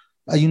ejemplo,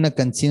 hay una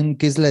canción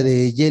que es la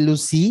de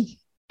Jealousy,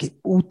 que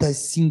puta,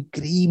 es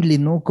increíble,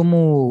 ¿no?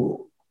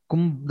 Cómo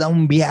da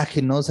un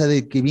viaje, ¿no? O sea,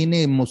 de que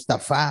viene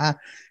Mustafa,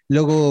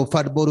 luego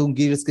Fat Bottom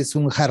Girls, que es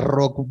un hard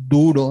rock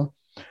duro,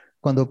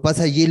 cuando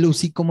pasa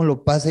Jealousy, cómo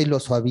lo pasa y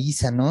lo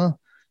suaviza, ¿no?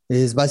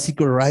 Es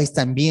Basic Rise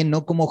también,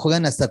 ¿no? Cómo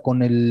juegan hasta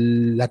con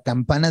la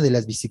campana de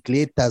las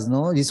bicicletas,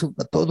 ¿no? Y eso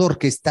todo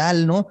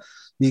orquestal, ¿no?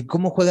 Y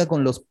cómo juega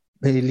con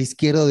el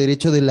izquierdo,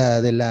 derecho de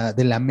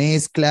la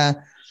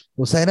mezcla.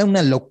 O sea, era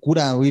una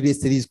locura oír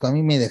este disco. A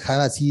mí me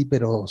dejaba así,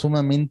 pero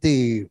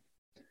sumamente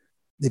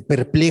de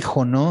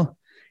perplejo, ¿no?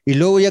 Y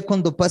luego ya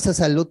cuando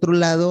pasas al otro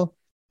lado,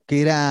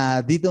 que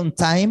era Did on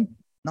Time,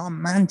 no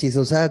manches,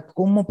 o sea,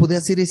 ¿cómo podía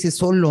hacer ese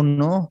solo,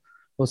 no?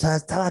 O sea,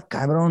 estaba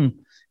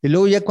cabrón. Y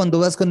luego ya cuando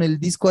vas con el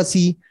disco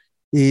así,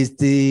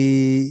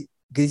 que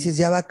dices,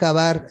 ya va a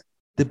acabar,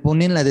 te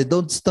ponen la de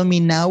Don't Stop Me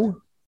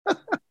Now,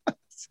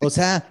 o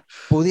sea,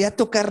 podía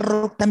tocar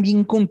rock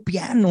también con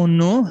piano,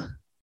 ¿no?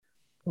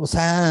 O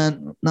sea,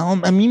 no,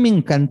 a mí me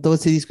encantó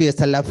ese disco y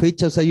hasta la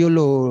fecha, o sea, yo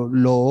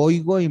lo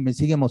oigo y me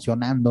sigue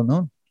emocionando,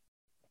 ¿no?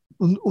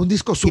 Un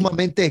disco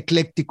sumamente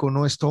ecléctico,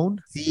 ¿no,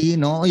 Stone? Sí,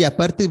 ¿no? Y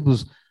aparte,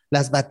 pues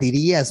las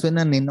baterías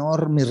suenan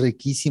enormes,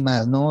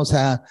 riquísimas, ¿no? O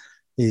sea,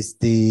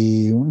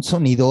 un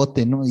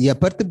sonidote, ¿no? Y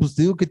aparte, pues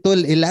te digo que todo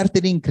el arte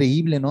era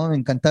increíble, ¿no? Me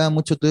encantaba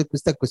mucho toda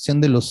esta cuestión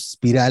de los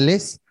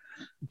espirales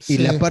y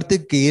la Sí.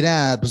 parte que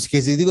era, pues que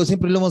si digo,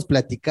 siempre lo hemos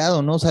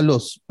platicado, ¿no? O sea,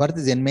 los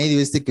partes de en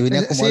medio, que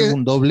venía como Sí,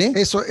 álbum doble.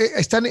 eso,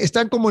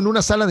 están como en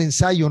una sala de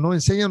ensayo, ¿no?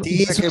 Enseñan un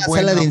Sí, es peje una sala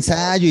de bueno.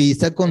 ensayo y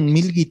está con mil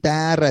Buenísimo.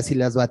 guitarras y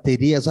las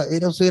baterías. O sea,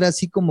 eso era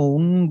así como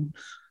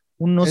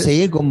no Eh,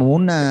 sé, como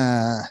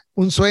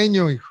un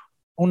sueño, hijo.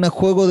 una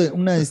juego de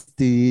una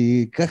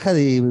caja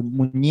de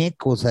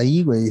muñecos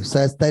ahí, güey. O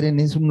sea, estar en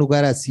un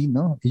lugar así,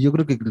 ¿no? Y yo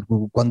creo que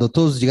cuando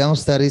todos llegamos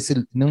a estar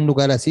en un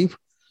lugar así,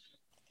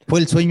 fue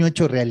el sueño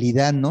hecho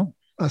realidad, ¿no?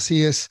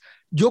 Así es.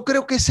 Yo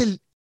creo que es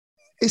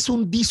es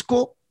un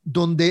disco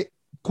donde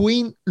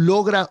Queen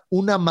logra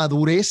una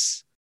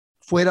madurez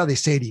fuera de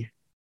serie.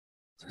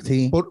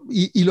 Sí.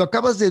 Y lo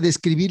acabas de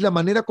describir, la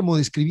manera como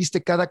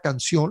describiste cada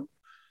canción,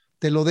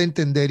 te lo de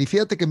entender. Y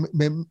fíjate que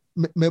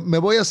me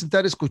voy a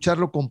sentar a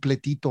escucharlo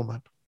completito,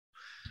 mano.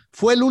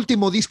 Fue el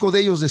último disco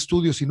de ellos de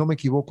estudio, si no me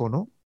equivoco,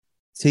 ¿no?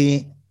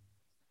 Sí.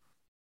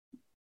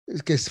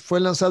 Es que fue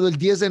lanzado el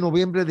 10 de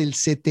noviembre del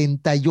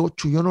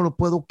 78. Yo no lo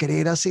puedo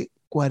creer, hace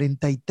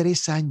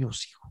 43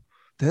 años, hijo.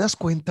 ¿Te das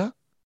cuenta?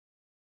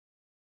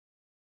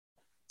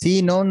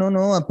 Sí,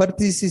 no.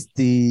 Aparte es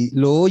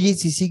lo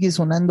oyes y sigue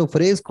sonando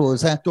fresco, o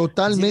sea, sigue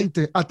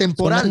Totalmente.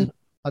 Atemporal. sonando.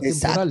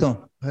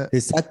 Atemporal.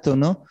 Exacto,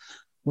 ¿no?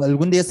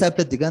 Algún día estaba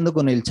platicando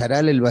con el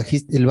Charal, el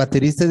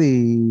baterista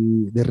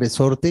de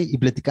Resorte, y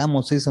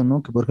platicamos eso,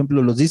 ¿no? Que por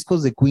ejemplo los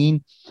discos de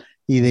Queen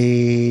y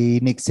de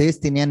Inexcess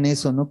tenían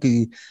eso, ¿no?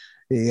 Que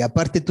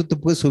aparte tú te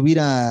puedes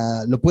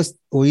lo puedes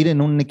oír en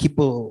un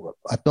equipo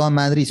a toda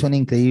madre y suena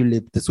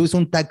increíble. Te subes a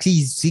un taxi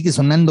y sigue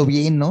sonando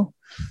bien, ¿no?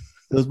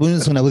 Los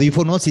pones en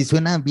audífonos y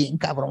suena bien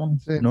cabrón,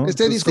 Sí. ¿no?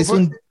 Este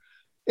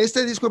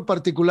disco en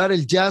particular,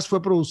 el Jazz,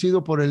 fue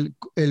producido por el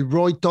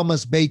Roy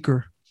Thomas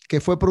Baker, que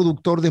fue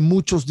productor de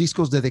muchos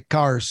discos de The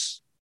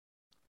Cars.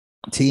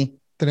 Sí.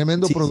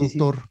 Tremendo Sí,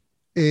 productor.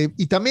 Sí.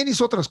 Y también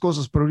hizo otras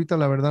cosas, pero ahorita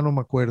la verdad no me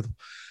acuerdo.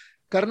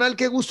 Carnal,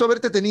 qué gusto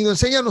haberte tenido.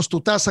 Enséñanos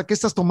tu taza. ¿Qué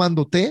estás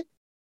tomando? ¿Té?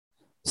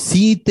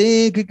 Sí,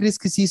 té. ¿Qué crees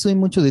que sí? Soy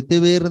mucho de té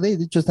verde.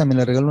 De hecho, hasta me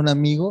la regaló un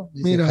amigo.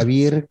 Dice Mira,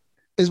 Javier.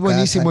 es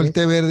buenísimo el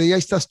té verde. Y ahí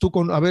estás tú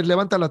con. A ver,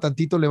 levántala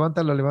tantito,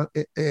 levántala.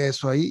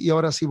 Eso ahí. Y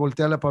ahora sí,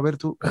 volteala para ver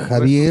tú.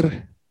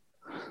 Javier.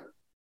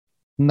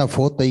 Una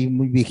foto ahí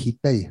muy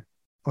viejita. Y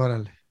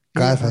órale.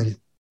 casa. Le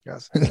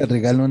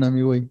regaló un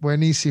amigo ahí.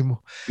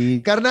 Buenísimo.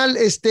 Sí. Carnal,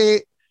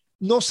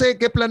 no sé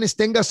qué planes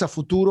tengas a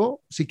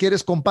futuro. Si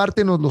quieres,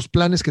 compártenos los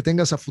planes que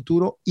tengas a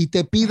futuro y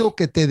te pido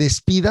que te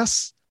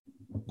despidas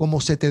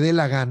como se te dé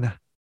la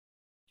gana.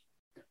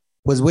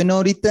 Pues bueno,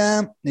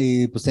 ahorita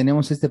pues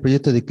tenemos este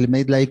proyecto de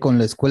Climate Light con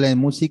la Escuela de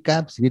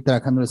Música, pues, seguir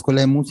trabajando en la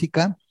Escuela de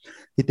Música,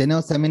 y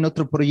tenemos también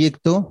otro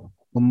proyecto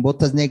con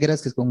Botas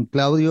Negras, que es con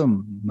Claudio,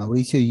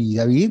 Mauricio y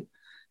David,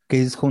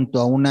 que es junto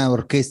a una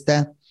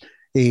orquesta.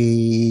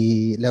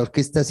 La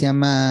orquesta se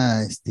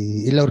llama, es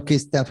la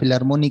Orquesta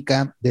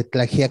Filarmónica de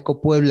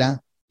Tlaxiaco,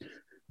 Puebla,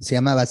 se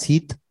llama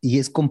Basit, y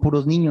es con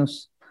puros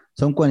niños.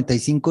 Son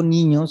 45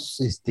 niños,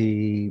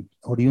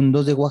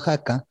 oriundos de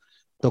Oaxaca,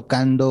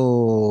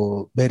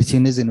 tocando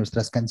versiones de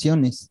nuestras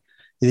canciones.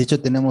 Y de hecho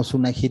tenemos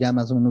una gira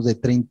más o menos de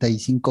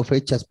 35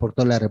 fechas por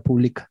toda la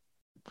República.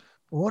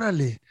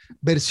 Órale,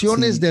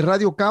 ¿versiones de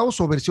Radio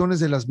Caos o versiones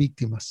de Las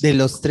Víctimas? De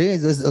los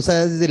tres, o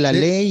sea, desde La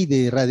Ley,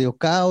 de Radio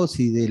Caos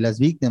y de Las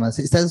Víctimas.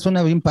 Esta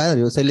suena bien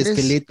padre, o sea, el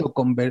esqueleto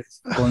con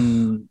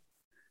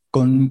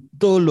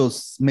todos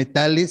los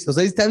metales, o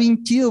sea, está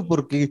bien chido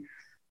porque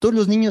todos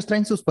los niños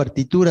traen sus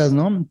partituras,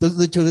 ¿no? Entonces,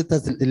 de hecho,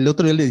 el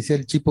otro día le decía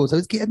al Chipo,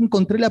 ¿sabes qué? Ya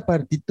encontré la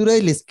partitura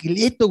del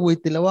esqueleto, güey,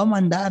 te la voy a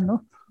mandar,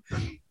 ¿no?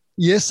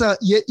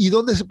 ¿Y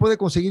dónde se puede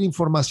conseguir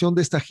información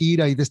de esta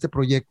gira y de este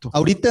proyecto?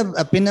 Ahorita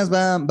apenas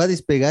va a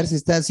despegarse,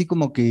 está así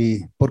como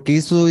que, porque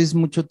eso es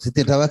mucho, se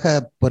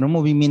trabaja por un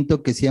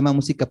movimiento que se llama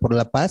Música por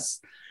la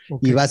Paz,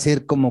 y va a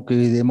ser como que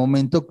de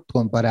momento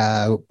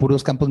para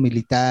puros campos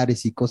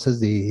militares y cosas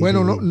de...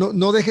 Bueno,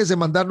 no dejes de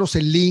mandarnos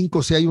el link,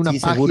 o si hay una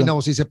página, seguro.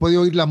 O si se puede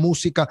oír la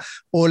música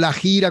o la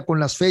gira con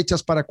las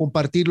fechas para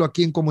compartirlo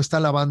aquí en Cómo Está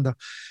la Banda.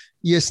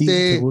 Y sí,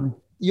 seguro.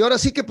 Y ahora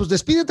sí que pues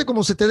despídete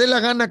como se te dé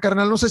la gana,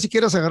 carnal. No sé si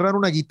quieras agarrar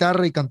una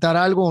guitarra y cantar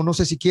algo, o no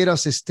sé si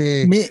quieras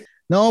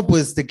No,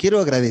 pues te quiero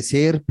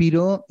agradecer,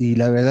 Piro, y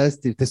la verdad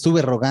te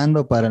estuve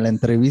rogando para la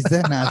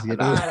entrevista.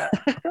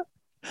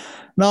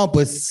 No,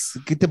 pues,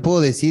 ¿qué te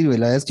puedo decir? La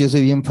verdad es que yo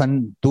soy bien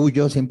fan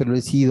tuyo, siempre lo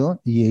he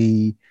sido,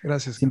 y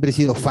gracias. Siempre he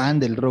sido fan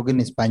del rock en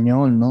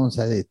español, ¿no? O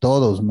sea, de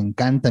todos, me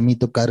encanta a mí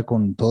tocar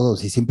con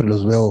todos y siempre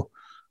los veo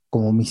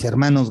como mis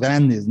hermanos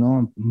grandes,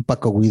 ¿no? Un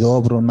Paco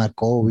Huidobro, un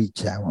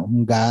Markovich,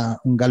 un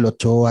Galo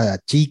Ochoa, a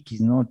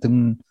Chiquis, ¿no? Tengo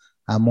un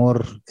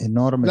amor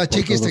enorme. La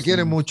Chiquis te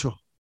quiere mucho.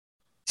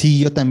 Sí,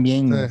 yo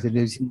también,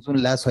 le hicimos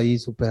un lazo ahí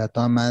súper a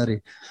toda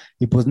madre.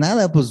 Y pues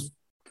nada, pues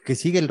que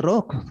siga el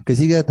rock, que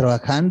siga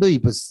trabajando, y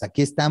pues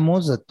aquí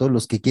estamos, a todos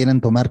los que quieran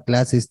tomar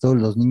clases, todos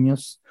los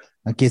niños,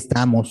 aquí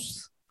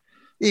estamos.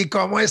 ¿Y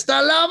cómo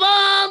está la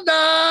banda?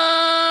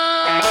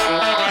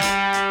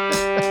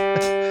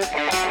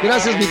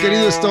 Gracias, mi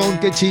querido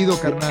Stone, qué chido,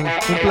 carnal,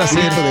 un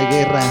placer. De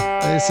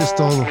guerra. Eso es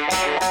todo.